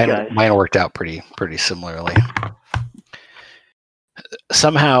like those guys. mine worked out pretty similarly.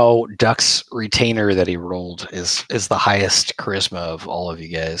 Somehow Duck's retainer that he rolled is the highest charisma of all of you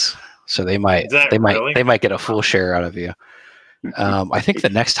guys. So they might Is that really? they might get a full share out of you. I think the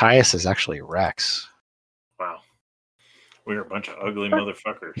next highest is actually Rex. Wow. We're a bunch of ugly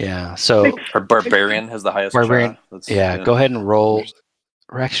motherfuckers. Yeah. So Our Barbarian has the highest. Barbarian. shot. That's- yeah, go ahead and roll.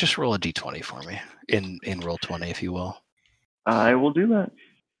 Rex, just roll a d20 for me in roll 20, if you will. I will do that.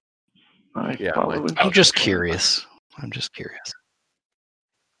 Yeah, I'm just curious.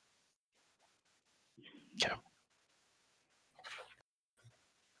 Okay.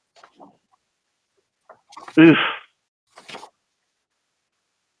 Oof.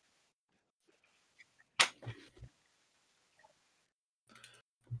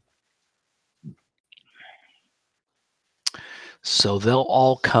 So they'll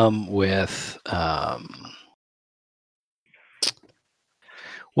all come with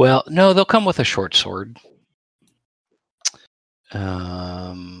well, no, they'll come with a short sword.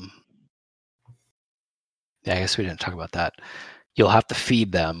 Yeah, I guess we didn't talk about that. You'll have to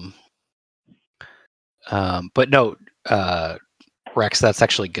feed them. But no, Rex, that's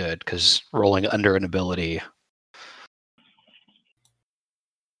actually good because rolling under an ability,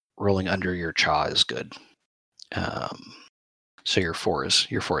 rolling under your chaw is good. So your 4 is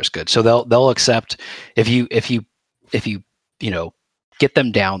good. So they'll accept if you get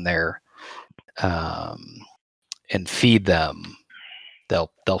them down there and feed them,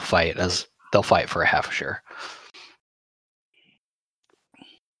 they'll fight for a half a share.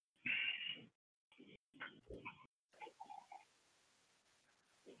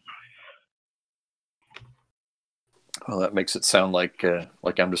 Well, that makes it sound like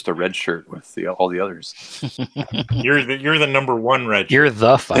I'm just a red shirt with all the others. You're the number one red. You're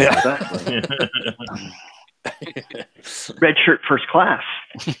the fighter. Exactly. Red shirt first class.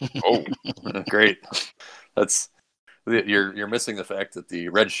 Oh, Great. That's you're missing the fact that the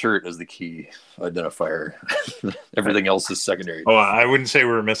red shirt is the key identifier. Everything else is secondary. Oh, I wouldn't say we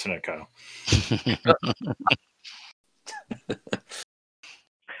were missing it, Kyle.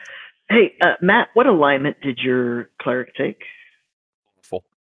 Hey, Matt, what alignment did your cleric take? full.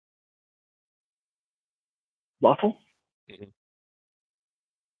 Lawful? Mhm.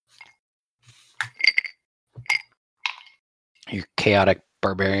 You're chaotic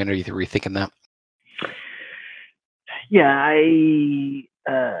barbarian. Are you rethinking that? Yeah, I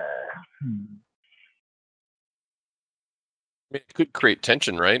It could create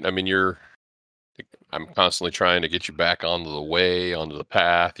tension, right? I mean, I'm constantly trying to get you back onto the way, onto the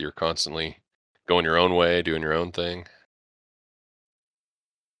path. You're constantly going your own way, doing your own thing.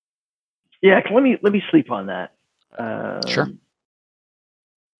 yeah. Let me sleep on that. Sure.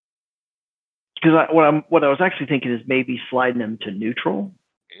 Because what I was actually thinking is maybe sliding him to neutral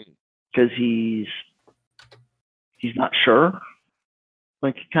because he's not sure.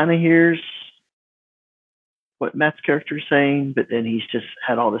 Like he kind of hears what Matt's character is saying, but then he's just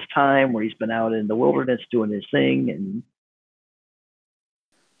had all this time where he's been out in the wilderness doing his thing, and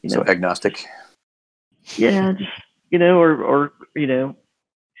So agnostic. Yeah, just or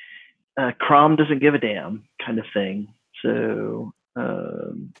Crom doesn't give a damn kind of thing. So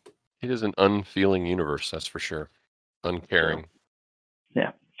It is an unfeeling universe, that's for sure. Uncaring.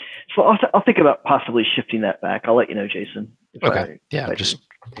 yeah. So I'll think about possibly shifting that back. I'll let you know, Jason. Okay.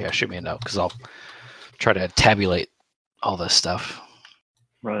 Shoot me a note because I'll try to tabulate all this stuff.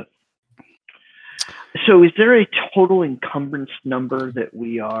 Right. So is there a total encumbrance number that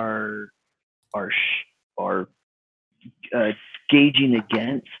we are gauging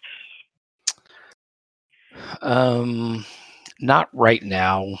against? Not right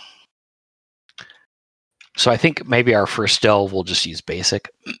now. So I think maybe our first delve we'll just use basic.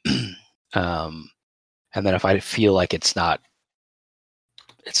 And then if I feel like it's not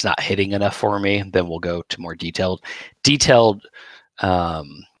hitting enough for me, then we'll go to more detailed. Detailed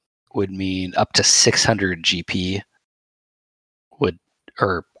would mean up to 600 GP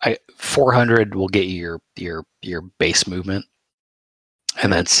 400 will get you your base movement,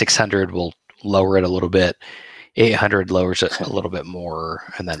 and then 600 will lower it a little bit. 800 lowers it a little bit more,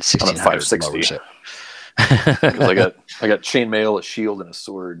 and then 1600 lowers it. Because I got chainmail, a shield, and a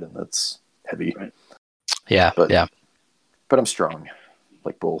sword, and that's heavy. Right. Yeah, but yeah. But I'm strong,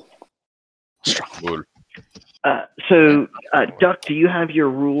 like Bull. Strong. So, Duck, do you have your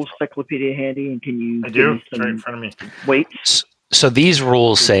rules encyclopedia handy, and can you? I do. It's right in front of me. Weights. So these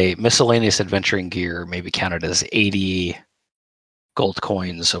rules say miscellaneous adventuring gear may be counted as 80 gold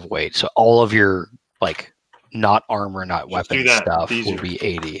coins of weight. So all of your not armor, not weapon stuff will be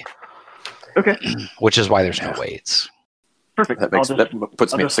 80. Okay. Which is why there's no weights. Perfect. That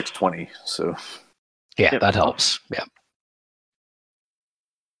puts me at 620. So yeah, that helps. Yeah.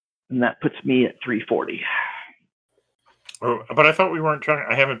 And that puts me at 340. Oh, but I thought we weren't trying.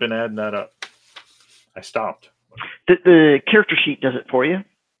 I haven't been adding that up. I stopped. The character sheet does it for you.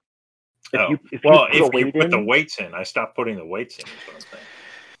 If you put the weights in, I stopped putting the weights in. Is what I'm saying.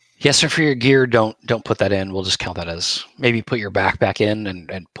 Yes, so for your gear, don't put that in. We'll just count that as maybe put your backpack in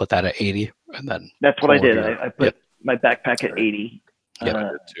and put that at 80, and then that's what I did. I put my backpack at 80. Yeah, I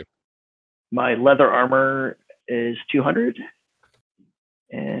did too. My leather armor is 200,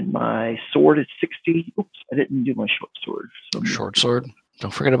 and my sword is 60. Oops, I didn't do my short sword. So short sword.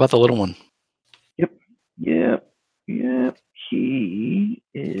 Don't forget about the little one. Yep. He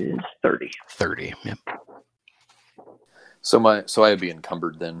is 30. 30. Yep. So I'd be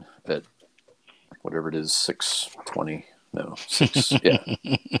encumbered then at whatever it is, 620. No, 6. Yeah.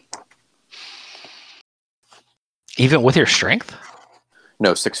 Even with your strength?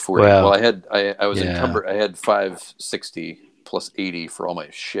 No, 640. Well, I was encumbered. I had 560 plus 80 for all my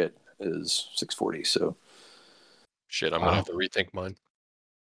shit is 640. So shit, I'm gonna have to rethink mine.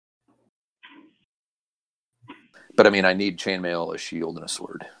 But I mean, I need chainmail, a shield, and a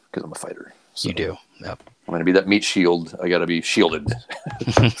sword because I'm a fighter. So you do. Yep. I'm gonna be that meat shield. I gotta be shielded.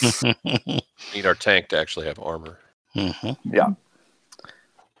 Need our tank to actually have armor. Mm-hmm. Yeah.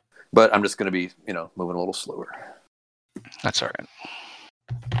 But I'm just gonna be, moving a little slower. That's all right.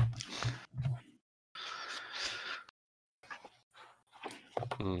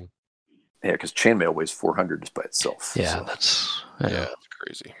 Yeah, because chainmail weighs 400 just by itself. Yeah, so. that's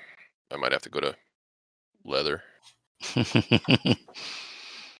crazy. I might have to go to leather.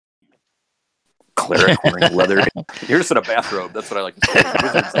 Cleric wearing leather. You're just in a bathrobe. That's what I like to say.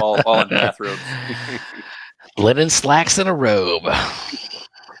 Wizards all in bathrobes. Linen slacks and a robe.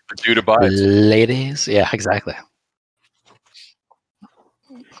 The dude abides. Ladies. Yeah, exactly.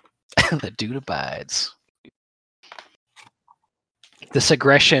 The dude abides. This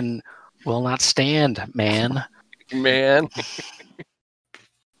aggression will not stand, man.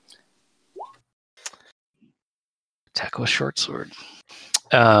 Attack with short sword.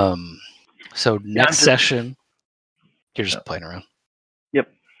 So next session, you're just playing around. Yep.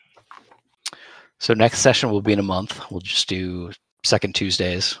 So next session will be in a month. We'll just do second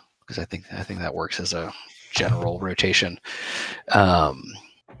Tuesdays because I think that works as a general rotation. And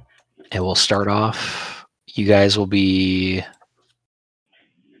we'll start off. You guys will be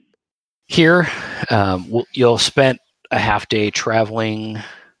here. You'll spend a half day traveling.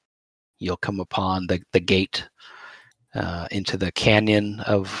 You'll come upon the gate into the canyon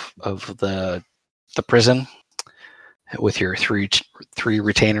of the prison with your three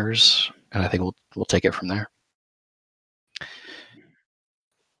retainers, and I think we'll take it from there.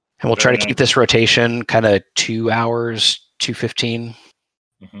 And we'll try to keep this rotation kind of 2 hours, 2:15.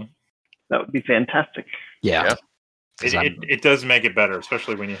 Mm-hmm. That would be fantastic. Yeah. It does make it better,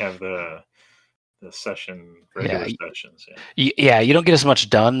 especially when you have the regular sessions. Yeah, you don't get as much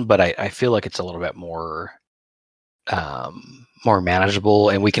done, but I feel like it's a little bit more manageable,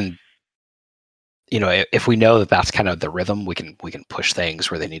 and we can, if we know that that's kind of the rhythm, we can push things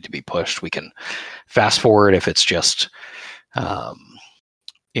where they need to be pushed. We can fast forward if it's just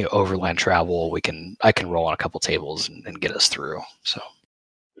overland travel. I can roll on a couple tables and get us through. So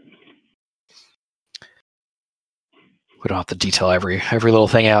we don't have to detail every little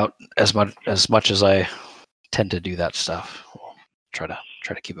thing out as much as I tend to do that stuff. We'll try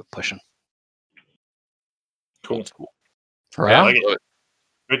to keep it pushing. Cool. All right. Yeah, I like it.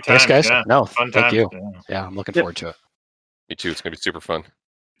 Good times, thanks, guys. Yeah. No, Fun thank times. you. Yeah, I'm looking forward to it. Me too. It's gonna be super fun.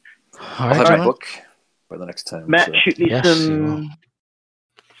 All I'll right, have my gentlemen. book by the next time. Matt, so. shoot me Yes, you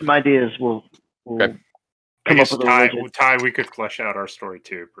some ideas. We'll Okay. I come up guess with a rigid. Ty, we could flesh out our story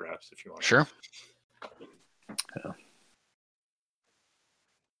too, perhaps, if you want. Sure.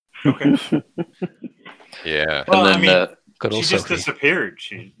 Okay. Yeah. Well, And then, Good she old just Sophie. disappeared.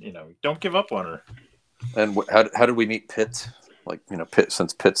 She, don't give up on her. and how did we meet Pitt? Like, Pitt,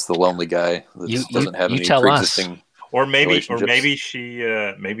 since Pitt's the lonely guy that doesn't have you any tell us. pre-existing. Or maybe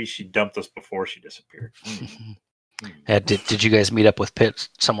relationships. maybe she dumped us before she disappeared. Yeah, did you guys meet up with Pitt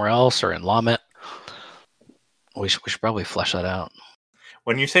somewhere else or in Lamet? We should probably flesh that out.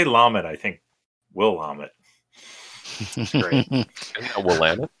 When you say Lamet, I think Will Lamet. Great. Isn't that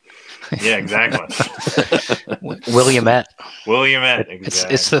Willamette? Yeah, exactly. Williamette. Williamette.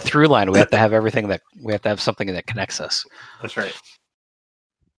 Exactly. It's the through line. We have to have everything we have to have something that connects us. That's right.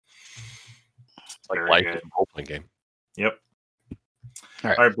 Like Very life good. is a role-playing game. Yep. All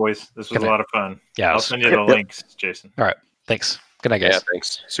right. All right, boys. This was Good a night. lot of fun. Yeah. I'll send you the links, Jason. Thanks. Good night, Yeah, guys.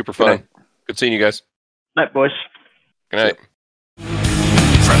 thanks. Super Good fun. night. Good seeing you guys. Night, boys. Good night.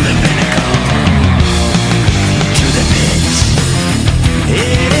 From the